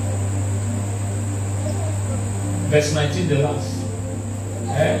 Verse 19, the last.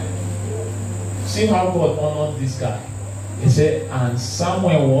 See how God honored this guy. He said, and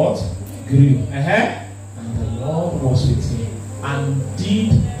Samuel what? Grew. And the Lord was with him, and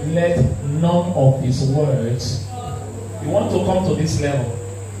did let none of his words. You want to come to this level?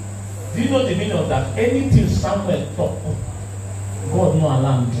 Do you know the meaning of that? Anything Samuel talked, God no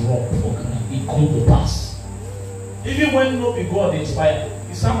alarm drop for ground. It come to pass. Even when no be God inspired,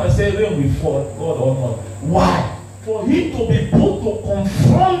 Samuel say rain will fall, God or not. Why? For him to be put to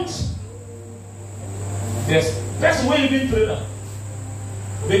confront. That's the way he been trained.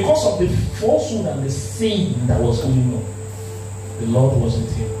 Because of the falsehood and the sin that was going on, the Lord was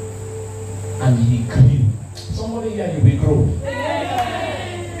with him, and he grew. Somebody here, you will grow.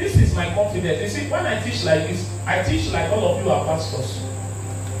 This is my confidence. You see, when I teach like this, I teach like all of you are pastors.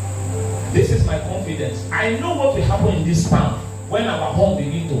 This is my confidence. I know what will happen in this town when our home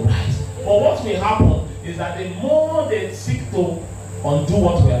begin to rise. But what will happen is that the more they seek to undo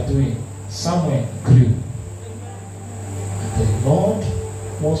what we are doing, Samuel grew. And the Lord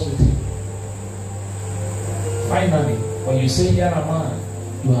was with him. Finally, when you say here am I,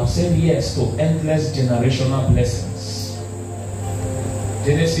 you have said yes to endless generational blessings.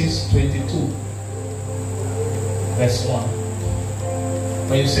 Genesis 22, verse 1.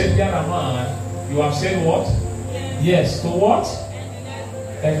 When you said here am I, you have said what? Yes to what?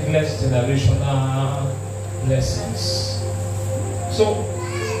 Endless generational blessings. So,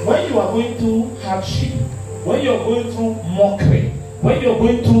 when you are going through hardship, when you are going through mockery, when you are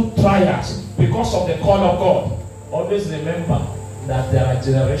going through trials because of the call of God, always remember that there are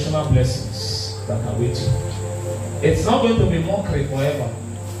generational blessings that are waiting. It's not going to be mockery forever.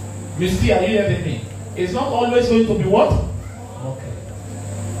 Misty, are you hearing me? It's not always going to be what? Mockery.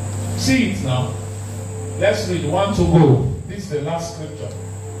 See it now. Let's read. Want to go. This is the last scripture.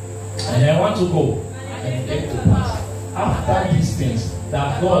 And I want to go and get to pass. After these things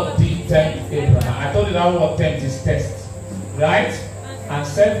that God did tempt Abraham. I told you that word tempt is test. Right? And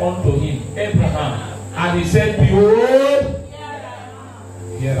said unto him, Abraham. And he said, behold,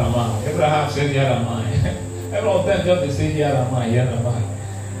 here am I. Abraham said, here am I. Every of them just they say, here am I, here am I.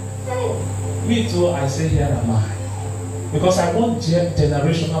 Oh, me too, I say, here am I. Because I want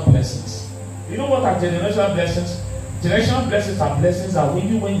generational blessings. You know what are generational blessings? Generational blessings are blessings that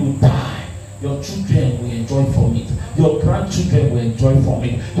even when you die, your children will enjoy from it. Your grandchildren will enjoy from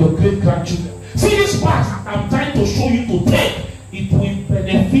it. Your great-grandchildren. See this part I'm trying to show you to take. It will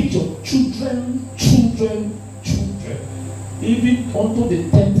benefit your children, even unto the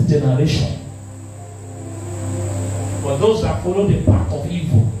 10th generation. But those that follow the path of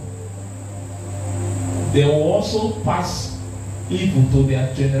evil, they will also pass evil to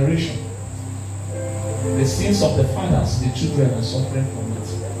their generation. The sins of the fathers, the children are suffering from it.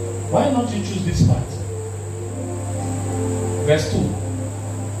 Why not you choose this path? Verse 2.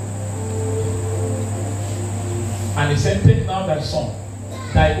 And he said, take now thy son,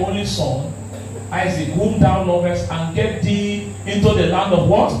 thy only son, Isaac, whom thou lovest, and get thee into the land of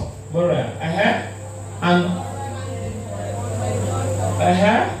what? Moriah. And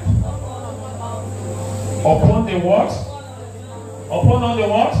upon the what? Upon all the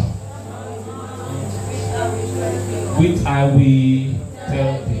what? Which I will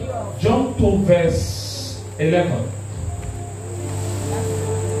tell thee. Jump to verse 11.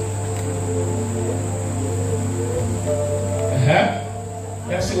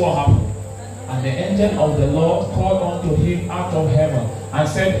 Let's see what happened. And the angel of the Lord called unto him out of heaven and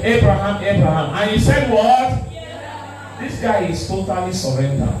said, Abraham, Abraham. And he said what? Yeah. This guy is totally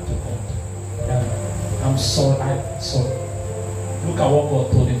surrendered to God. I'm sorry. Look at what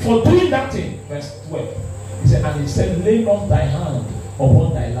God told him. For doing that thing, verse 12. He said, and he said, lay not thy hand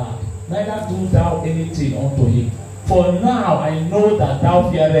upon thy lad, neither do thou anything unto him. For now I know that thou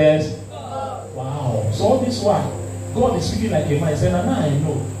fearest. Wow. So all this while, God is speaking like a man. He said, Nana, I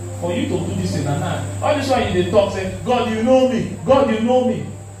know. For you to do this thing, Nana. All this while you talk, say, God, you know me. God, you know me.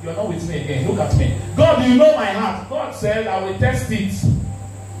 You're not with me again. Look at me. God, you know my heart. God said, I will test it.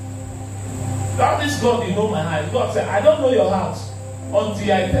 All this God, you know my heart. God said, I don't know your heart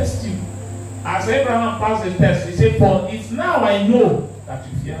until I test you. As Abraham passed the test, he said, for it's now I know that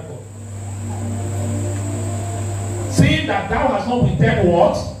you fear God. Seeing that thou hast not withheld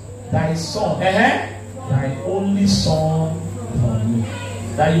what? Thy son. Thy only son from me.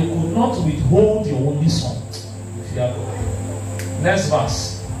 That you could not withhold your only son. You fear God. Next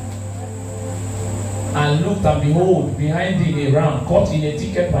verse. And looked, and behold, behind him a ram caught in a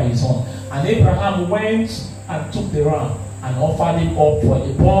thicket by his horn. And Abraham went and took the ram and offered him up for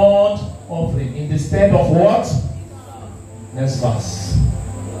a burnt offering in the stead of what? Next verse.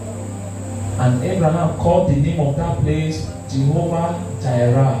 And Abraham called the name of that place Jehovah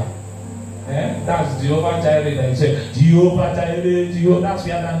Jireh. That's Jehovah Jireh that you say. Jehovah Jireh, Jehovah. That's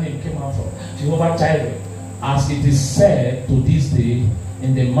where that name came out from. Jehovah Jireh. As it is said to this day,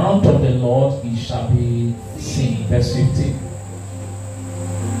 in the mount of the Lord it shall be seen. Verse 15.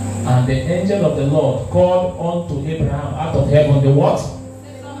 And the angel of the Lord called unto Abraham out of heaven the what?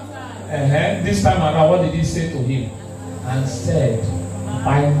 This time around, what did he say to him? And said,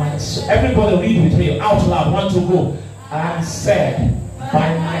 by myself. Everybody read with me out loud. Want to go? And said,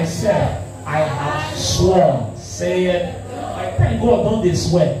 by myself I have sworn, saying, I thank God, don't they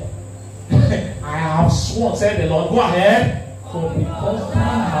swear? I have sworn, said the Lord. Go ahead. For because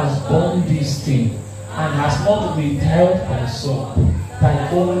thou hast done this thing, and hast not withheld thy son, thy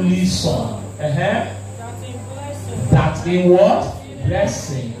only son, that in what?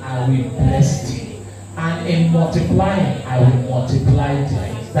 Blessing I will bless thee, and in multiplying I will multiply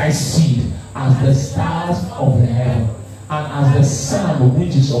thee, thy seed as the stars of the heaven, and as the sand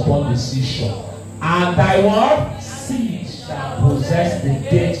which is upon the seashore. And thy what? Seed shall possess the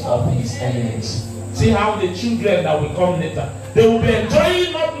gate of his enemies. See how the children that will come later, they will be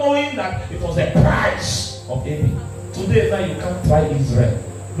enjoying not knowing that it was the price of Abel. Today now you can't try Israel.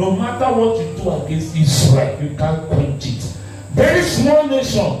 No matter what you do against Israel, you can't quench it. Very small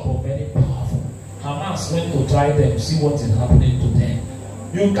nation, but very powerful. Hamas went to try them, see what is happening to them.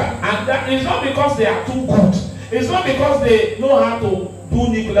 You can, and that is not because they are too good. It's not because they know how to do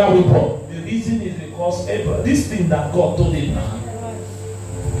nuclear weapon. The reason is because this thing that God told Abraham.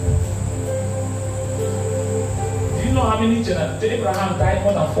 Do you know how many generations? Abraham died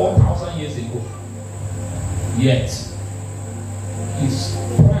more than 4,000 years ago. Yet, his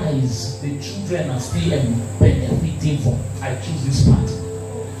prize, the children are still benefiting from. I choose this path.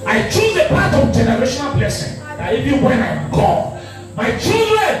 I choose the path of generational blessing. That even when I'm gone, my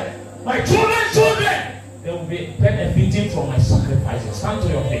children, they will be benefiting from my sacrifices. Stand to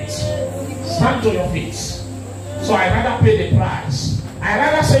your feet. Stand to your feet. So I rather pay the price. I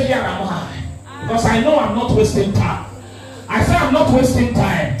rather say, here am I. Because I know I'm not wasting time. I say I'm not wasting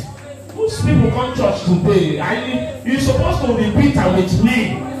time. Most people come to church today. You're supposed to be bitter with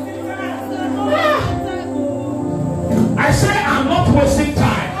me. I say I'm not wasting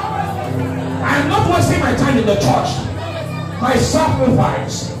time. I'm not wasting my time in the church. My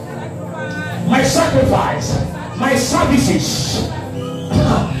sacrifice, my services,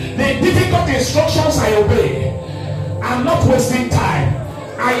 the difficult instructions I obey. I'm not wasting time.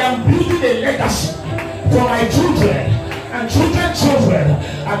 I am building a legacy for my children. and children, and children,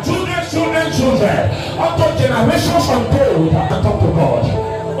 unto generations untold. And talk to God.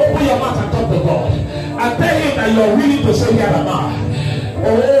 Open your mouth and talk to God. And tell him that you're willing to say, here am I.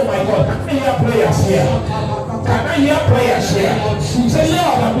 Oh my God, can I hear prayers here? Can I hear prayers here? Say,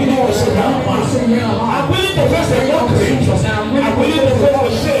 Lord, I'm willing to say, here am I. I'm willing to face the mockery. I'm willing to face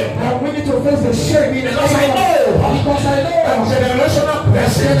the shame. I'm willing to face the shame because I know that generational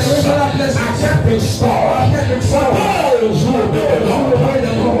blessings are kept in store.